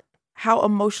 Right. How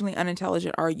emotionally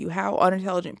unintelligent are you? How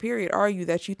unintelligent, period, are you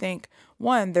that you think,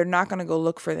 one, they're not going to go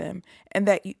look for them, and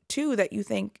that two, that you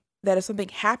think that if something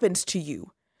happens to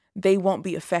you, they won't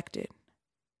be affected?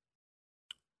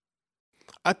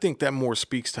 I think that more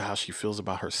speaks to how she feels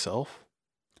about herself.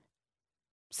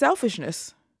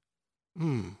 Selfishness.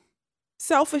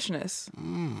 Selfishness.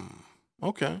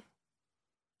 Okay.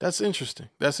 That's interesting.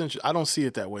 I don't see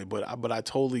it that way, but I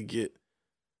totally get.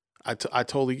 I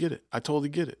totally get it. I totally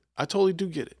get it. I totally do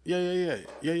get it. Yeah.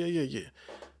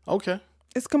 Okay.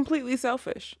 It's completely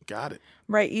selfish. Got it.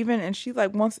 Right. And she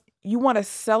wants, you want to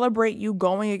celebrate you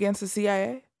going against the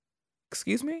CIA?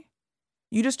 Excuse me?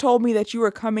 You just told me that you were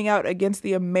coming out against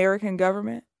the American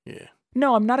government? Yeah.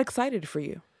 No, I'm not excited for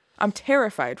you. I'm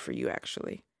terrified for you,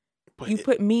 actually. But you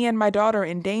put me and my daughter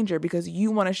in danger because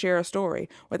you want to share a story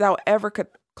without ever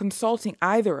consulting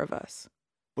either of us.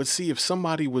 But see, if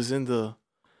somebody was in the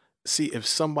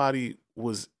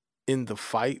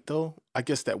fight, though, I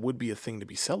guess that would be a thing to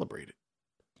be celebrated.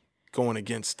 Going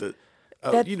against the,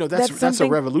 that's a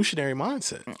revolutionary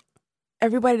mindset.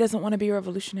 Everybody doesn't want to be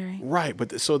revolutionary, right?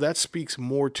 But so that speaks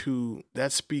more to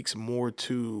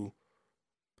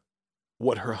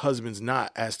what her husband's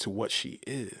not as to what she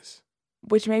is.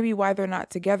 Which may be why they're not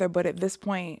together. But at this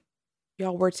point,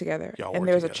 y'all were together, and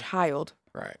there's a child,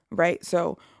 right? Right.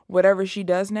 So whatever she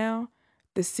does now,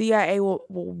 the CIA will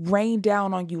rain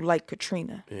down on you like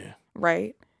Katrina. Yeah.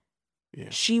 Right? Yeah.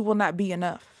 She will not be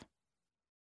enough.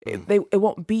 It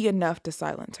won't be enough to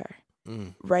silence her.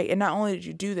 Right? And not only did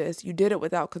you do this, you did it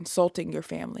without consulting your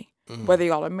family. Whether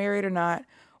y'all are married or not,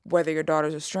 whether your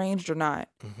daughter's estranged or not.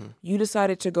 You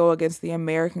decided to go against the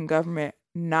American government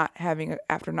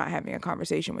after not having a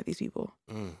conversation with these people.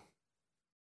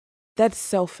 That's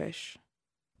selfish.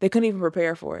 They couldn't even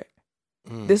prepare for it.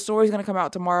 This story's going to come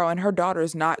out tomorrow, and her daughter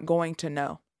is not going to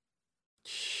know.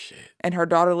 Shit. And her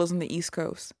daughter lives on the East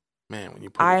Coast. Man, when you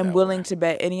put I am willing to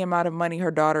bet any amount of money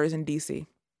her daughter is in D.C.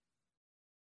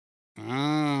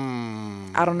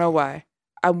 I don't know why.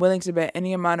 I'm willing to bet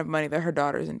any amount of money that her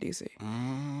daughter is in D.C.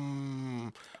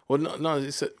 Well, no.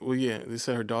 They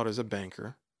said her daughter's a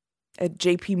banker At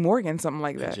J.P. Morgan, something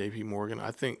like that. J.P. Morgan.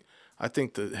 I think I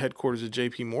think the headquarters of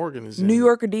J.P. Morgan is New in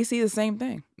York or D.C. the same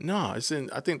thing. No, it's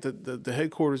in. I think the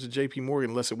headquarters of J.P.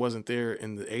 Morgan, unless it wasn't there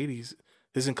in the 80s,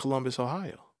 is in Columbus,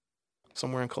 Ohio,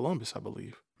 somewhere in Columbus, I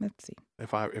believe. Let's see.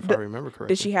 If I remember correctly.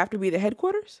 Did she have to be the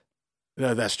headquarters?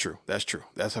 No, that's true. That's true.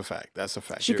 That's a fact. That's a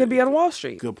fact. She could be on Wall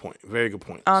Street. Good point. Very good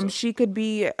point. She could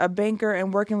be a banker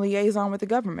and working liaison with the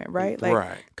government, right? Like,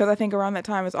 right. Because I think around that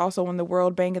time is also when the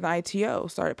World Bank and the ITO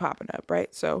started popping up,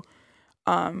 right? So,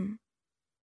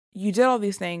 you did all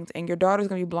these things, and your daughter's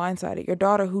gonna be blindsided. Your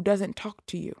daughter who doesn't talk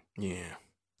to you. Yeah.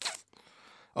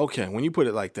 Okay, when you put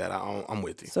it like that, I'm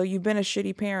with you. So you've been a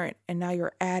shitty parent, and now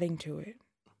you're adding to it.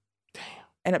 Damn.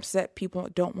 And upset people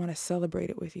don't want to celebrate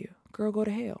it with you. Girl, go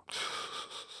to hell.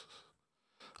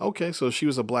 Okay, so if she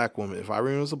was a black woman. If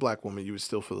Irene was a black woman, you would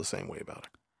still feel the same way about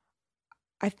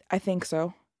her. I think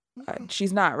so.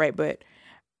 She's not, right? But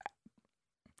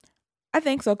I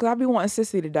think so, because I'd be wanting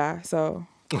Sissy to die, so...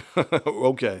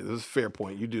 Okay, that's a fair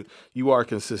point. You are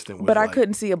consistent with. But I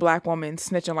couldn't see a black woman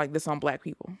snitching like this on black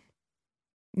people.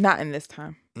 Not in this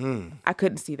time. I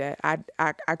couldn't see that.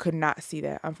 I could not see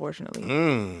that, unfortunately.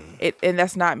 And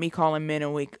that's not me calling men a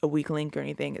weak link or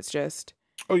anything. It's just.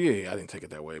 Oh yeah, I didn't take it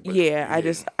that way. But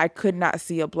I could not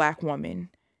see a black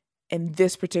woman in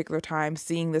this particular time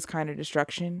seeing this kind of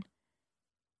destruction,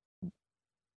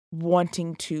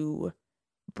 wanting to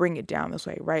bring it down this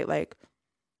way, right? Like.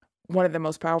 One of the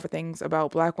most powerful things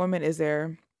about black women is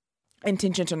their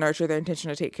intention to nurture, their intention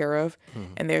to take care of,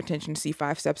 and their intention to see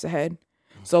 5 steps ahead.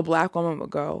 So a black woman would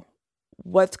go,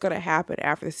 what's going to happen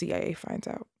after the CIA finds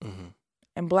out?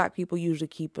 And black people usually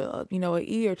keep an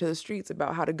ear to the streets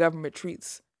about how the government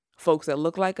treats folks that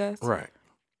look like us. Right.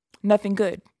 Nothing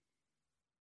good.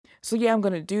 So yeah, I'm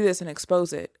going to do this and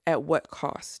expose it at what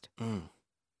cost? And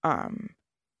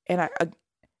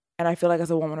I feel like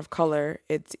as a woman of color,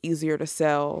 it's easier to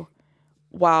sell.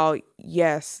 While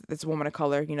yes, it's a woman of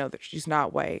color, that she's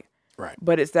not white, right?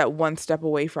 But it's that one step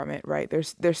away from it, right?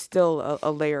 There's still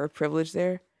a layer of privilege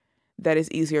there that is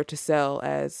easier to sell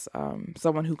as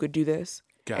someone who could do this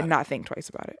and not think twice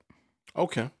about it.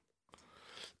 Okay.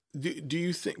 Do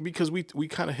you think, because we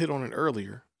kind of hit on it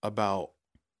earlier about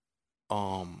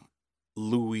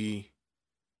Louis,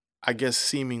 I guess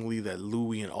seemingly that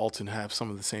Louis and Alton have some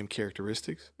of the same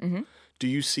characteristics. Mm-hmm. Do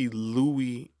you see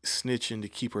Louis snitching to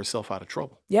keep herself out of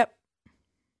trouble? Yep.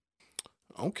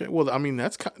 Okay. Well, I mean,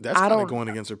 that's kind of going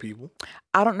against her people.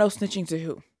 I don't know snitching to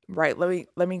who, right?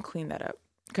 Let me clean that up.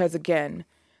 Because again,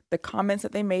 the comments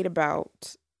that they made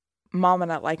about Mama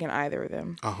not liking either of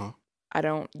them.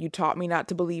 You taught me not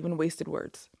to believe in wasted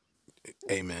words.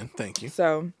 Amen. Thank you.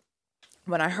 So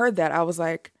when I heard that, I was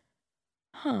like,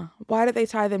 why did they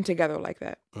tie them together like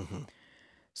that?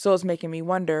 So it's making me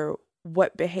wonder,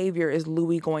 what behavior is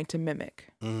Louis going to mimic?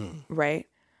 Right?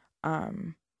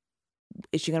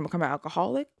 Is she going to become an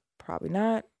alcoholic? Probably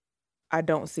not. I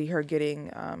don't see her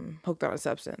getting hooked on a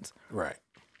substance. Right.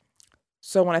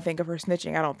 So when I think of her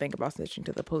snitching, I don't think about snitching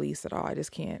to the police at all. I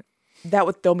just can't. That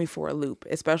would throw me for a loop,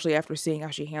 especially after seeing how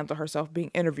she handled herself being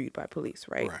interviewed by police,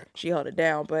 right? She held it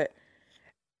down, but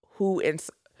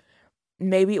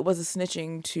maybe it was a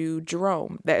snitching to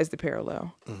Jerome. That is the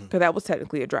parallel. Because that was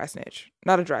technically a dry snitch.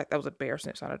 That was a bare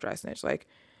snitch, not a dry snitch. Like,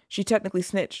 she technically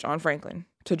snitched on Franklin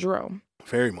to Jerome.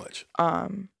 Very much.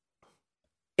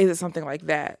 Is it something like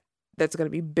that that's going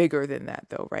to be bigger than that,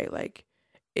 though, right? Like,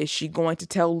 is she going to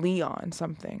tell Leon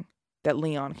something that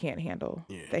Leon can't handle,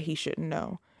 that he shouldn't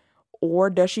know? Or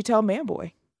does she tell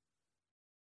Manboy?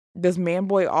 Does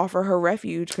Manboy offer her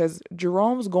refuge? Because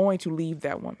Jerome's going to leave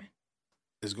that woman.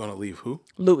 Is going to leave who?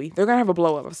 Louis. They're going to have a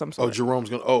blow up of some sort. Oh, Jerome's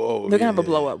going to... They're going to have a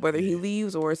blow up. Whether he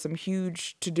leaves or it's some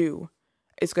huge to-do,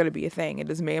 it's going to be a thing. And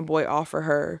does Manboy offer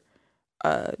her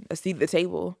a seat at the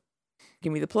table?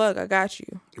 Give me the plug. I got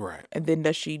you. Right. And then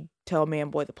does she tell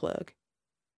Manboy the plug?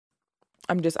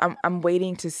 I'm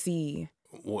waiting to see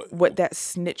what that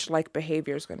snitch-like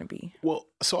behavior is going to be. Well,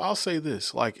 so I'll say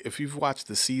this. Like, if you've watched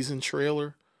the season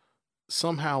trailer,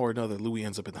 somehow or another, Louis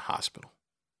ends up in the hospital.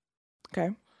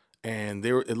 Okay. And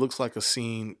it looks like a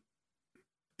scene,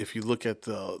 if you look at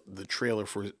the trailer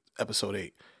for episode 8,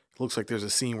 it looks like there's a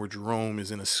scene where Jerome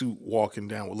is in a suit walking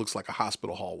down what looks like a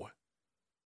hospital hallway.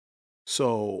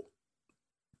 So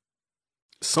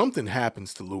something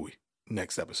happens to Louis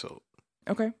next episode.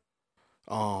 Okay.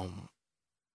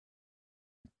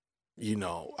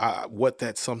 What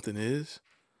that something is.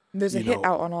 There's a hit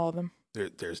out on all of them.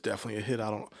 There's definitely a hit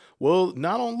out on. Well,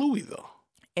 not on Louis though.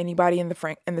 Anybody in the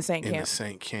Saint camp. In the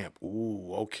Saint camp.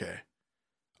 Ooh, okay.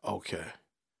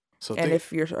 So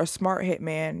if you're a smart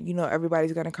hitman,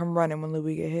 everybody's gonna come running when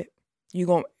Louis get hit.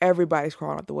 Everybody's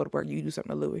crawling out the woodwork. You do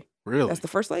something to Louis. Really? That's the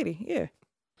first lady. Yeah.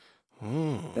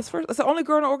 That's the only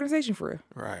girl in the organization for real.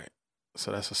 Right.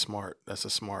 So that's a smart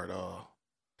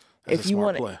If you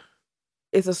want play.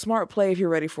 It's a smart play if you're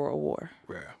ready for a war.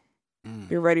 Yeah.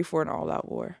 If you're ready for an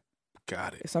all-out war.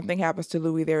 Got it. If something happens to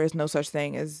Louis, there is no such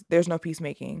thing as there's no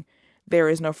peacemaking. There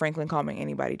is no Franklin calming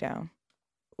anybody down.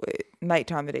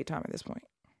 Nighttime to daytime at this point.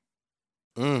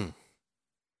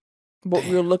 What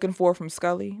we were looking for from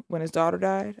Scully when his daughter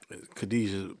died.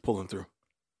 Khadijah pulling through.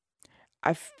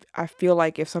 I feel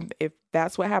like if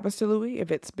that's what happens to Louis,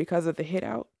 if it's because of the hit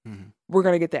out, we're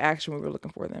gonna get the action we were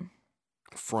looking for then.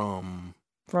 From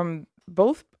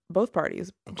both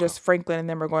parties. Okay. Just Franklin and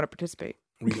them are going to participate.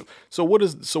 So what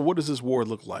does this war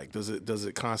look like? Does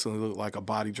it constantly look like a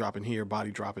body dropping here,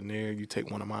 body dropping there? You take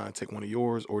one of mine, take one of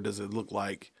yours, or does it look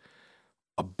like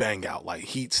a bang out, like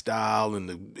Heat style in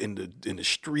the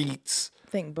streets? I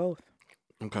think both.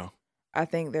 Okay. I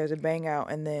think there's a bang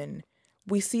out, and then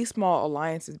we see small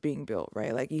alliances being built,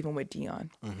 right? Like even with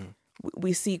Dion,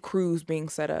 we see crews being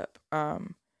set up.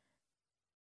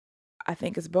 I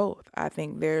think it's both. I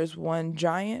think there's one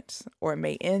giant, or it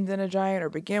may end in a giant or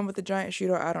begin with a giant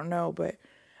shooter. I don't know, but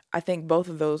I think both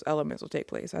of those elements will take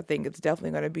place. I think it's definitely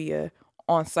going to be a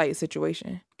on-site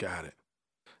situation. Got it.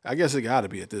 I guess it got to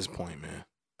be at this point, man,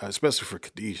 especially for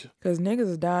Khadijah. Because niggas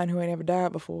is dying who ain't ever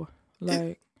died before.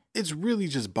 Like it's really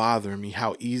just bothering me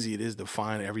how easy it is to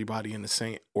find everybody in the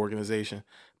same organization,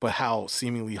 but how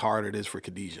seemingly hard it is for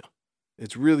Khadijah.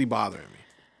 It's really bothering me.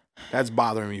 That's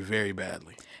bothering me very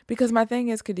badly. Because my thing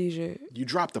is, Khadijah, you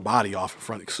drop the body off in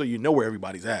front, so you know where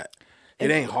everybody's at. It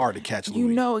ain't hard to catch Louis. You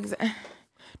know exactly.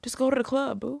 Just go to the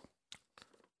club, boo.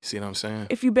 See what I'm saying?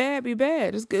 If you bad, be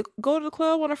bad. Just go to the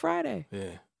club on a Friday.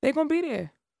 Yeah. They're going to be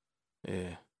there.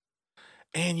 Yeah.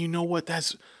 And you know what?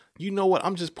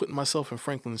 I'm just putting myself in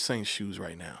Franklin Saint's shoes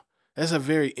right now. That's a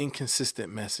very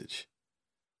inconsistent message.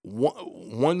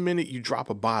 One minute you drop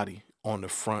a body on the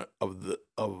front of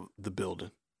the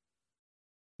building.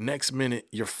 Next minute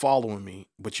you're following me,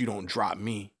 but you don't drop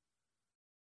me.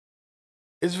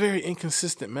 It's a very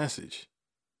inconsistent message.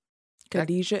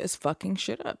 Khadijah is fucking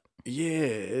shit up.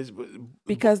 Yeah.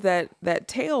 Because that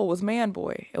tail was man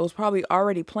boy. It was probably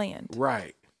already planned.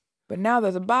 Right. But now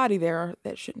there's a body there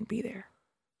that shouldn't be there.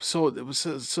 So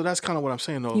that's kind of what I'm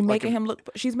saying, though. She's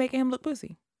making him look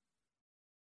pussy.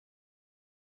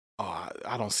 Oh,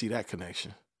 I don't see that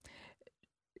connection.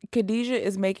 Khadijah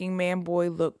is making man boy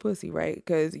look pussy, right?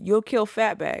 Because you'll kill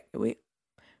Fatback.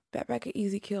 Fatback could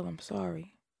easy kill. I'm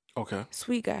sorry. Okay.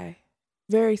 Sweet guy.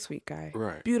 Very sweet guy.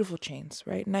 Right. Beautiful chains,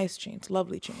 right? Nice chains.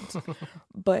 Lovely chains.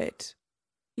 But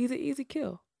he's an easy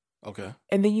kill. Okay.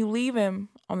 And then you leave him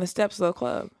on the steps of the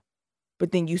club.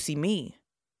 But then you see me.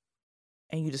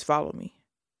 And you just follow me.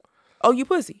 Oh, you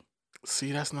pussy.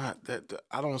 See, that's not that.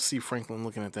 I don't see Franklin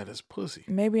looking at that as pussy.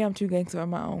 Maybe I'm too gangster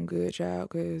on my own good, child,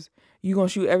 because you gonna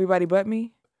shoot everybody but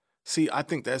me? See, I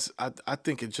think I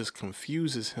think it just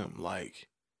confuses him. Like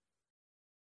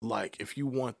if you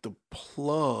want the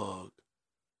plug,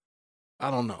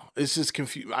 I don't know. It's just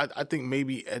confused. I think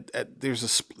maybe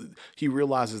there's he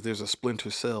realizes there's a splinter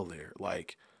cell there.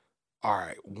 Like, all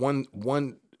right, one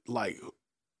like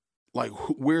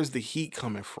where's the heat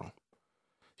coming from?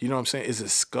 You know what I'm saying? Is it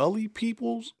Scully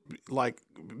people's? Like,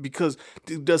 because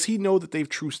does he know that they've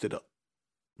truced it up?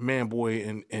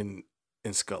 Manboy and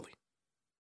Scully.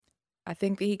 I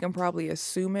think that he can probably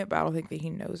assume it, but I don't think that he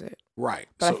knows it. Right.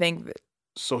 But I think that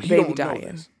he don't know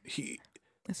this.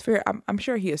 It's fair. I'm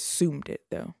sure he assumed it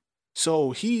though.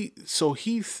 So he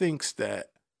thinks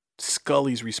that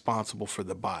Scully's responsible for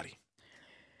the body.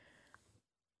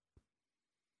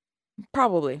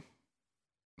 Probably.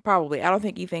 I don't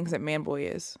think he thinks that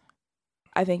Manboy is.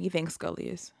 I think he thinks Scully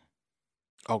is.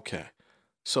 Okay.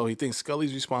 So he thinks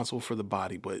Scully's responsible for the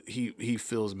body, but he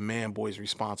feels Manboy's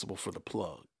responsible for the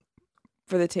plug.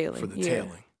 For the tailing. For the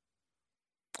tailing.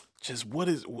 Just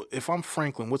if I'm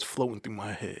Franklin, what's floating through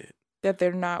my head? That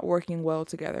they're not working well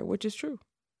together, which is true.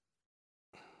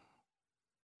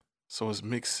 So it's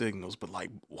mixed signals, but like,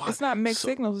 why? It's not mixed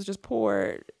signals, it's just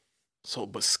poor. So,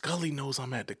 but Scully knows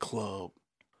I'm at the club.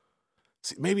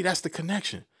 See, maybe that's the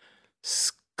connection.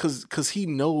 Cause he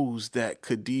knows that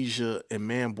Khadijah and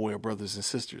Manboy are brothers and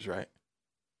sisters, right?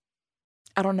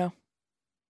 I don't know.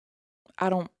 I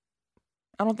don't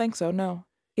think so, no.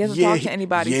 He hasn't talked to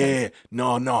anybody since.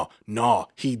 No,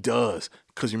 he does.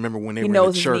 Cause you remember when they were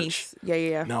in the church. Niece.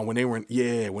 Yeah. No, when they were in the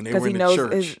church. Because he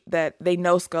knows that they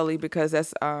know Scully because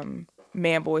that's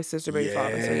Manboy's sister, baby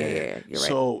father. So yeah, you're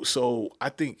right. So I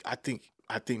think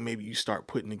maybe you start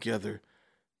putting together.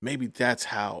 Maybe that's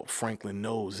how Franklin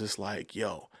knows. It's like,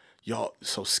 y'all.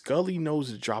 So Scully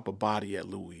knows to drop a body at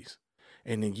Louis,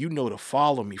 and then you know to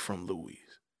follow me from Louis.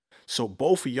 So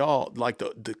both of y'all, like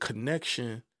the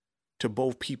connection to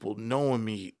both people knowing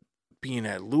me being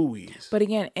at Louis. But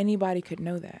again, anybody could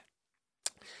know that.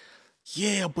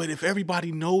 Yeah, but if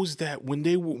everybody knows that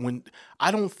when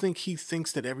I don't think he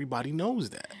thinks that everybody knows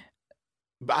that.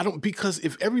 Because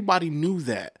if everybody knew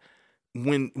that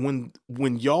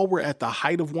when y'all were at the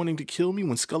height of wanting to kill me,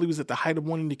 when Scully was at the height of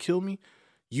wanting to kill me,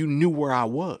 you knew where I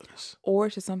was. Or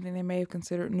it's just something they may have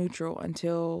considered neutral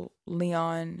until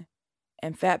Leon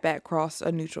and Fatback cross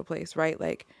a neutral place, right?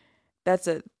 Like that's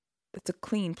a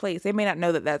clean place. They may not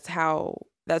know that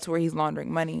that's where he's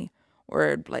laundering money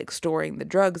or like storing the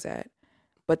drugs at,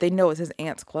 but they know it's his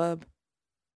aunt's club.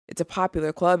 It's a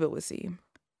popular club, it would seem.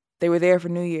 They were there for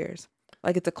New Year's.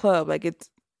 Like it's a club. Like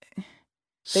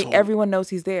everyone knows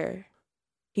he's there.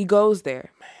 He goes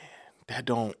there. Man, that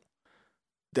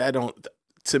don't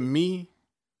to me,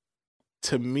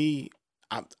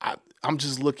 I'm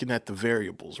just looking at the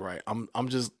variables, right? I'm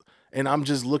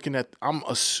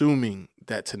assuming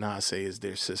that Tanase is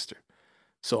their sister.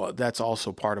 So that's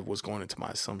also part of what's going into my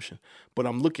assumption. But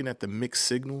I'm looking at the mixed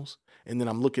signals, and then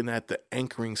I'm looking at the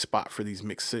anchoring spot for these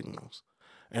mixed signals.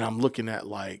 And I'm looking at,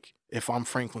 like, if I'm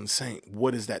Franklin Saint,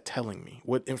 what is that telling me?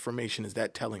 What information is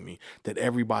that telling me that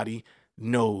everybody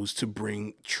knows to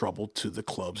bring trouble to the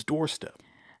club's doorstep?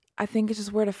 I think it's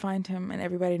just where to find him, and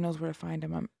everybody knows where to find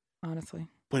him, honestly.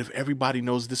 But if everybody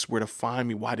knows this is where to find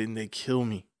me, why didn't they kill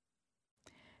me?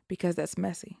 Because that's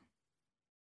messy.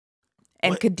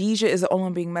 And Khadijah is the only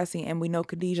one being messy, and we know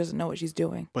Khadijah doesn't know what she's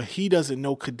doing. But he doesn't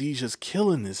know Khadijah's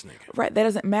killing this nigga. Right, that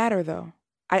doesn't matter, though.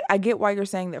 I get why you're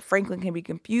saying that Franklin can be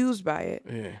confused by it.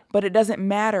 Yeah. But it doesn't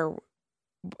matter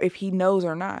if he knows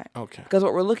or not. Okay. Because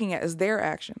what we're looking at is their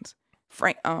actions.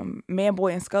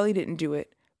 Manboy and Scully didn't do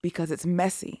it because it's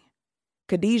messy.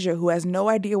 Khadijah, who has no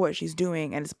idea what she's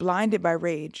doing and is blinded by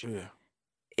rage,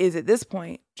 is at this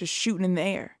point just shooting in the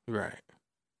air. Right.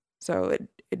 So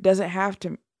it doesn't have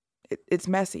to. It's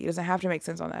messy. It doesn't have to make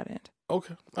sense on that end.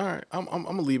 Okay. All right. I'm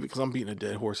gonna leave it because I'm beating a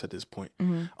dead horse at this point.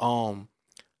 Mm-hmm.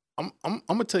 I'm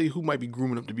gonna tell you who might be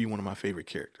grooming up to be one of my favorite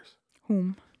characters.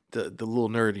 Whom? The little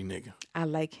nerdy nigga. I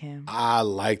like him. I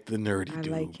like the nerdy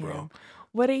dude, like him. bro.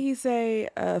 What did he say?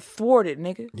 Thwarted,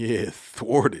 nigga. Yeah,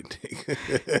 thwarted,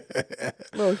 nigga.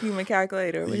 Little human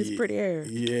calculator with his pretty hair.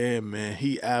 Yeah, man.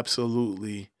 He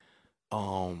absolutely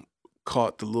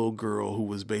caught the little girl who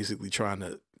was basically trying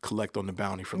to collect on the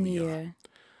bounty from Leon.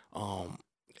 Yeah.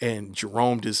 And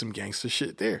Jerome did some gangster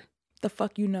shit there. The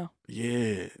fuck you know?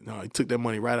 Yeah. No, he took that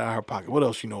money right out of her pocket. What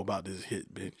else you know about this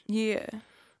hit, bitch? Yeah.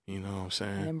 You know what I'm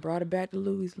saying? And then brought it back to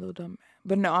Louis, little dumb man.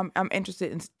 But no, I'm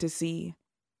interested to see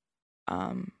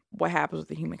what happens with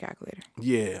the human calculator.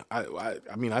 Yeah. I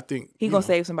mean, I think he's gonna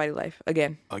save somebody's life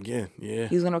again. Again, yeah.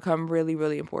 He's gonna become really,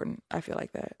 really important. I feel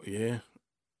like that. Yeah.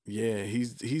 Yeah.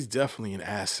 He's definitely an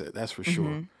asset. That's for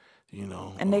sure. You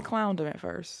know. And they clowned him at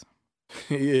first.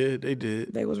 Yeah, they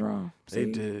did. They was wrong. They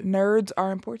did. Nerds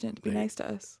are important. Be nice to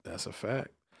us. That's a fact.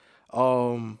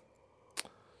 I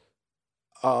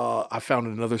found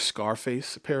another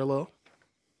Scarface parallel.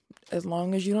 As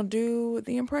long as you don't do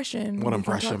the impression. What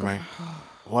impression, man?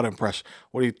 What impression?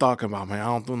 What are you talking about, man? I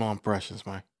don't do no impressions,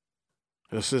 man.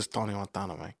 This is Tony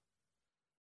Montana, man.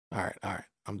 All right.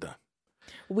 I'm done.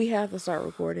 We have to start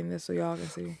recording this so y'all can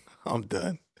see. I'm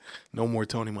done. No more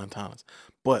Tony Montanas.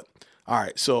 But all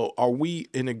right, so are we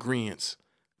in agreement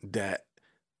that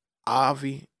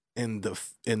Avi and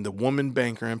the woman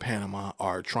banker in Panama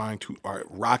are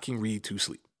rocking Reed to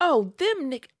sleep? Oh, them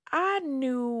Nick! I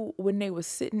knew when they was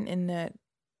sitting in that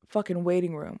fucking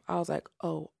waiting room. I was like,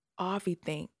 oh, Avi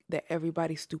think that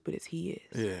everybody's stupid as he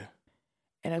is. Yeah.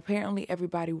 And apparently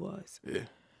everybody was. Yeah.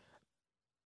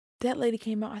 That lady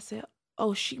came out. I said,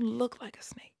 oh, she looked like a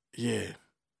snake. Yeah.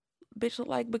 Bitch look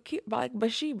like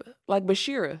Bathsheba, like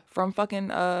Bashira from fucking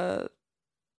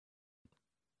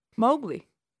Mowgli,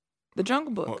 the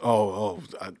Jungle Book.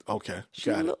 Okay.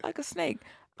 She looked like a snake.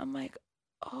 I'm like,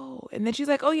 oh, and then she's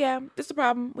like, oh yeah, this is the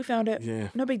problem. We found it. Yeah,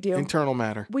 no big deal. Internal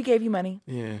matter. We gave you money.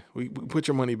 Yeah, we put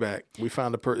your money back. We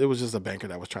found it was just a banker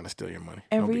that was trying to steal your money.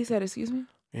 And Reed said, excuse me.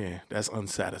 Yeah, that's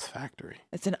unsatisfactory.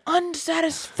 It's an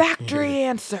unsatisfactory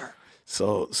answer.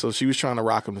 So she was trying to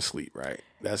rock him to sleep, right?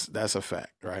 That's a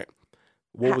fact, right?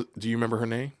 Do you remember her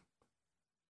name?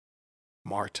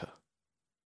 Marta.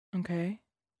 Okay.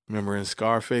 Remember in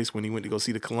Scarface when he went to go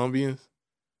see the Colombians?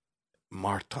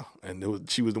 Marta. And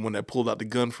she was the one that pulled out the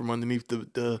gun from underneath the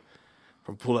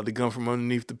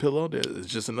pillow. It's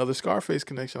just another Scarface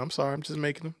connection. I'm sorry. I'm just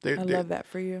making them. I love that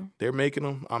for you. They're making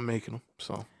them. I'm making them.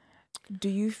 So. Do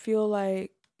you feel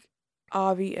like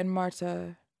Avi and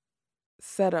Marta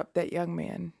set up that young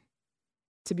man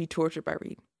to be tortured by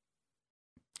Reed?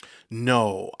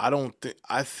 No, I don't think.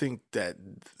 I think that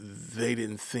they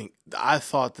didn't think. I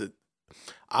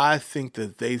think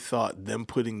that they thought them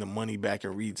putting the money back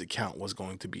in Reed's account was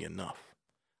going to be enough.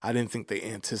 I didn't think they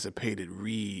anticipated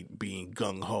Reed being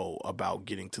gung ho about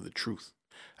getting to the truth.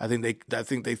 I think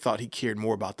they thought he cared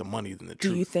more about the money than the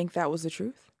truth. Do you think that was the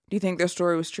truth? Do you think their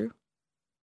story was true?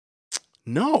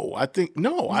 No, I think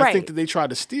I think that they tried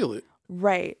to steal it.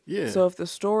 Right. Yeah. So if the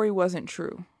story wasn't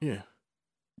true, Yeah.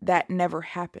 that never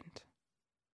happened.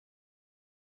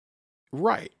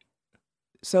 Right.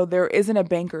 So there isn't a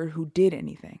banker who did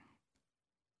anything.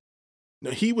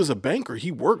 No, he was a banker.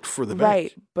 He worked for the bank.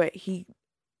 Right, but he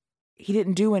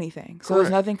didn't do anything. So there's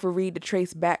Correct. nothing for Reed to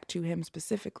trace back to him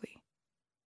specifically.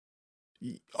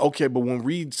 Okay, but when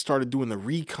Reed started doing the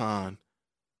recon,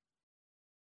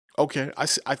 okay, I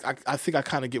think I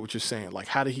kind of get what you're saying. Like,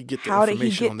 how did he get the How did he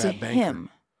information get on to that banker? him?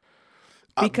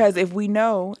 Because if we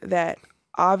know that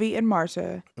Avi and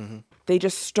Marta, they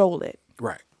just stole it.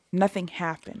 Right. Nothing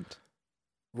happened.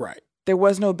 Right. There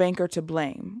was no banker to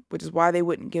blame, which is why they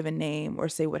wouldn't give a name or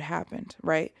say what happened,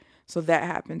 right? So that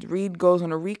happens. Reed goes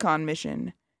on a recon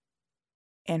mission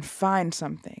and finds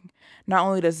something. Not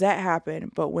only does that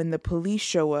happen, but when the police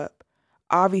show up,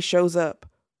 Avi shows up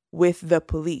with the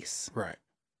police. Right.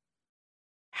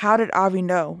 How did Avi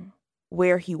know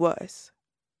where he was?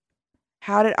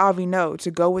 How did Avi know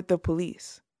to go with the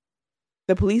police?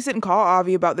 The police didn't call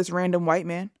Avi about this random white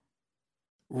man.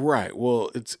 Right.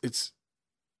 Well, it's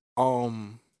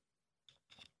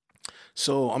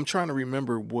so I'm trying to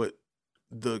remember what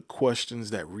the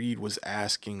questions that Reed was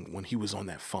asking when he was on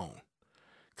that phone.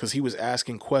 Because he was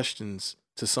asking questions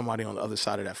to somebody on the other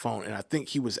side of that phone. And I think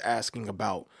he was asking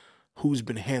about who's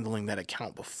been handling that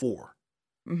account before.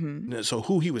 Mm-hmm. So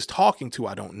who he was talking to,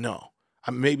 I don't know.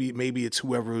 Maybe it's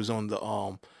whoever was on the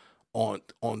on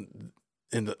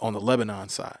the Lebanon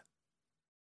side.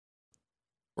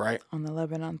 Right? On the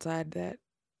Lebanon side that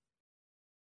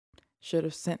should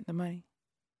have sent the money.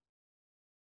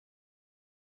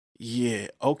 Yeah,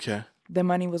 okay. The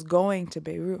money was going to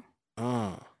Beirut.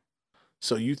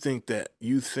 So you think that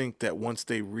once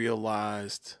they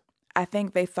realized, I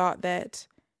think they thought that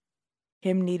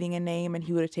him needing a name and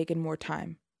he would have taken more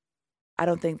time. I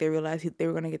don't think they realized they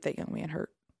were going to get that young man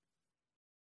hurt.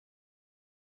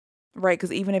 Right,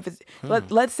 because even if it's,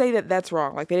 let's say that that's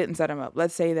wrong, like they didn't set him up.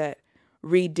 Let's say that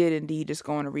Reed did indeed just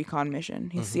go on a recon mission.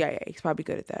 He's CIA. He's probably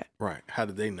good at that. right, how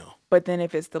did they know? But then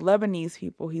if it's the Lebanese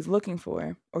people he's looking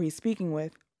for or he's speaking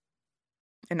with,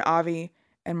 and Avi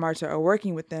and Marta are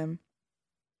working with them,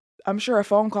 I'm sure a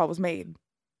phone call was made.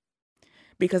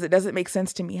 Because it doesn't make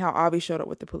sense to me how Avi showed up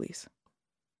with the police.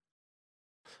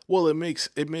 Well, it makes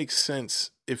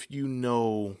sense if you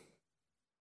know,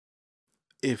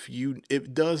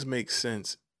 it does make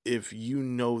sense if you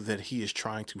know that he is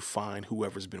trying to find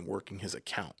whoever's been working his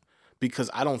account. Because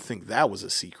I don't think that was a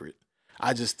secret.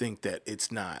 I just think that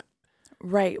it's not.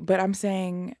 Right, but I'm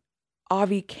saying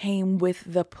Avi came with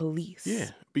the police.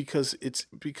 Yeah, because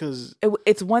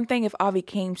it's one thing if Avi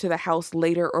came to the house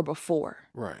later or before.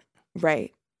 right.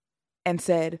 Right. And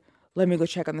said, let me go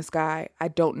check on this guy. I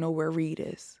don't know where Reed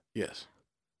is. Yes.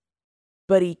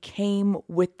 But he came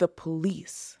with the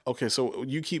police. Okay, so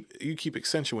you keep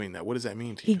accentuating that. What does that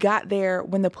mean to He you? got there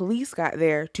when the police got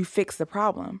there to fix the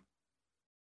problem.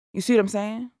 You see what I'm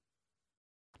saying?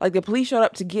 Like the police showed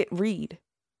up to get Reed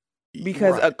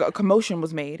because right. a commotion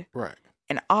was made. Right.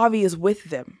 And Avi is with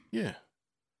them. Yeah.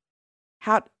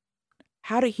 How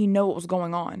did he know what was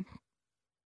going on?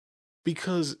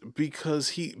 Because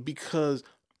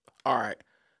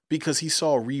he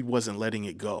saw Reed wasn't letting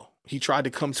it go. He tried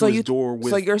to come to his door with.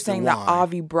 So you're saying that wine.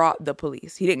 Avi brought the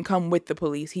police. He didn't come with the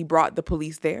police. He brought the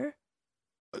police there.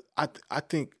 I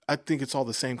think it's all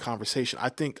the same conversation. I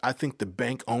think the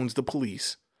bank owns the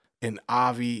police, and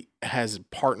Avi has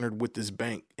partnered with this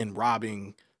bank in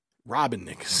robbing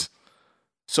niggas.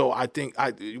 So I think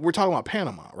we're talking about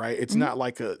Panama, right? It's not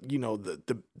like the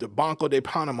Banco de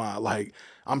Panama. Like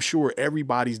I'm sure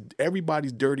everybody's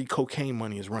dirty cocaine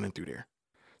money is running through there.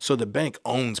 So the bank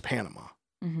owns Panama,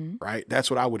 right?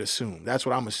 That's what I would assume. That's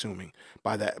what I'm assuming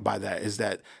by that is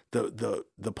that the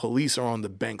police are on the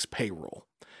bank's payroll,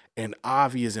 and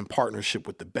Avi is in partnership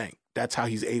with the bank. That's how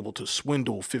he's able to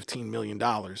swindle $15 million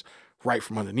right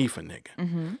from underneath a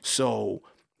nigga. So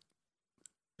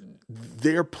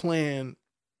their plan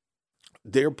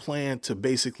to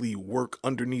basically work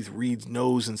underneath Reed's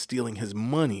nose and stealing his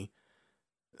money,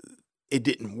 it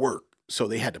didn't work. So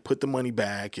they had to put the money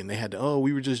back, and they had to,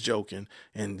 we were just joking,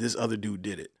 and this other dude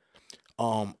did it.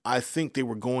 I think they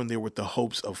were going there with the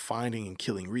hopes of finding and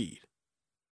killing Reed.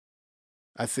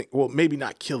 I think, well, maybe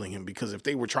not killing him, because if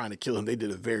they were trying to kill him, they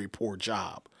did a very poor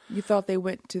job. You thought they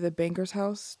went to the banker's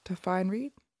house to find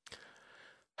Reed?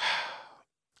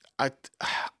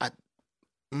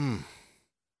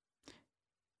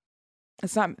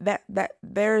 It's not that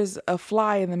there's a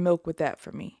fly in the milk with that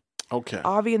for me. Okay.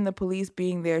 Avi and the police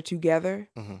being there together.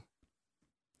 Mm-hmm.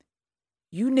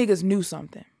 You niggas knew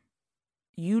something.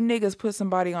 You niggas put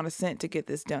somebody on a scent to get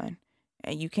this done.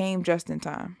 And you came just in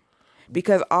time.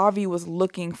 Because Avi was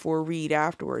looking for Reed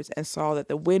afterwards and saw that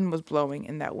the wind was blowing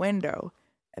in that window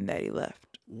and that he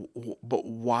left. But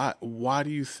why do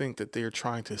you think that they're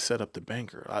trying to set up the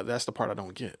banker? That's the part I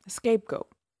don't get. A scapegoat.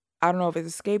 I don't know if it's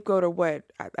a scapegoat or what.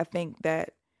 I think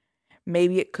that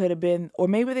maybe it could have been, or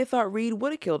maybe they thought Reed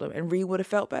would have killed him and Reed would have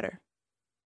felt better.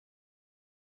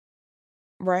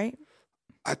 Right?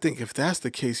 I think if that's the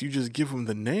case, you just give him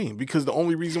the name, because the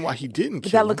only reason why he didn't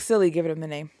kill that him. looks silly giving him the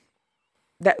name.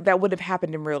 That would have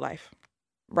happened in real life.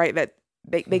 Right? That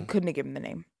they couldn't have given him the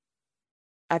name.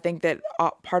 I think that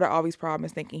part of Avi's problem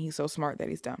is thinking he's so smart that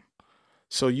he's dumb.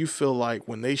 So you feel like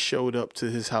when they showed up to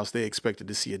his house, they expected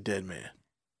to see a dead man?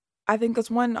 I think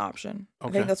that's one option. Okay.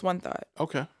 I think that's one thought.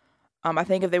 Okay. I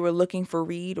think if they were looking for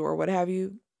Reed or what have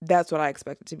you, that's what I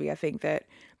expected to be. I think that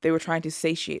they were trying to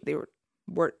satiate. They were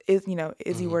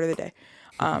Izzy word of the day,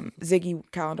 Ziggy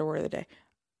calendar word of the day.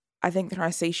 I think they're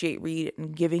trying to satiate Reed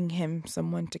and giving him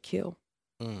someone to kill,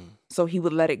 so he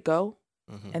would let it go,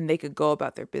 and they could go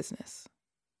about their business.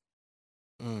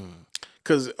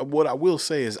 Because what I will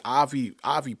say is, Avi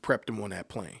prepped him on that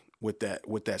plane with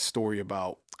that story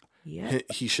about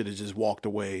he should have just walked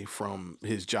away from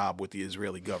his job with the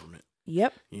Israeli government.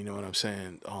 Yep. You know what I'm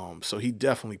saying? So he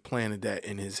definitely planted that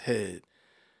in his head.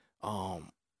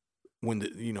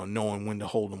 Knowing when to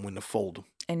hold them, when to fold them.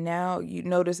 And now you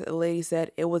notice that the lady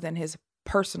said it was in his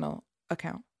personal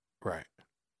account. Right.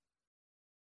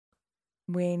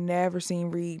 We ain't never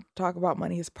seen Reed talk about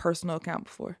money in his personal account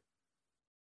before.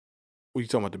 What, you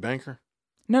talking about the banker?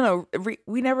 No.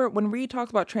 We never, when Reed talks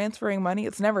about transferring money,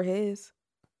 it's never his.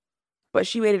 But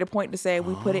she made it a point to say,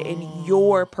 we put it in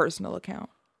your personal account.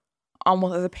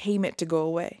 Almost as a payment to go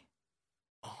away.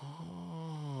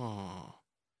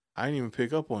 I didn't even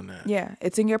pick up on that. Yeah,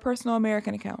 it's in your personal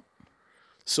American account.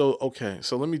 So, okay.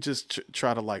 So let me just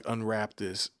try to unwrap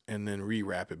this and then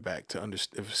rewrap it back to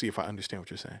see if I understand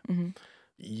what you're saying. Mm-hmm.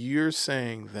 You're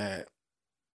saying that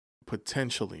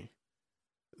potentially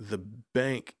the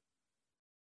bank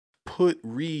put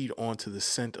Reed onto the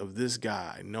scent of this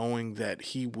guy, knowing that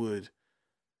he would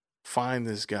find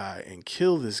this guy and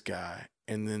kill this guy,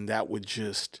 and then that would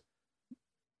just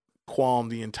qualm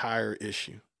the entire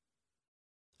issue.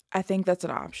 I think that's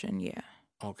an option, yeah.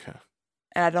 Okay.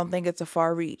 And I don't think it's a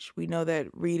far reach. We know that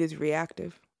Reed is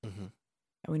reactive. Mm-hmm.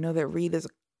 And we know that Reed is a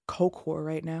coke whore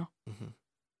right now. Mm-hmm.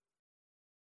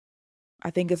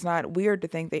 I think it's not weird to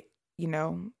think that,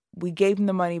 we gave him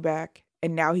the money back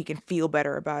and now he can feel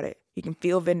better about it. He can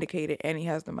feel vindicated and he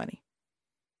has the money.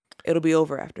 It'll be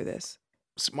over after this.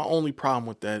 So my only problem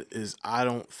with that is I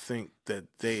don't think that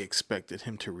they expected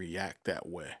him to react that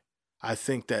way. I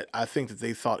think that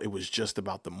they thought it was just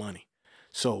about the money.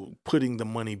 So putting the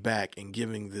money back and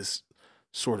giving this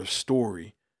sort of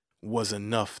story was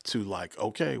enough to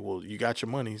okay, well, you got your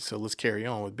money, so let's carry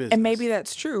on with business. And maybe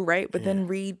that's true, right? But then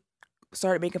Reed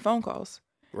started making phone calls.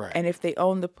 Right. And if they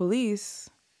own the police,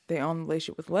 they own the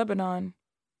relationship with Lebanon.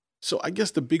 So I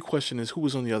guess the big question is, who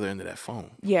was on the other end of that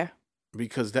phone? Yeah.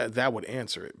 Because that would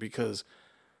answer it. Because,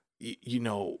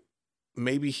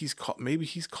 maybe he's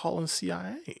calling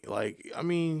CIA.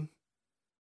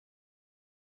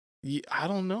 I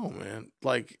don't know, man.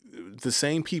 The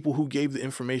same people who gave the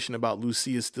information about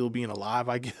Lucia still being alive,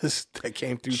 I guess, that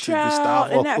came through to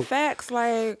Gustavo. And that facts,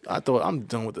 I thought, I'm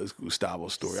done with this Gustavo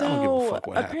story. I don't give a fuck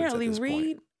what happens at this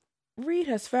point. Reed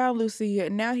has found Lucia,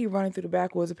 and now he's running through the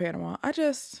backwoods of Panama.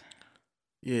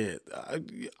 Yeah,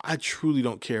 I truly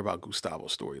don't care about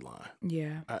Gustavo's storyline.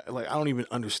 Yeah. I don't even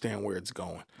understand where it's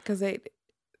going. Because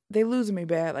they losing me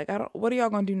bad. What are y'all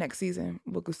gonna do next season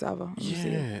with Gustavo?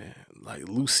 Yeah,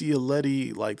 Lucia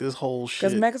Letty, this whole shit.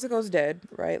 Because Mexico's dead,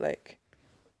 right?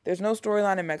 There's no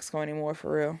storyline in Mexico anymore,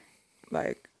 for real.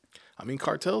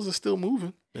 Cartels are still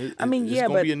moving. It's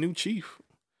gonna be a new chief.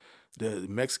 The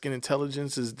Mexican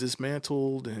intelligence is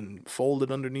dismantled and folded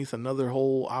underneath another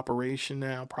whole operation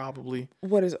now, probably.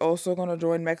 What, is also going to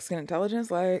join Mexican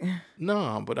intelligence?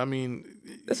 No, but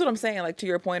that's what I'm saying, to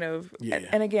your point of,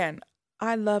 and again,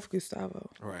 I love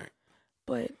Gustavo. Right.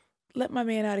 But let my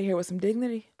man out of here with some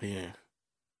dignity. Yeah.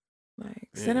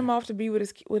 Send him off to be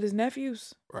with his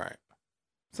nephews. Right.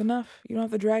 It's enough. You don't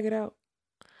have to drag it out.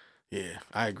 Yeah,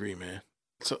 I agree, man.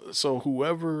 So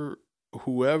whoever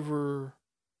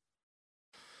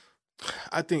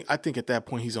I think at that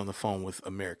point he's on the phone with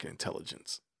American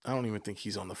intelligence. I don't even think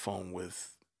he's on the phone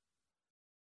with.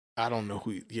 I don't know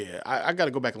who. I got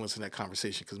to go back and listen to that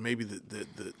conversation because maybe the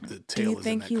tail. Do you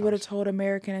think he would have told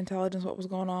American intelligence what was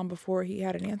going on before he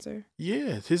had an answer?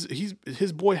 Yeah,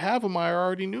 his boy Havemeier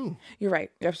already knew. You're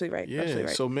right. You're absolutely right. Yeah, absolutely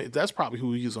right. so that's probably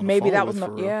who he was on. Maybe the phone that was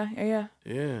with no.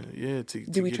 Yeah.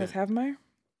 Do we trust Havemeier?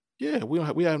 Yeah,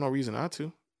 we have no reason not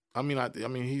to. I mean,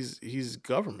 he's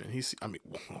government.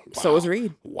 Wow. So is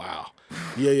Reed. Wow.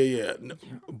 Yeah. No,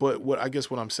 but what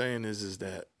I'm saying is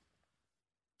that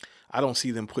I don't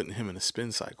see them putting him in a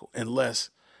spin cycle unless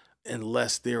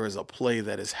there is a play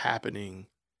that is happening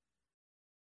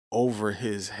over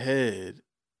his head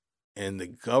and the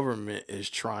government is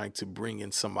trying to bring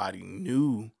in somebody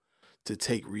new to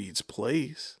take Reed's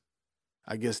place.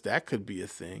 I guess that could be a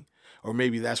thing. Or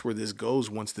maybe that's where this goes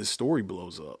once this story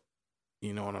blows up.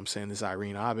 You know what I'm saying? This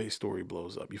Irene Abe story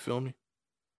blows up. You feel me?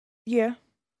 Yeah.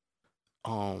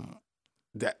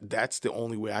 That's the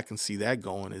only way I can see that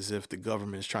going is if the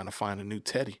government is trying to find a new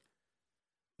Teddy.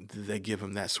 They give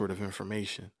him that sort of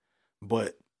information.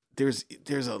 But there's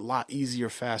a lot easier,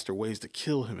 faster ways to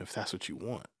kill him if that's what you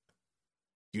want.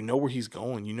 You know where he's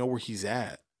going. You know where he's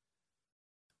at.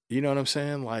 You know what I'm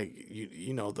saying? Like,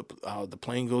 you know, the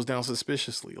plane goes down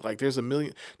suspiciously. Like, there's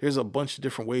a bunch of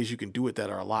different ways you can do it that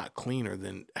are a lot cleaner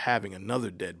than having another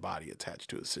dead body attached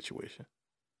to a situation.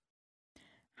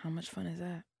 How much fun is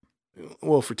that?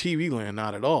 Well, for TV land,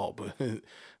 not at all. But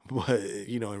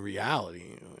you know, in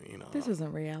reality, you know. This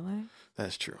isn't reality.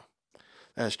 That's true.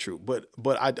 But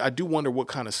I do wonder what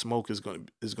kind of smoke is going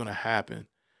to happen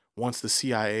once the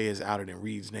CIA is outed and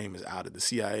Reed's name is outed. The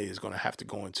CIA is going to have to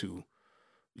go into,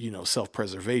 you know,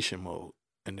 self-preservation mode,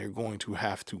 and they're going to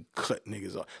have to cut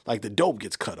niggas off. Like the dope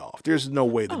gets cut off. There's no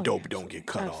way the dope don't get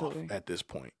cut off at this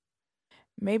point.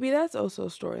 Maybe that's also a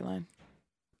storyline.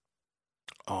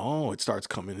 Oh, it starts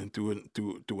coming in through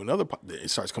another. It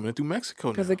starts coming in through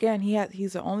Mexico because again,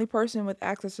 he's the only person with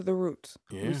access to the roots.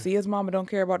 Yeah. You see, his mama don't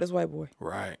care about this white boy.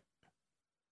 Right.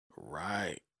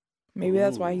 Maybe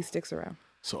that's why he sticks around.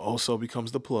 So Oso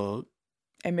becomes the plug,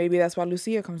 and maybe that's why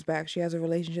Lucia comes back. She has a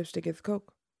relationship stick with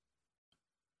Coke.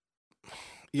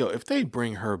 Yo, if they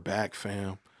bring her back,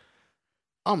 fam,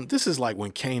 this is like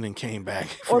when Kanan came back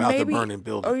from out the burning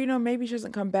building. Or, you know, maybe she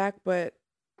doesn't come back, but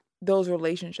those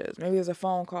relationships. Maybe there's a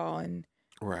phone call and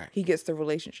he gets the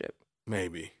relationship.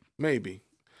 Maybe.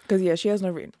 Because, yeah, she has no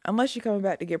reason. Unless she's coming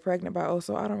back to get pregnant by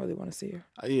Oso, I don't really want to see her.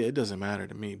 Yeah, it doesn't matter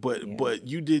to me. But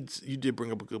you did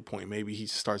bring up a good point. Maybe he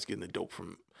starts getting the dope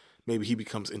from, maybe he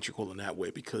becomes integral in that way.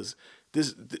 Because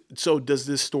so does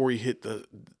this story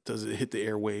does it hit the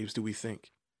airwaves, do we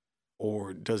think?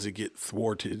 Or does it get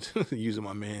thwarted? Using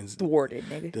my man's thwarted,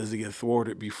 nigga. Does it get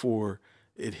thwarted before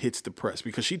it hits the press?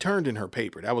 Because she turned in her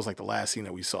paper. That was like the last scene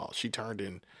that we saw. She turned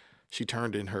in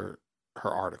her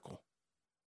article.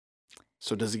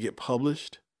 So does it get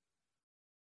published?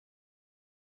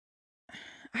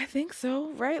 I think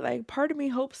so, right? Like, part of me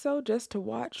hopes so, just to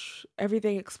watch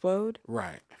everything explode.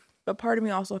 Right. But part of me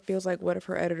also feels like, what if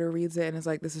her editor reads it and is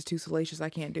like, this is too salacious, I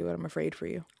can't do it, I'm afraid for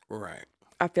you. Right.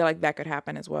 I feel like that could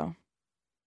happen as well.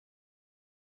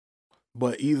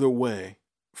 But either way,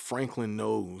 Franklin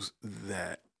knows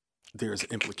that there's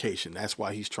implication. That's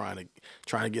why he's trying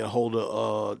to get a hold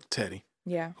of Teddy.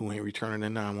 Yeah. Who ain't returning the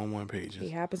 911 pages. He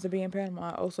happens to be in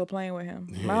Panama, also playing with him.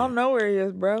 Yeah. I don't know where he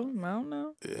is, bro. I don't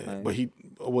know. Yeah, but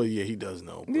he does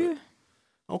know. But, yeah.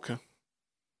 Okay.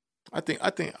 I think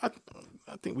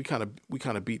we kind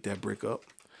of beat that brick up.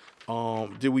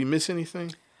 Did we miss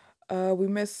anything? We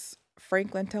miss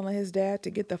Franklin telling his dad to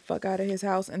get the fuck out of his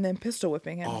house and then pistol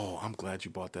whipping him. Oh, I'm glad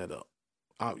you brought that up.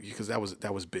 Because that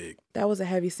was big. That was a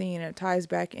heavy scene, and it ties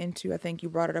back into, I think you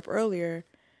brought it up earlier,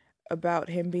 about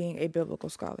him being a biblical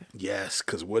scholar. Yes,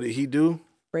 because what did he do?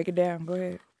 Break it down. Go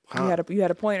ahead. Huh? You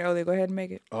had a point earlier. Go ahead and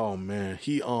make it. Oh man,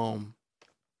 he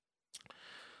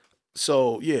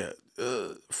So yeah,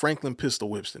 Franklin pistol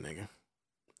whips the nigga,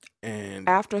 and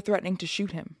after threatening to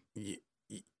shoot him.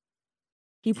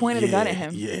 He pointed a gun at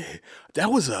him. Yeah, that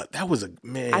was a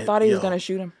man. I thought he was gonna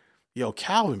shoot him. Yo,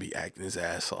 Calvin be acting his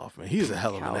ass off, man. He's a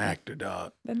hell of an actor,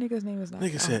 dog. That nigga's name is not.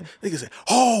 Nigga said,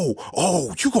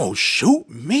 oh, you gonna shoot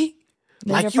me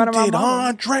like you did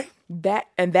Andre?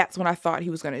 That's when I thought he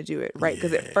was gonna do it, right?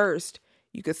 Because at first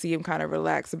you could see him kind of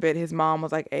relax a bit. His mom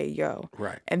was like, "Hey, yo,"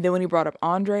 right? And then when he brought up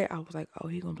Andre, I was like, "Oh,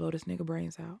 he gonna blow this nigga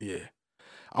brains out." Yeah,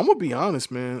 I'm gonna be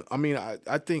honest, man. I mean,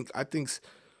 I think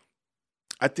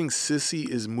Sissy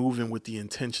is moving with the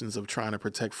intentions of trying to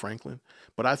protect Franklin,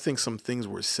 but I think some things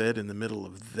were said in the middle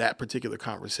of that particular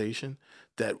conversation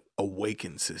that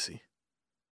awakened Sissy.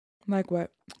 Like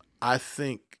what? I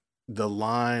think the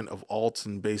line of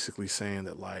Alton basically saying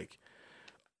that like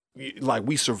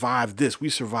we survived this, we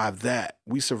survived that,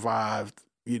 we survived,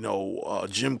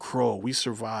 Jim Crow, we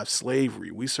survived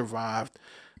slavery, we survived,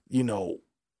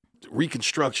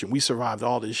 Reconstruction, we survived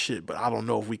all this shit, but I don't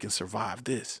know if we can survive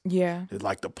this. Yeah. It's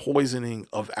like the poisoning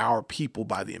of our people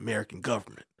by the American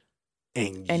government.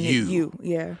 And you,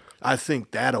 yeah. I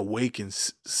think that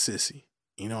awakens Sissy.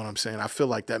 You know what I'm saying? I feel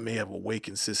like that may have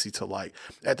awakened Sissy to like,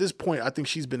 at this point, I think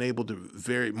she's been able to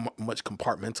very much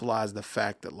compartmentalize the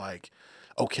fact that like,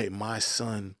 okay, my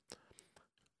son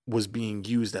was being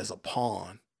used as a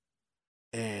pawn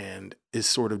and is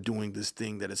sort of doing this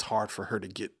thing that is hard for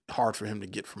him to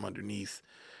get from underneath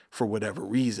for whatever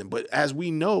reason. But as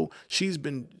we know, she's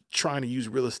been trying to use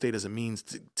real estate as a means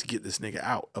to get this nigga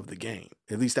out of the game.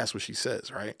 At least that's what she says,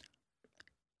 right?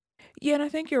 Yeah, and I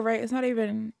think you're right. It's not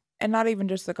even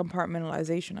just the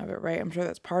compartmentalization of it, right? I'm sure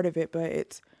that's part of it, but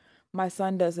it's my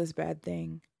son does this bad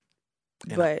thing,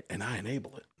 and I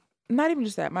enable it. Not even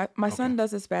just that. My son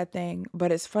does this bad thing,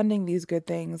 but it's funding these good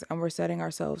things, and we're setting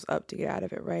ourselves up to get out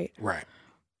of it, right? Right.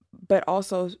 But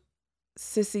also,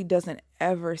 Sissy doesn't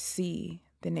ever see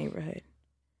the neighborhood.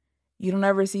 You don't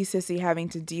ever see Sissy having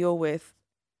to deal with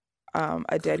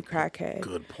a dead crackhead.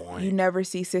 Good point. You never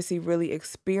see Sissy really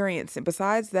experience it.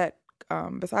 Besides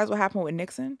what happened with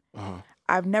Nixon,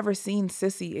 I've never seen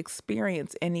Sissy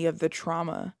experience any of the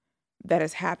trauma that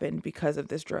has happened because of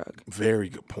this drug. Very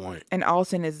good point. And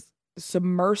Alton is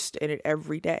submersed in it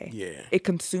every day. Yeah.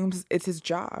 It's his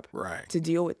job to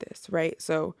deal with this, right?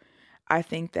 So I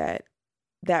think that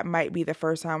might be the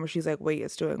first time where she's like, wait,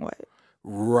 it's doing what?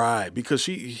 Right, because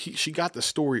she got the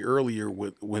story earlier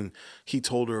when he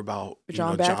told her about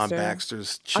John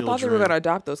Baxter's children. I thought they were going to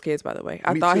adopt those kids, by the way.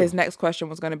 I thought his next question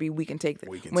was going to be, we can take them.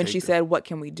 When she said, what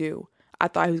can we do? I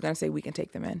thought he was going to say, we can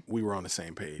take them in. We were on the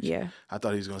same page. Yeah. I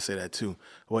thought he was going to say that too.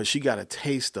 Well, she got a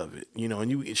taste of it,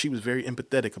 and she was very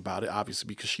empathetic about it, obviously,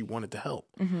 because she wanted to help.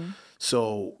 Mm-hmm.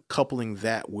 So coupling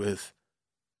that with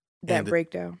that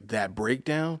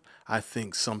breakdown, I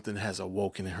think something has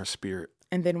awoken in her spirit.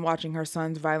 And then watching her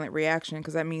son's violent reaction,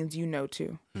 because that means you know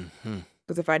too.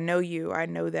 Because if I know you, I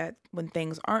know that when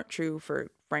things aren't true for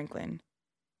Franklin,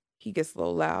 he gets a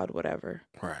little loud, whatever.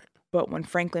 Right. But when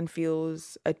Franklin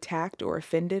feels attacked or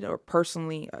offended or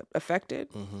personally affected,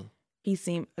 he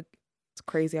seems, it's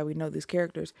crazy how we know these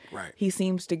characters. Right. He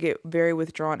seems to get very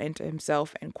withdrawn into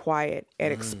himself and quiet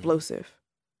and explosive.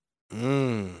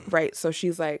 Right. So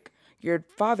she's like, your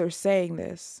father's saying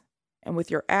this, and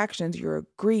with your actions, you're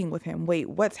agreeing with him. Wait,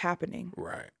 what's happening?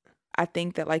 Right. I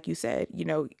think that, like you said,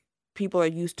 people are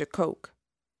used to coke.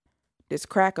 This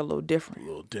crack a little different. A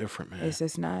little different, man. It's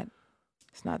just not.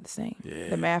 It's not the same. Yeah.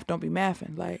 The math don't be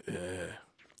mathing. Like, yeah.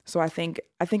 So I think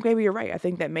maybe you're right. I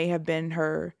think that may have been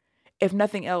her, if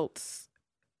nothing else,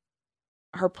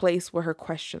 her place where her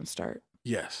questions start.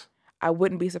 Yes. I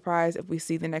wouldn't be surprised if we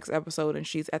see the next episode and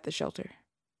she's at the shelter.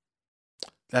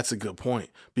 That's a good point.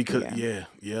 Because, yeah,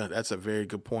 that's a very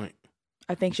good point.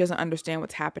 I think she doesn't understand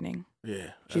what's happening.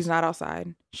 Yeah. She's not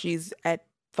outside. She's at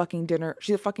fucking dinner.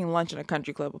 She's at fucking lunch in a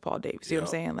country club with Paul Davis. See what I'm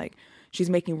saying? Like, she's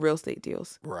making real estate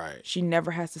deals. Right. She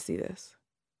never has to see this.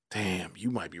 Damn,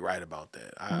 you might be right about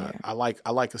that. I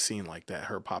like a scene like that,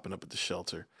 her popping up at the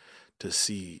shelter to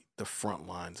see the front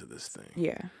lines of this thing.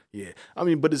 Yeah. Yeah. I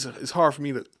mean, but it's hard for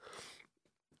me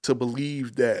to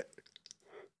believe that.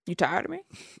 You tired of me?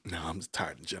 No, I'm just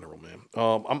tired in general,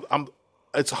 man.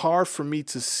 It's hard for me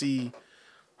to see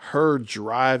her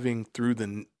driving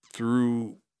through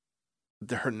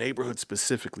her neighborhood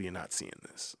specifically and not seeing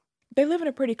this. They live in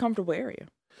a pretty comfortable area.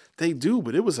 They do,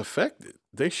 but it was affected.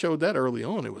 They showed that early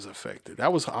on. It was affected.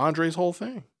 That was Andre's whole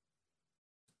thing.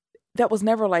 That was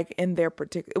never like in their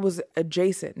particular. It was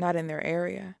adjacent, not in their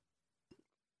area.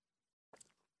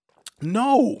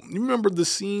 No, you remember the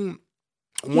scene?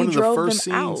 One of the first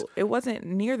scenes. Out. It wasn't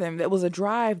near them. It was a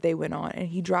drive they went on, and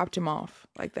he dropped him off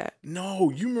like that.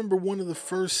 No, you remember one of the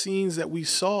first scenes that we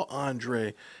saw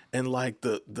Andre, and like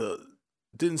the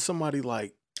didn't somebody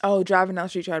like. Oh, driving down the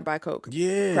street trying to buy coke.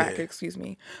 Yeah. Crack, excuse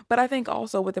me. But I think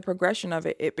also with the progression of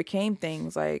it, it became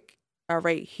things like, all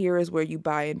right, here is where you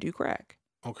buy and do crack.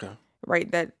 Okay. Right?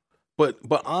 But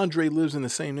Andre lives in the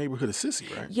same neighborhood as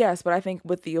Sissy, right? Yes, but I think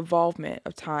with the involvement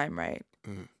of time, right?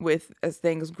 With as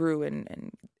things grew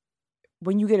and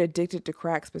when you get addicted to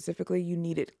crack specifically, you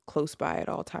need it close by at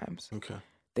all times. Okay.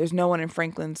 There's no one on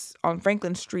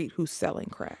Franklin Street who's selling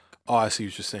crack. Oh, I see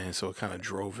what you're saying. So it kind of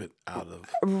drove it out of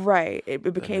right. It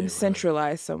became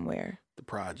centralized somewhere. The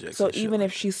project. So even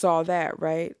if she saw that,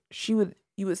 right, you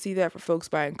would see that for folks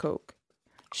buying coke.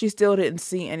 She still didn't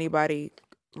see anybody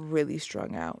really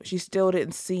strung out. She still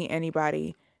didn't see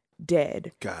anybody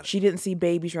dead. Got it. She didn't see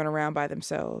babies run around by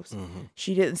themselves. Mm-hmm.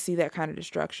 She didn't see that kind of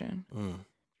destruction. Mm.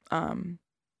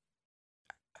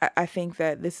 I think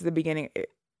that this is the beginning.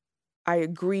 I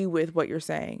agree with what you're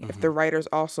saying. If the writers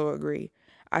also agree,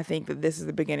 I think that this is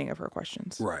the beginning of her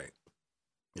questions. Right.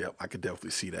 Yep, I could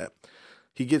definitely see that.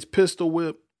 He gets pistol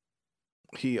whipped.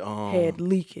 He Head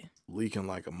leaking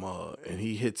like a mug, and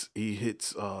he hits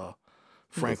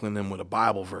Franklin them with a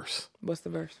Bible verse. What's the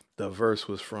verse? The verse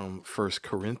was from 1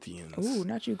 Corinthians. Ooh,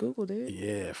 not you Googled it.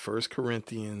 Yeah, 1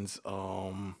 Corinthians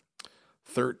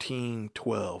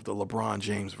 13:12, the LeBron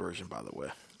James version, by the way.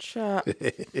 Chop.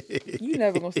 You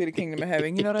never gonna see the kingdom of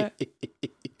heaven. You know that?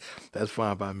 That's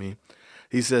fine by me.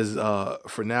 He says,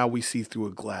 for now we see through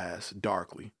a glass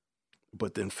darkly,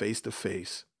 but then face to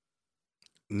face.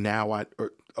 Now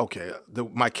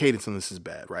my cadence on this is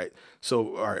bad, right?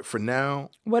 So, all right, for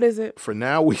now. What is it? For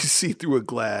now we see through a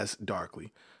glass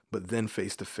darkly, but then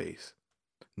face to face.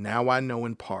 Now I know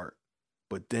in part,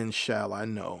 but then shall I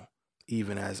know,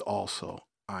 even as also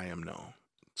I am known.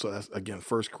 So that's, again,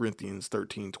 1 Corinthians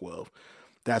 13:12.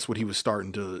 That's what he was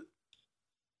starting to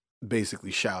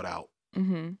basically shout out.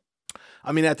 Mm-hmm.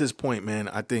 I mean, at this point, man,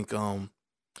 I think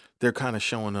they're kind of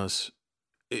showing us,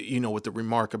 with the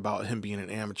remark about him being an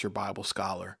amateur Bible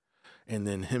scholar and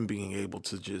then him being able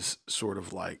to just sort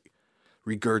of like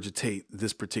regurgitate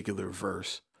this particular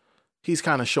verse. He's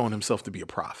kind of showing himself to be a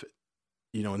prophet,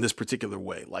 in this particular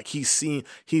way. Like he's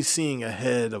seeing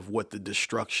ahead of what the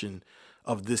destruction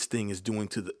of this thing is doing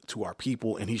to our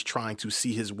people, and he's trying to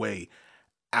see his way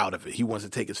out of it. He wants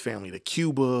to take his family to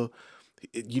Cuba.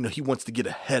 He wants to get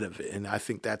ahead of it. And I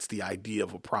think that's the idea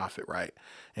of a prophet, right?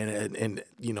 And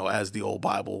as the old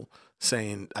Bible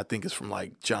saying, I think it's from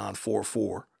like John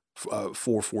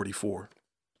 4:44,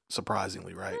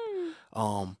 surprisingly, right?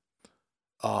 I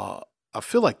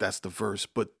feel like that's the verse,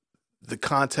 but the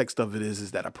context of it is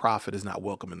that a prophet is not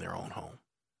welcome in their own home.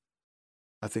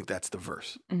 I think that's the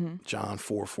verse. Mm-hmm. John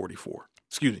 4:44.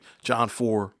 Excuse me, John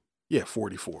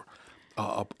 4:44.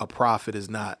 A prophet is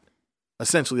not.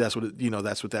 Essentially, that's what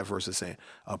that's what that verse is saying.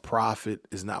 A prophet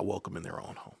is not welcome in their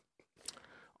own home.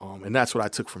 And that's what I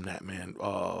took from that, man.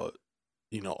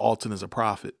 Alton is a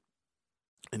prophet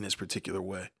in this particular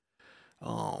way.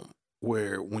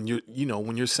 Where when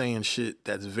you're saying shit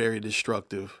that's very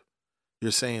destructive,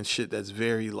 you're saying shit that's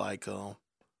very like,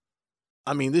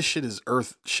 this shit is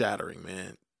earth shattering,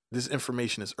 man. This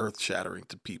information is earth shattering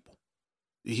to people.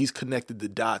 He's connected the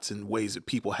dots in ways that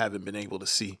people haven't been able to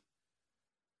see.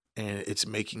 And it's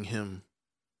making him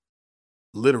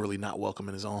literally not welcome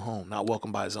in his own home, not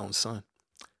welcome by his own son.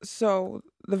 So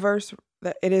the verse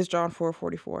that it is John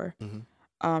 4:44.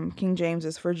 Mm-hmm. King James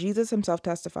is, for Jesus himself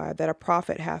testified that a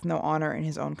prophet hath no honor in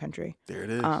his own country. There it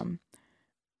is.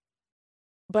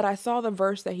 But I saw the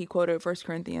verse that he quoted, 1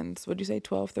 Corinthians, what'd you say,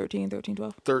 12, 13,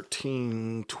 12?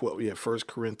 13:12, yeah, 1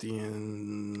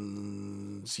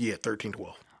 Corinthians,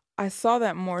 13:12. I saw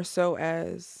that more so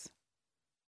as,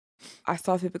 I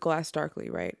saw through the glass darkly,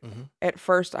 right? Mm-hmm. At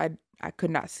first, I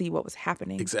could not see what was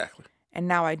happening. Exactly. And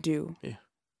now I do. Yeah.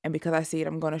 And because I see it,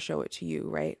 I'm going to show it to you,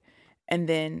 right? And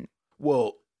then...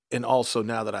 Well, and also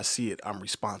now that I see it, I'm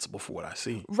responsible for what I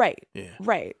see. Right. Yeah.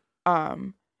 Right.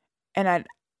 And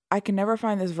I can never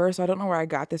find this verse. So I don't know where I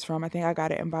got this from. I think I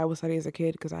got it in Bible study as a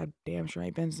kid because I damn sure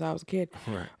ain't been since I was a kid.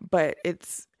 Right. But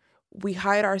we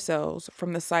hide ourselves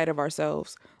from the sight of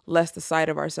ourselves, lest the sight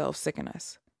of ourselves sicken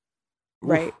us.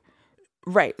 Right. Oof.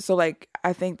 Right. So like,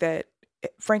 I think that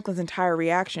Franklin's entire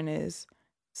reaction is,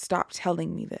 stop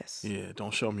telling me this. Yeah.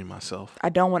 Don't show me myself. I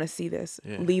don't want to see this.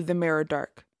 Yeah. Leave the mirror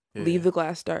dark. Yeah. Leave the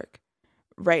glass dark.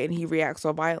 Right. And he reacts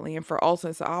so violently. And for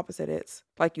Alton, it's the opposite. It's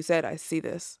like you said, I see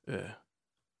this. Yeah.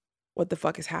 What the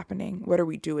fuck is happening? What are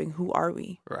we doing? Who are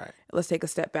we? Right. Let's take a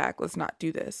step back. Let's not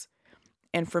do this.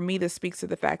 And for me, this speaks to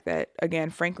the fact that, again,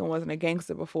 Franklin wasn't a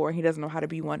gangster before, and he doesn't know how to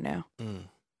be one now.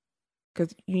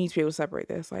 Because you need to be able to separate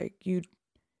this. Like,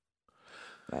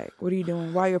 what are you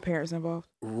doing? Why are your parents involved?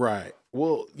 Right.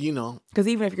 Well, Because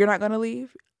even if you're not going to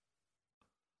leave.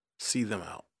 See them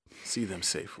out. See them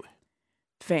safely.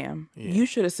 Fam, you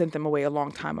should have sent them away a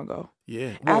long time ago.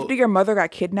 Yeah. Well, after your mother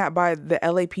got kidnapped by the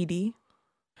LAPD,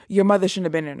 your mother shouldn't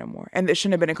have been there no more. And there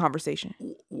shouldn't have been a conversation.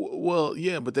 Well,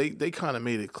 yeah, but they kind of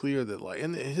made it clear that like,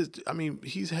 and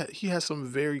he has some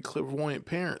very clairvoyant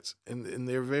parents, and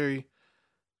they're very,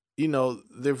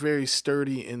 they're very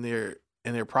sturdy in their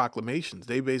proclamations.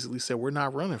 They basically said, we're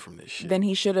not running from this shit. Then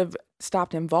he should have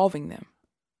stopped involving them.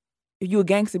 If you a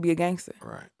gangster, be a gangster.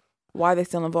 Right. Why are they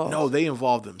still involved? No, they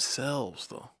involve themselves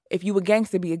though. If you a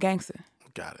gangster, be a gangster.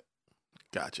 Got it.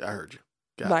 Gotcha. I heard you.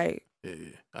 Yeah,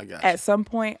 I got you. At some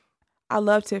point, I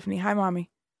love Tiffany. Hi, mommy.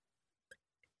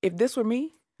 If this were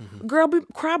me, Girl,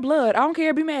 cry blood. I don't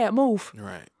care. Be mad. Move.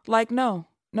 Right. Like, no.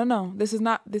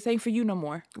 This ain't for you no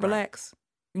more. Relax.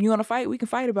 You want to fight? We can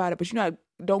fight about it. But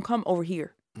don't come over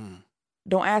here.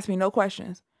 Don't ask me no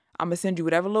questions. I'm going to send you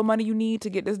whatever little money you need to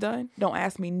get this done. Don't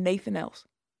ask me nothing else.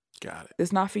 Got it.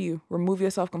 It's not for you. Remove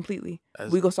yourself completely.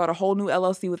 We going to start a whole new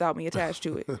LLC without me attached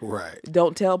to it. Right.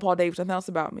 Don't tell Paul Davis nothing else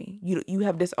about me. You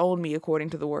have disowned me according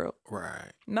to the world.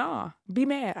 Right. Nah. Be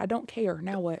mad. I don't care.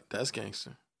 Now what? That's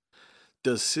gangster.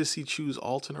 Does Sissy choose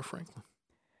Alton or Franklin?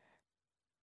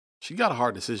 She got a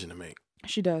hard decision to make.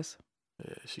 She does.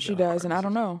 Yeah, she does. And I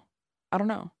don't know.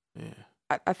 Yeah.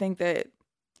 I think that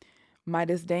my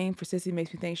disdain for Sissy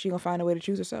makes me think she going to find a way to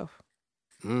choose herself.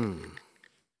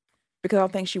 Because I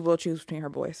don't think she will choose between her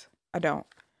boys. I don't.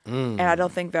 And I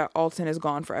don't think that Alton is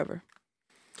gone forever.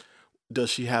 Does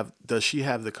she have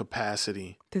the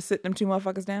capacity to sit them two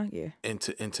motherfuckers down? Yeah. And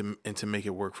to make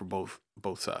it work for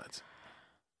both sides?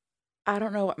 I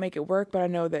don't know what make it work, but I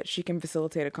know that she can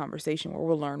facilitate a conversation where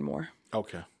we'll learn more.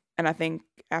 Okay. And I think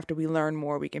after we learn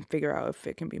more, we can figure out if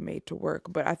it can be made to work.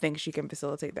 But I think she can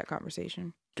facilitate that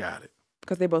conversation. Got it.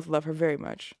 Because they both love her very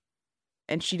much.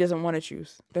 And she doesn't want to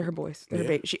choose. They're her boys. They're her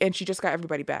baby. She just got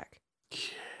everybody back. Yeah,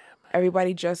 man.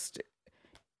 Everybody just...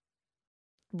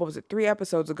 What was it? 3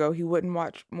 episodes ago, he wouldn't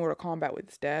watch Mortal Kombat with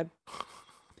his dad.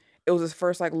 It was his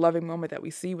first, loving moment that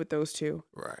we see with those two.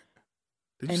 Right.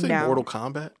 Did you say Mortal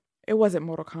Kombat? It wasn't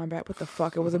Mortal Kombat. What the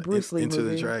fuck? It was a Bruce Lee movie. Into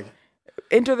the Dragon.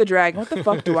 Enter the Dragon. What the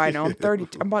fuck do I know? I'm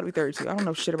 32. I'm about to be 32. I don't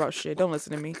know shit about shit. Don't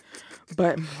listen to me.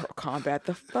 But Mortal Kombat.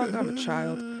 The fuck? I'm a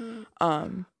child.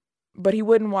 But he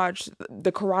wouldn't watch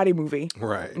the karate movie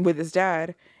with his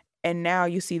dad. And now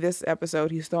you see this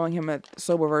episode, he's throwing him a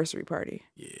soberversary party.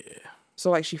 Yeah.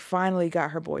 So she finally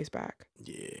got her boys back.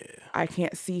 Yeah. I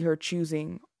can't see her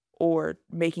choosing or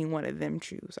making one of them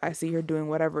choose. I see her doing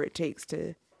whatever it takes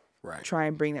to try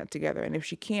and bring that together. And if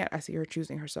she can't, I see her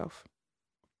choosing herself.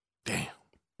 Damn.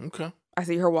 Okay. I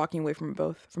see her walking away from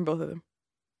both of them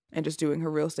and just doing her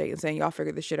real estate and saying, y'all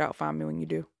figure this shit out. Find me when you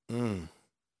do.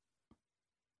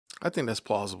 I think that's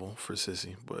plausible for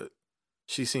Sissy, but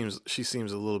she seems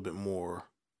a little bit more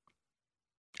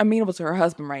amenable to her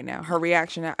husband right now. Her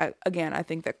reaction, I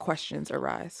think that questions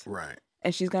arise. Right.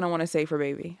 And she's going to want to say for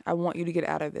baby, I want you to get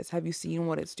out of this. Have you seen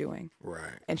what it's doing?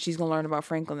 Right. And she's going to learn about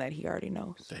Franklin that he already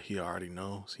knows. That he already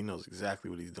knows. He knows exactly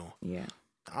what he's doing. Yeah.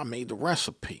 I made the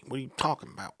recipe. What are you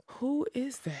talking about? Who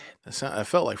is that? I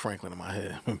felt like Franklin in my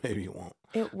head, but maybe it won't.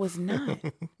 It was not.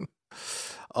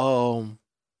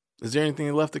 Is there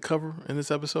anything left to cover in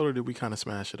this episode, or did we kind of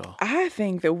smash it all? I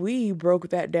think that we broke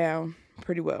that down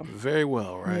pretty well. Very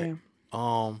well, right?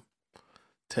 Yeah.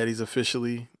 Teddy's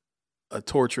officially a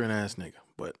torturing ass nigga,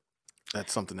 but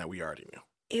that's something that we already knew.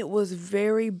 It was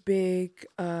very big.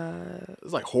 It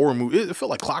was like horror movie. It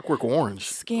felt like Clockwork Orange.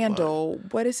 Scandal.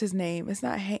 What is his name? It's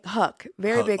not Huck.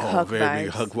 Very big Huck vibes. Very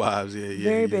big Huck vibes. Yeah.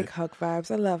 Very big Huck vibes.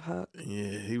 I love Huck.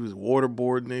 Yeah, he was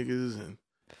waterboard niggas and.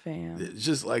 Fam. It's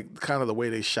just kind of the way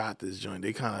they shot this joint.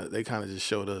 They kind of just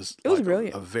showed us. It was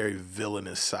brilliant. A very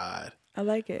villainous side. I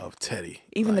like it. Of Teddy.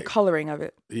 Even the coloring of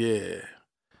it. Yeah.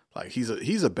 He's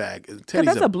a bad. Teddy's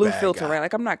that's a blue filter, guy.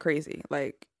 Right? I'm not crazy. Yeah.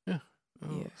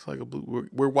 It's like a blue.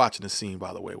 We're watching the scene,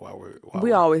 by the way, while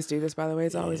we always do this, by the way.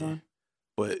 It's always on.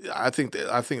 But I think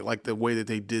the way that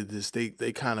they did this, they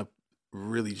kind of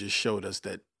really just showed us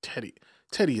that Teddy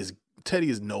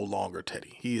is no longer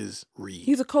Teddy. He is Reed.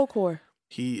 He's a coke whore.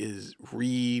 He is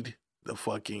Reed, the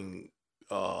fucking,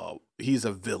 he's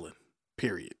a villain,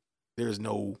 period. There's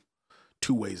no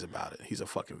 2 ways about it. He's a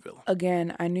fucking villain.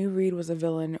 Again, I knew Reed was a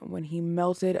villain when he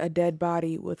melted a dead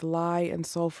body with lye and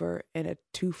sulfur in a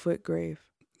 2-foot grave.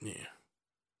 Yeah.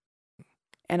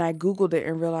 And I Googled it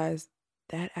and realized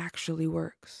that actually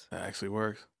works. That actually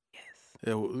works? Yes.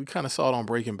 Yeah, we kind of saw it on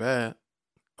Breaking Bad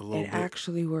a little bit. It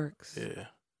actually works. Yeah.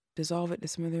 Dissolve it to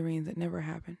smithereens. It never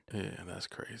happened. Yeah, that's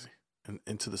crazy. And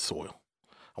into the soil.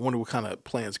 I wonder what kind of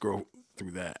plants grow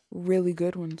through that. Really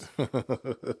good ones.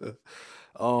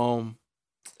 All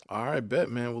right,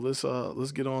 bet, man. Well,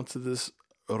 let's get on to this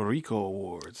Rico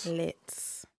Awards.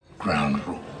 Let's. Ground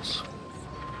rules.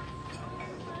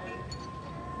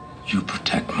 You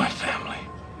protect my family.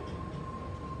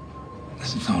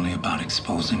 This is only about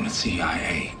exposing the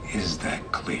CIA. Is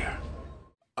that clear?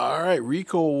 All right,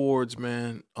 Rico Awards,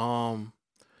 man.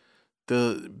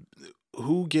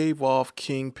 Who gave off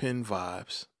Kingpin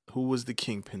vibes? Who was the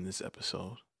Kingpin this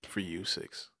episode for you,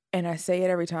 Six? And I say it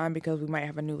every time because we might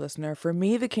have a new listener. For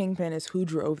me, the Kingpin is who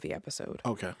drove the episode.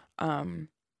 Okay. And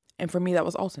for me, that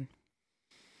was Alton.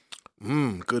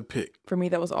 Good pick. For me,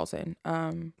 that was Alton.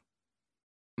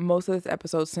 Most of this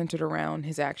episode centered around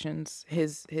his actions,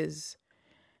 his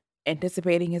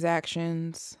anticipating his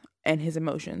actions and his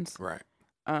emotions. Right.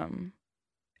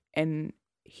 And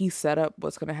he set up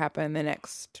what's going to happen in the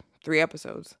next 3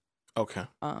 episodes. Okay.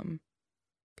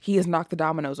 He has knocked the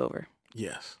dominoes over.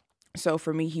 Yes. So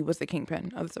for me, he was the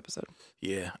kingpin of this episode.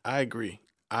 Yeah, I agree.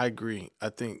 I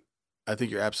think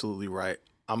you're absolutely right.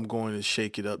 I'm going to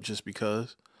shake it up just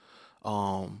because.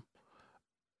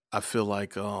 I feel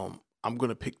like I'm going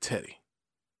to pick Teddy.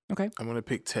 Okay. I'm going to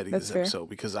pick Teddy That's this fair. episode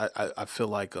because I feel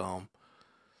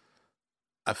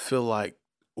like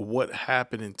what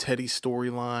happened in Teddy's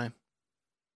storyline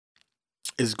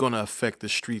is going to affect the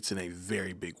streets in a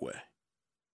very big way.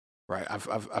 Right.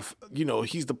 I've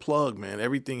he's the plug, man.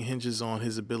 Everything hinges on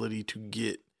his ability to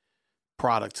get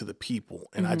product to the people.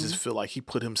 And I just feel like he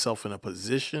put himself in a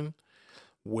position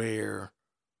where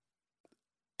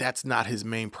that's not his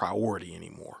main priority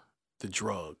anymore. The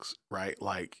drugs, right?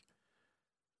 Like,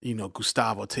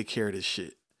 Gustavo, take care of this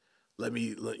shit. Let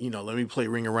me play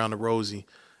Ring Around the Rosie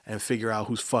and figure out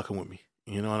who's fucking with me.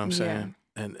 You know what I'm saying?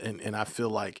 And I feel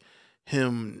like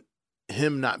him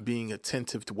not being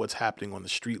attentive to what's happening on the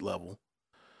street level,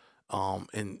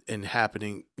 and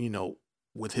happening,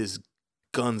 with his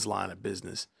guns line of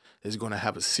business is going to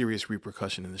have a serious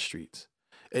repercussion in the streets.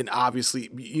 And obviously,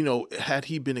 had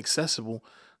he been accessible,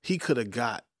 he could have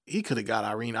got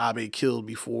Irene Abe killed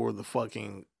before the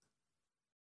fucking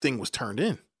thing was turned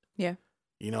in. Yeah.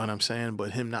 You know what I'm saying?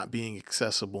 But him not being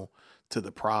accessible to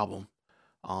the problem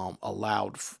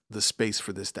allowed the space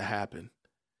for this to happen.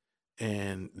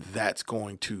 And that's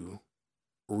going to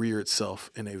rear itself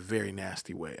in a very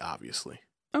nasty way, obviously.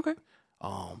 Okay.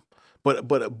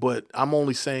 But I'm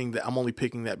only saying that, I'm only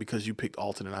picking that because you picked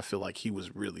Alton, and I feel like I'm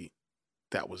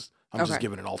just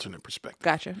giving an alternate perspective.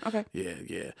 Gotcha. Okay.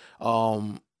 Yeah.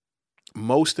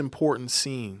 Most important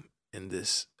scene in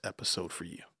this episode for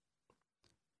you?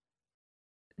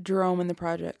 Jerome and the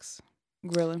projects.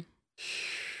 Grilling.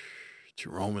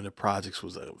 Jerome and the projects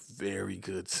was a very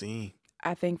good scene.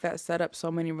 I think that set up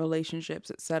so many relationships.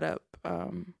 It set up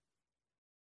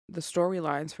the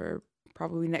storylines for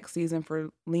probably next season for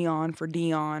Leon, for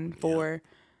Dion, for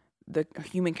the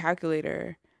human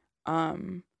calculator,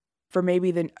 for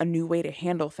maybe a new way to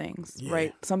handle things,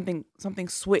 right? Something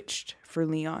switched for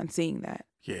Leon, seeing that.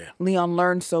 Yeah. Leon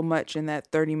learned so much in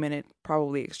that 30-minute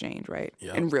probably exchange, right?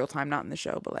 Yep. In real time, not in the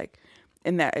show, but like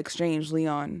in that exchange,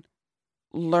 Leon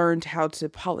learned how to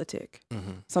politic,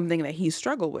 something that he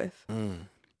struggled with. And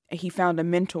he found a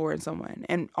mentor in someone.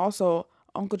 And also,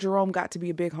 Uncle Jerome got to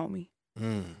be a big homie.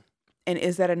 And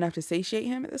is that enough to satiate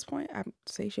him at this point?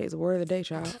 Satiate is a word of the day,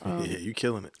 child. Yeah, you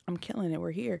killing it. I'm killing it. We're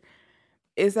here.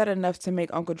 Is that enough to make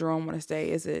Uncle Jerome want to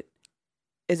stay? Is it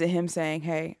him saying,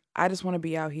 hey, I just want to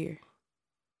be out here?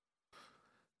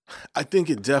 I think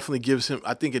it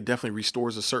definitely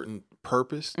restores a certain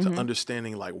purpose to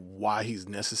understanding like why he's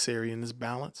necessary in this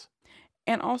balance.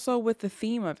 And also with the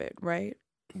theme of it, right?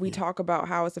 We talk about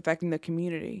how it's affecting the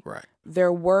community. Right.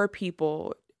 There were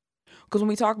people, because when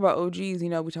we talk about OGs, we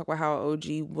talk about how an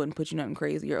OG wouldn't put you nothing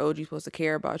crazy. Your OG's supposed to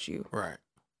care about you. Right.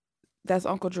 That's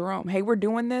Uncle Jerome. Hey, we're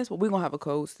doing this, but we're going to have a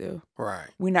code still. Right.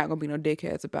 We're not going to be no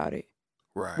dickheads about it.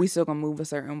 Right. We still going to move a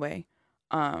certain way.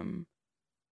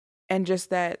 And just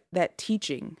that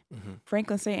teaching.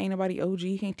 Franklin say ain't nobody OG.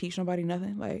 He can't teach nobody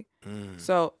nothing. Like,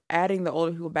 so adding the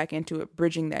older people back into it,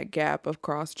 bridging that gap of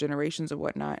cross generations and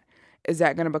whatnot. Is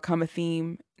that going to become a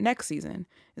theme next season?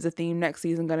 Is the theme next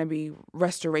season going to be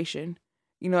restoration?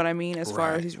 You know what I mean? As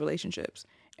far as these relationships.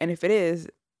 And if it is,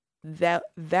 that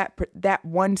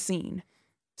one scene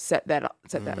set that up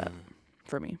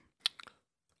for me.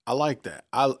 I like that.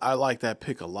 I like that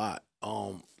pick a lot.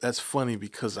 That's funny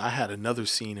because I had another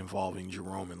scene involving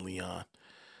Jerome and Leon,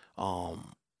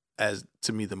 as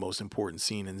to me the most important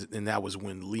scene, and that was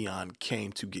when Leon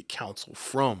came to get counsel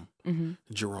from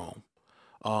Jerome,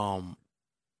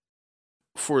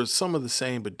 for some of the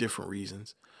same but different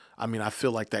reasons. I mean, I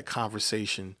feel like that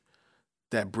conversation,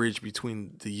 that bridge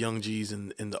between the young G's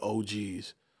and the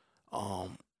OGs,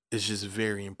 is just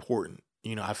very important.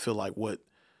 I feel like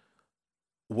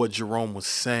what Jerome was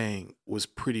saying was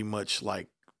pretty much like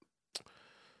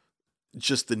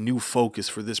just the new focus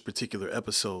for this particular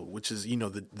episode, which is,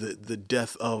 the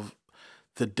death of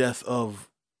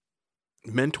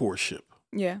mentorship.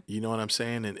 Yeah. You know what I'm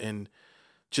saying? And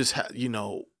just,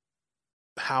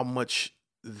 how much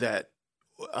that,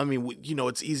 I mean,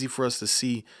 it's easy for us to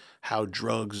see how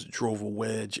drugs drove a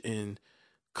wedge in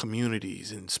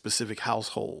communities and specific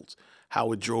households,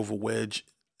 how it drove a wedge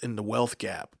in the wealth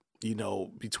gap,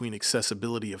 between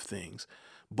accessibility of things.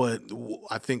 But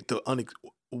I think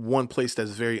one place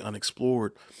that's very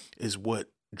unexplored is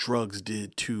what drugs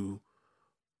did to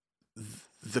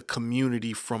the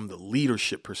community from the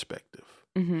leadership perspective.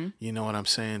 Mm-hmm. You know what I'm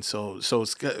saying? So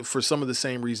it's for some of the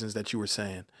same reasons that you were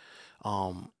saying.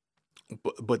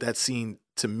 But that scene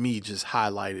to me just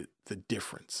highlighted the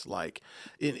difference. Like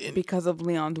because of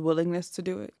Leon's willingness to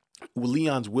do it.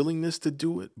 Leon's willingness to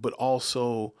do it, but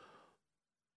also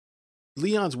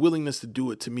Leon's willingness to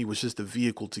do it to me was just a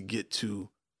vehicle to get to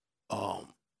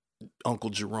Uncle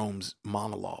Jerome's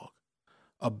monologue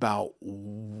about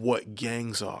what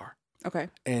gangs are. Okay.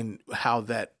 And how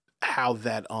that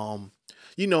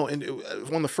you know, and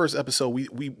on the first episode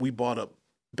we brought up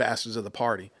Bastards of the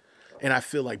Party, and I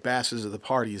feel like Bastards of the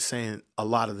Party is saying a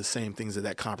lot of the same things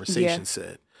that conversation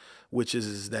said, which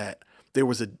is that there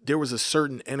was a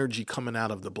certain energy coming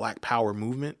out of the Black Power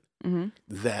movement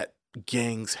that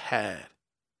gangs had,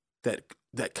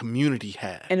 that community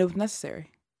had, and it was necessary.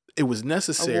 It was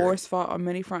necessary. A war is fought on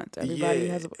many fronts. Everybody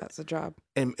has a job,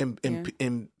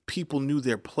 and people knew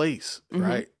their place,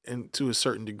 right, and to a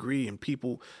certain degree, and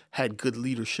people had good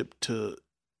leadership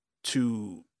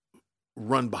to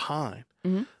run behind.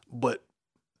 But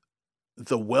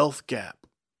the wealth gap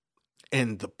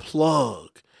and the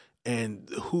plug and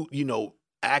who, you know,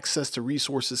 access to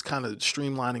resources kind of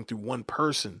streamlining through one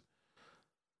person,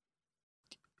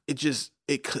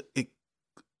 it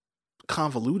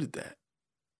convoluted that,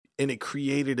 and it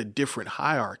created a different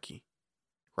hierarchy,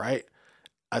 right?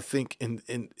 I think in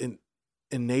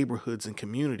neighborhoods and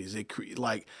communities,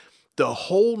 like the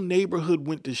whole neighborhood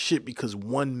went to shit because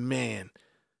one man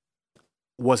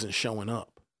wasn't showing up.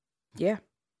 Yeah.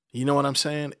 You know what I'm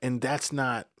saying? And that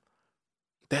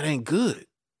ain't good.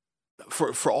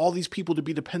 For all these people to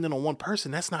be dependent on one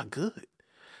person, that's not good.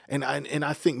 And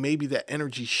I think maybe that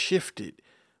energy shifted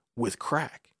with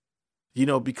crack. You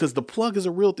know, because the plug is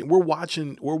a real thing. We're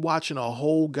watching a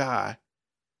whole guy,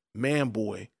 man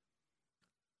boy,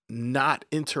 not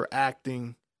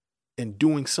interacting and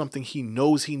doing something he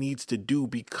knows he needs to do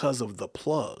because of the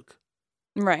plug.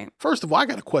 Right. First of all, I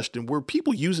got a question. Were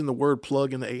people using the word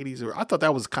plug in the 80s? Or I thought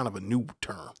that was kind of a new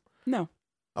term. No.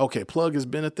 Okay, plug has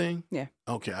been a thing? Yeah.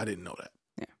 Okay, I didn't know that.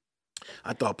 Yeah.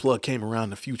 I thought plug came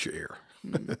around the future era.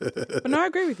 But no, I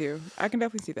agree with you. I can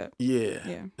definitely see that. Yeah.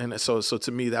 Yeah. And so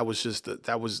to me, that was just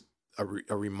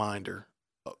a reminder.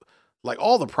 Like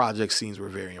all the project scenes were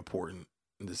very important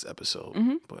in this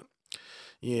episode. But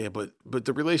yeah, but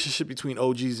the relationship between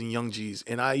OGs and young Gs,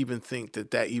 and I even think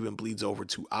that even bleeds over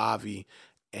to Avi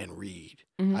and Reed.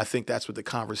 I think that's what the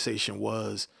conversation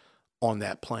was on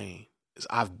that plane. Is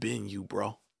I've been you,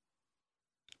 bro.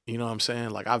 You know what I'm saying?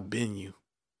 Like I've been you.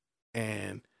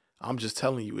 And I'm just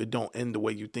telling you, it don't end the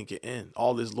way you think it ends.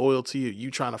 All this loyalty,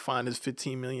 you trying to find this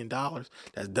 $15 million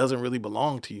that doesn't really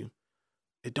belong to you.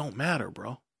 It don't matter,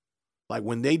 bro. Like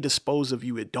when they dispose of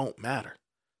you, it don't matter.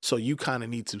 So you kind of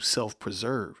need to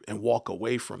self-preserve and walk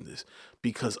away from this,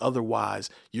 because otherwise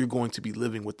you're going to be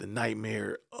living with the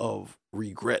nightmare of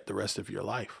regret the rest of your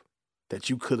life, that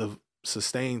you could have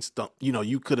sustained,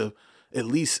 you could have at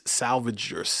least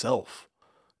salvaged yourself,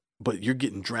 but you're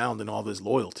getting drowned in all this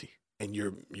loyalty and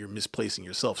you're misplacing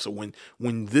yourself. So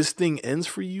when this thing ends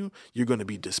for you, you're going to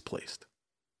be displaced.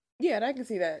 Yeah, and I can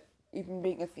see that even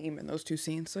being a theme in those two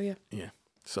scenes. So yeah. Yeah.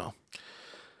 So,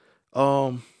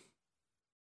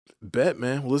 bet,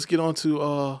 man. Well, let's get on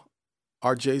to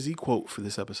our Jay-Z quote for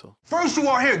this episode. First you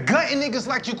out here gutting niggas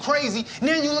like you crazy,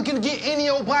 now you looking to get any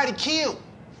old body killed.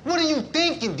 What are you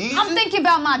thinking, Deezy? I'm thinking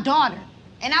about my daughter.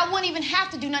 And I wouldn't even have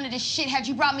to do none of this shit had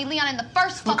you brought me Leon in the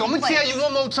first fucking place. Look, I'm gonna tell you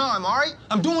one more time, all right?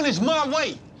 I'm doing this my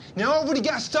way. Now, I already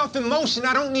got stuff in motion.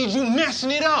 I don't need you messing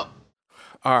it up.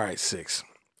 All right, Six.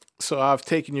 So I've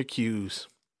taken your cues.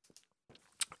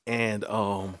 And,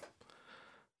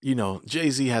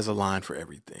 Jay-Z has a line for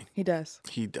everything. He does.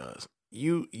 He does.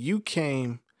 You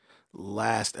came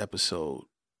last episode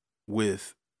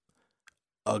with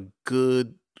a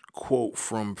good quote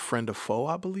from Friend of Foe,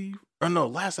 I believe. Or no,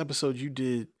 last episode you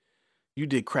did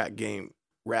Crack Game,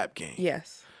 Rap Game.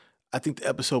 Yes. I think the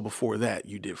episode before that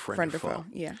you did Friend of Foe.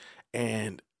 Yeah.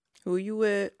 And who you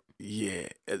with? Yeah.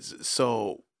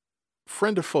 So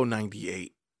Friend of Foe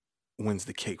 98 wins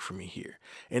the cake for me here.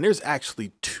 And there's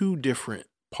actually two different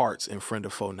parts in Friend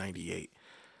of Foe 98.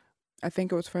 I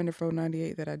think it was Friend of Foe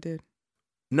 98 that I did.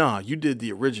 Nah, you did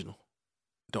the original.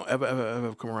 Don't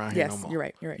ever come around here no more. You're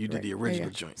right. You did the original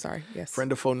joint. Sorry, yes. Friend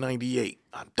of Foe 98.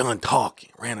 I'm done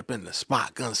talking. Ran up in the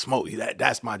spot, gun smoke.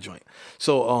 That's my joint.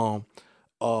 So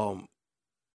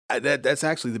that's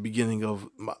actually the beginning of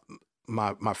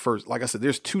my first. Like I said,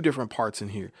 there's two different parts in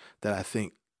here that I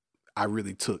think I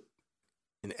really took,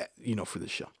 for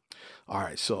this show. All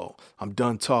right, so I'm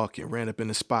done talking. Ran up in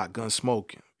the spot, gun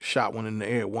smoking. Shot one in the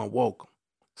air, one woke him.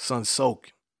 Sun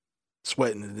soaking.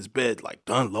 sweating in his bed like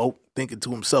done low, thinking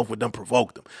to himself what done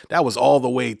provoked him. That was all the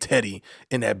way Teddy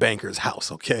in that banker's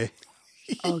house, okay?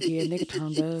 Oh, yeah, nigga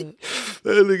turned up.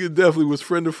 That nigga definitely was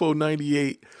friend of foe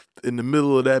 98 in the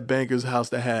middle of that banker's house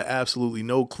that had absolutely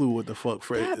no clue what the fuck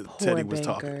Teddy was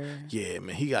talking. Yeah,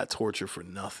 man, he got tortured for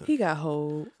nothing. He got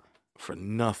hold. For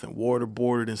nothing.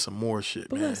 Waterboarded and some more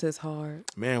shit, man. Bless his heart.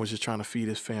 Man was just trying to feed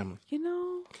his family. You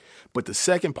know? But the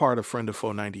second part of Friend of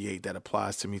Foe 98 that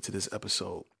applies to me to this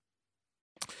episode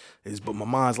is, but my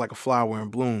mind's like a flower in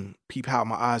bloom. Peep how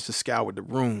my eyes just scoured the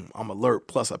room. I'm alert,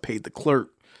 plus I paid the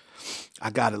clerk. I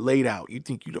got it laid out. You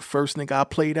think you the first nigga I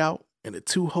played out in a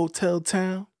 2-hotel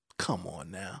town? Come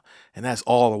on now. And that's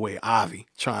all the way Avi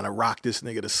trying to rock this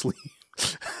nigga to sleep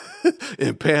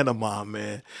in Panama,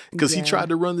 man. Because he tried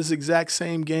to run this exact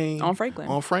same game on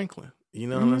Franklin. You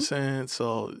know what I'm saying?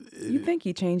 So you think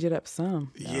he changed it up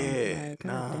some? Yeah. Like,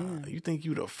 nah. damn. You think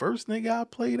you the first nigga I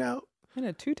played out? In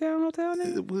a 2-town hotel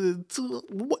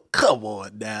nigga? Come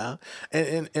on now.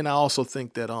 And I also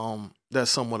think that that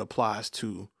somewhat applies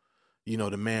to, you know,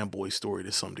 the Man Boy story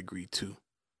to some degree too.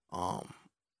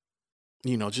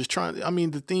 You know, just trying, I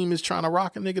mean, the theme is trying to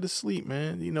rock a nigga to sleep,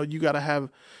 man. You know, you gotta have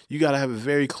a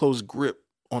very close grip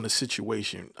on the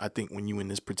situation. I think when you in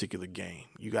this particular game,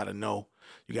 you gotta know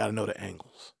the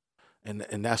angles.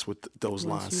 And that's what those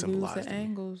lines symbolize. Lose the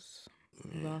angles,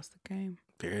 you lost the game.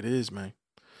 There it is, man.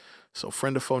 So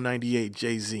Friend of Foe 98,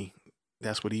 Jay-Z.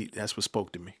 That's what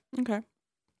spoke to me. Okay.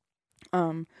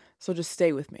 So just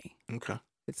stay with me. Okay.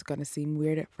 It's going to seem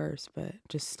weird at first, but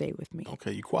just stay with me.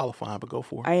 Okay, you qualifying, but go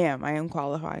for it. I am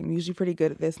qualifying. I'm usually pretty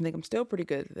good at this. I think I'm still pretty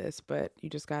good at this, but you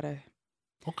just got to.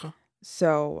 Okay.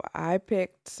 So I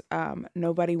picked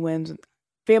Nobody Wins,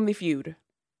 Family Feud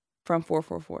from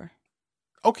 444.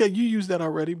 Okay, you used that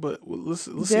already, but let's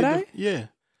see. Did I? Yeah.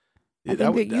 I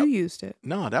think that you used it.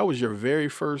 No, that was your very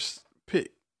first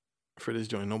pick for this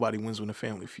joint. Nobody wins when the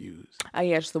family feuds. Oh,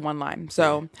 yeah, just the one line.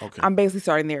 So yeah, okay. I'm basically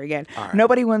starting there again. Right.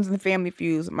 Nobody wins in the family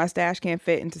feuds. My stash can't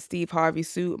fit into Steve Harvey's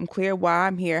suit. I'm clear why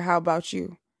I'm here. How about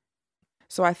you?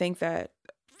 So I think that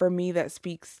for me, that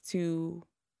speaks to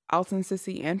Alton,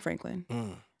 Cissy, and Franklin.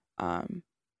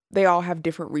 They all have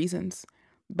different reasons,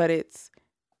 but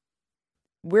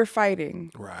we're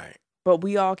fighting. Right. But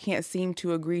we all can't seem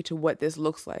to agree to what this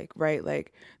looks like, right?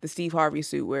 Like the Steve Harvey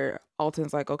suit where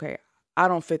Alton's like, okay, I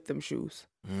don't fit them shoes.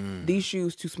 These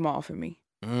shoes too small for me.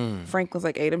 Franklin's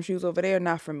like, hey, them shoes over there,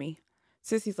 not for me.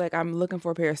 Sissy's like, I'm looking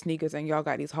for a pair of sneakers and y'all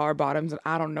got these hard bottoms and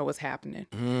I don't know what's happening.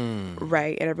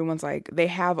 Right? And everyone's like, they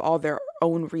have all their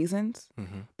own reasons,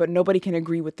 but nobody can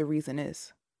agree what the reason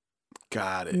is.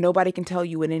 Got it. Nobody can tell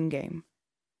you an end game.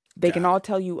 They can all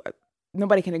tell you...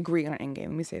 Nobody can agree on an end game.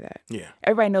 Let me say that. Yeah.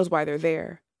 Everybody knows why they're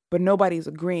there, but nobody's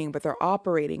agreeing, but they're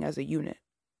operating as a unit.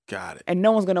 Got it. And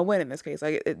no one's going to win in this case.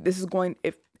 Like this is going,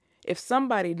 if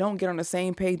somebody don't get on the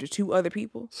same page with two other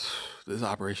people. This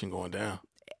operation going down.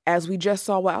 As we just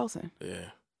saw with Alton.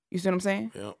 Yeah. You see what I'm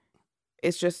saying? Yep.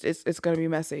 It's just, it's going to be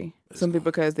messy. Simply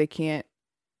because they can't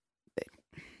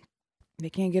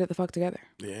get it the fuck together.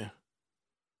 Yeah.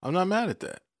 I'm not mad at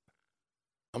that.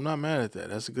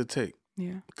 That's a good take.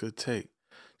 Yeah. Good take.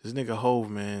 This nigga Hove,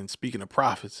 man, speaking of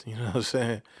prophets, you know what I'm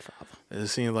saying? It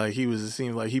seemed like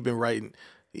he been writing,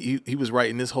 he was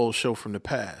writing this whole show from the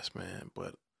past, man.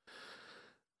 But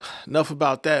enough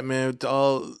about that, man.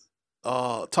 Talk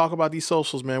about these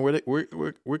socials, man.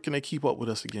 Where can they keep up with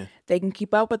us again? They can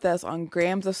keep up with us on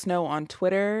Grams of Snow on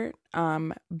Twitter.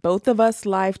 Both of us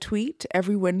live tweet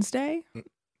every Wednesday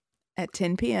at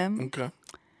 10 p.m. Okay.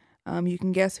 You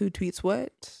can guess who tweets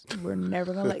what. We're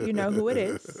never going to let you know who it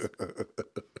is.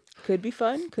 Could be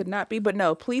fun, could not be. But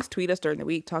no, please tweet us during the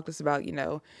week. Talk to us about,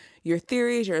 your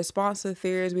theories, your response to the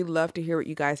theories. We'd love to hear what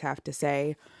you guys have to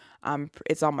say.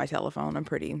 It's on my telephone. I'm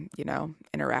pretty,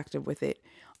 interactive with it.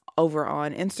 Over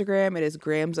on Instagram, it is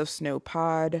Grams of Snow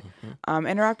Pod.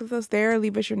 Interact with us there.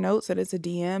 Leave us your notes. Send us a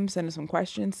DM. Send us some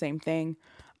questions. Same thing.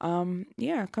 Come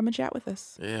and chat with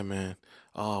us. Yeah, man.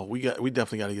 We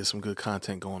definitely got to get some good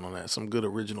content going on that. Some good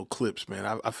original clips,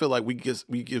 man. I feel like we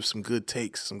give some good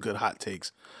takes, some good hot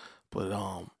takes, but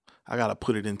I got to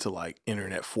put it into like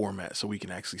internet format so we can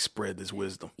actually spread this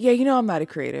wisdom. Yeah, I'm not a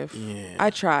creative. Yeah.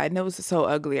 I tried and it was so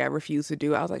ugly. I refused to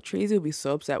do it. I was like, Treasy would be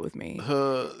so upset with me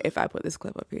if I put this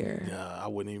clip up here. Yeah, I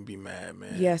wouldn't even be mad,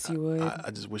 man. Yes, you would.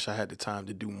 I just wish I had the time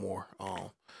to do more.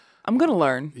 I'm gonna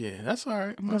learn. Yeah, that's all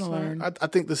right. I'm gonna learn. I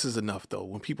think this is enough though.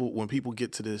 When people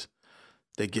get to this,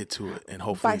 they get to it, and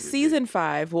hopefully by season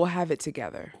 5 we'll have it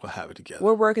together. We'll have it together.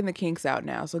 We're working the kinks out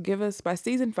now, so give us by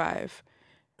season 5.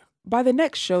 by the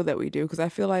next show that we do, because I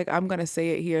feel like I'm going to say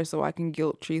it here so I can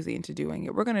guilt Treasy into doing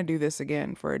it. We're going to do this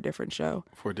again for a different show.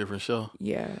 For a different show?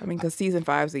 Yeah. I mean, because season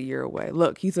 5's a year away.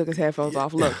 Look, he took his headphones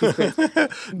off. Look, he's pissed.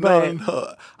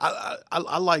 No.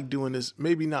 I like doing this.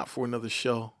 Maybe not for another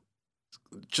show.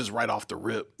 Just right off the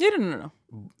rip. Yeah, no.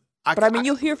 But I mean,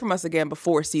 you'll hear from us again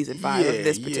before season 5 of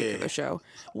this particular show.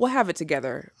 We'll have it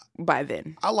together by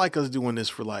then. I like us doing this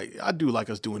for I do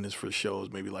like us doing this for shows,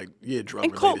 maybe drug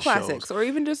related cult classics, shows. or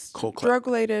even just drug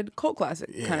related cult classic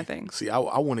kind of things. See, I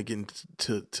want to get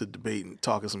into debate and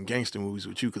talking some gangster movies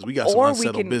with you because we got some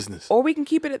unsettled business. Or we can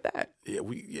keep it at that. Yeah,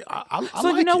 I so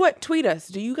like you know it. what? Tweet us.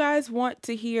 Do you guys want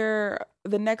to hear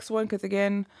the next one? Because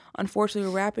again, unfortunately,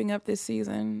 we're wrapping up this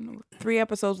season. 3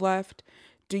 episodes left.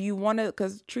 Do you want to,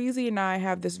 because Treasy and I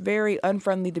have this very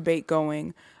unfriendly debate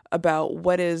going about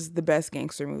what is the best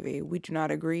gangster movie. We do not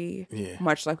agree,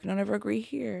 much like we don't ever agree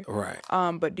here. Right.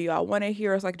 But do y'all want to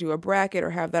hear us do a bracket or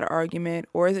have that argument,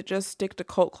 or is it just stick to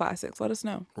cult classics? Let us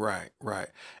know. Right.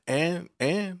 And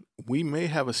we may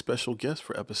have a special guest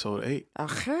for episode 8.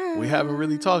 Okay. We haven't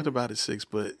really talked about it, 6,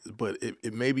 but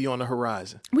it may be on the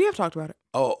horizon. We have talked about it.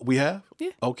 Oh, we have?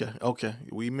 Yeah. Okay.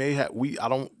 We may have. I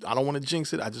don't want to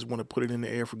jinx it. I just want to put it in the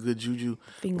air for good juju.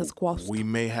 Fingers crossed. We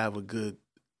may have a good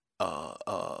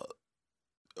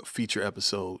feature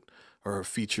episode or a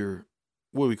feature.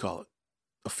 What do we call it?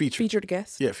 A featured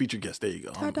guest. Yeah, featured guest. There you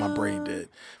go. Ta-da. My brain dead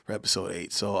for episode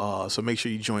 8. So make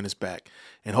sure you join us back,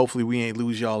 and hopefully we ain't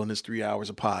lose y'all in this 3 hours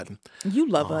of podding. You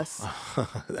love us.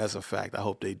 That's a fact. I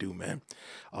hope they do, man.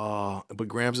 But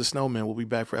Grams the Snowman, we'll be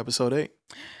back for episode 8.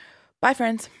 Bye,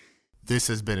 friends. This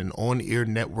has been an On Ear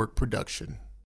Network production.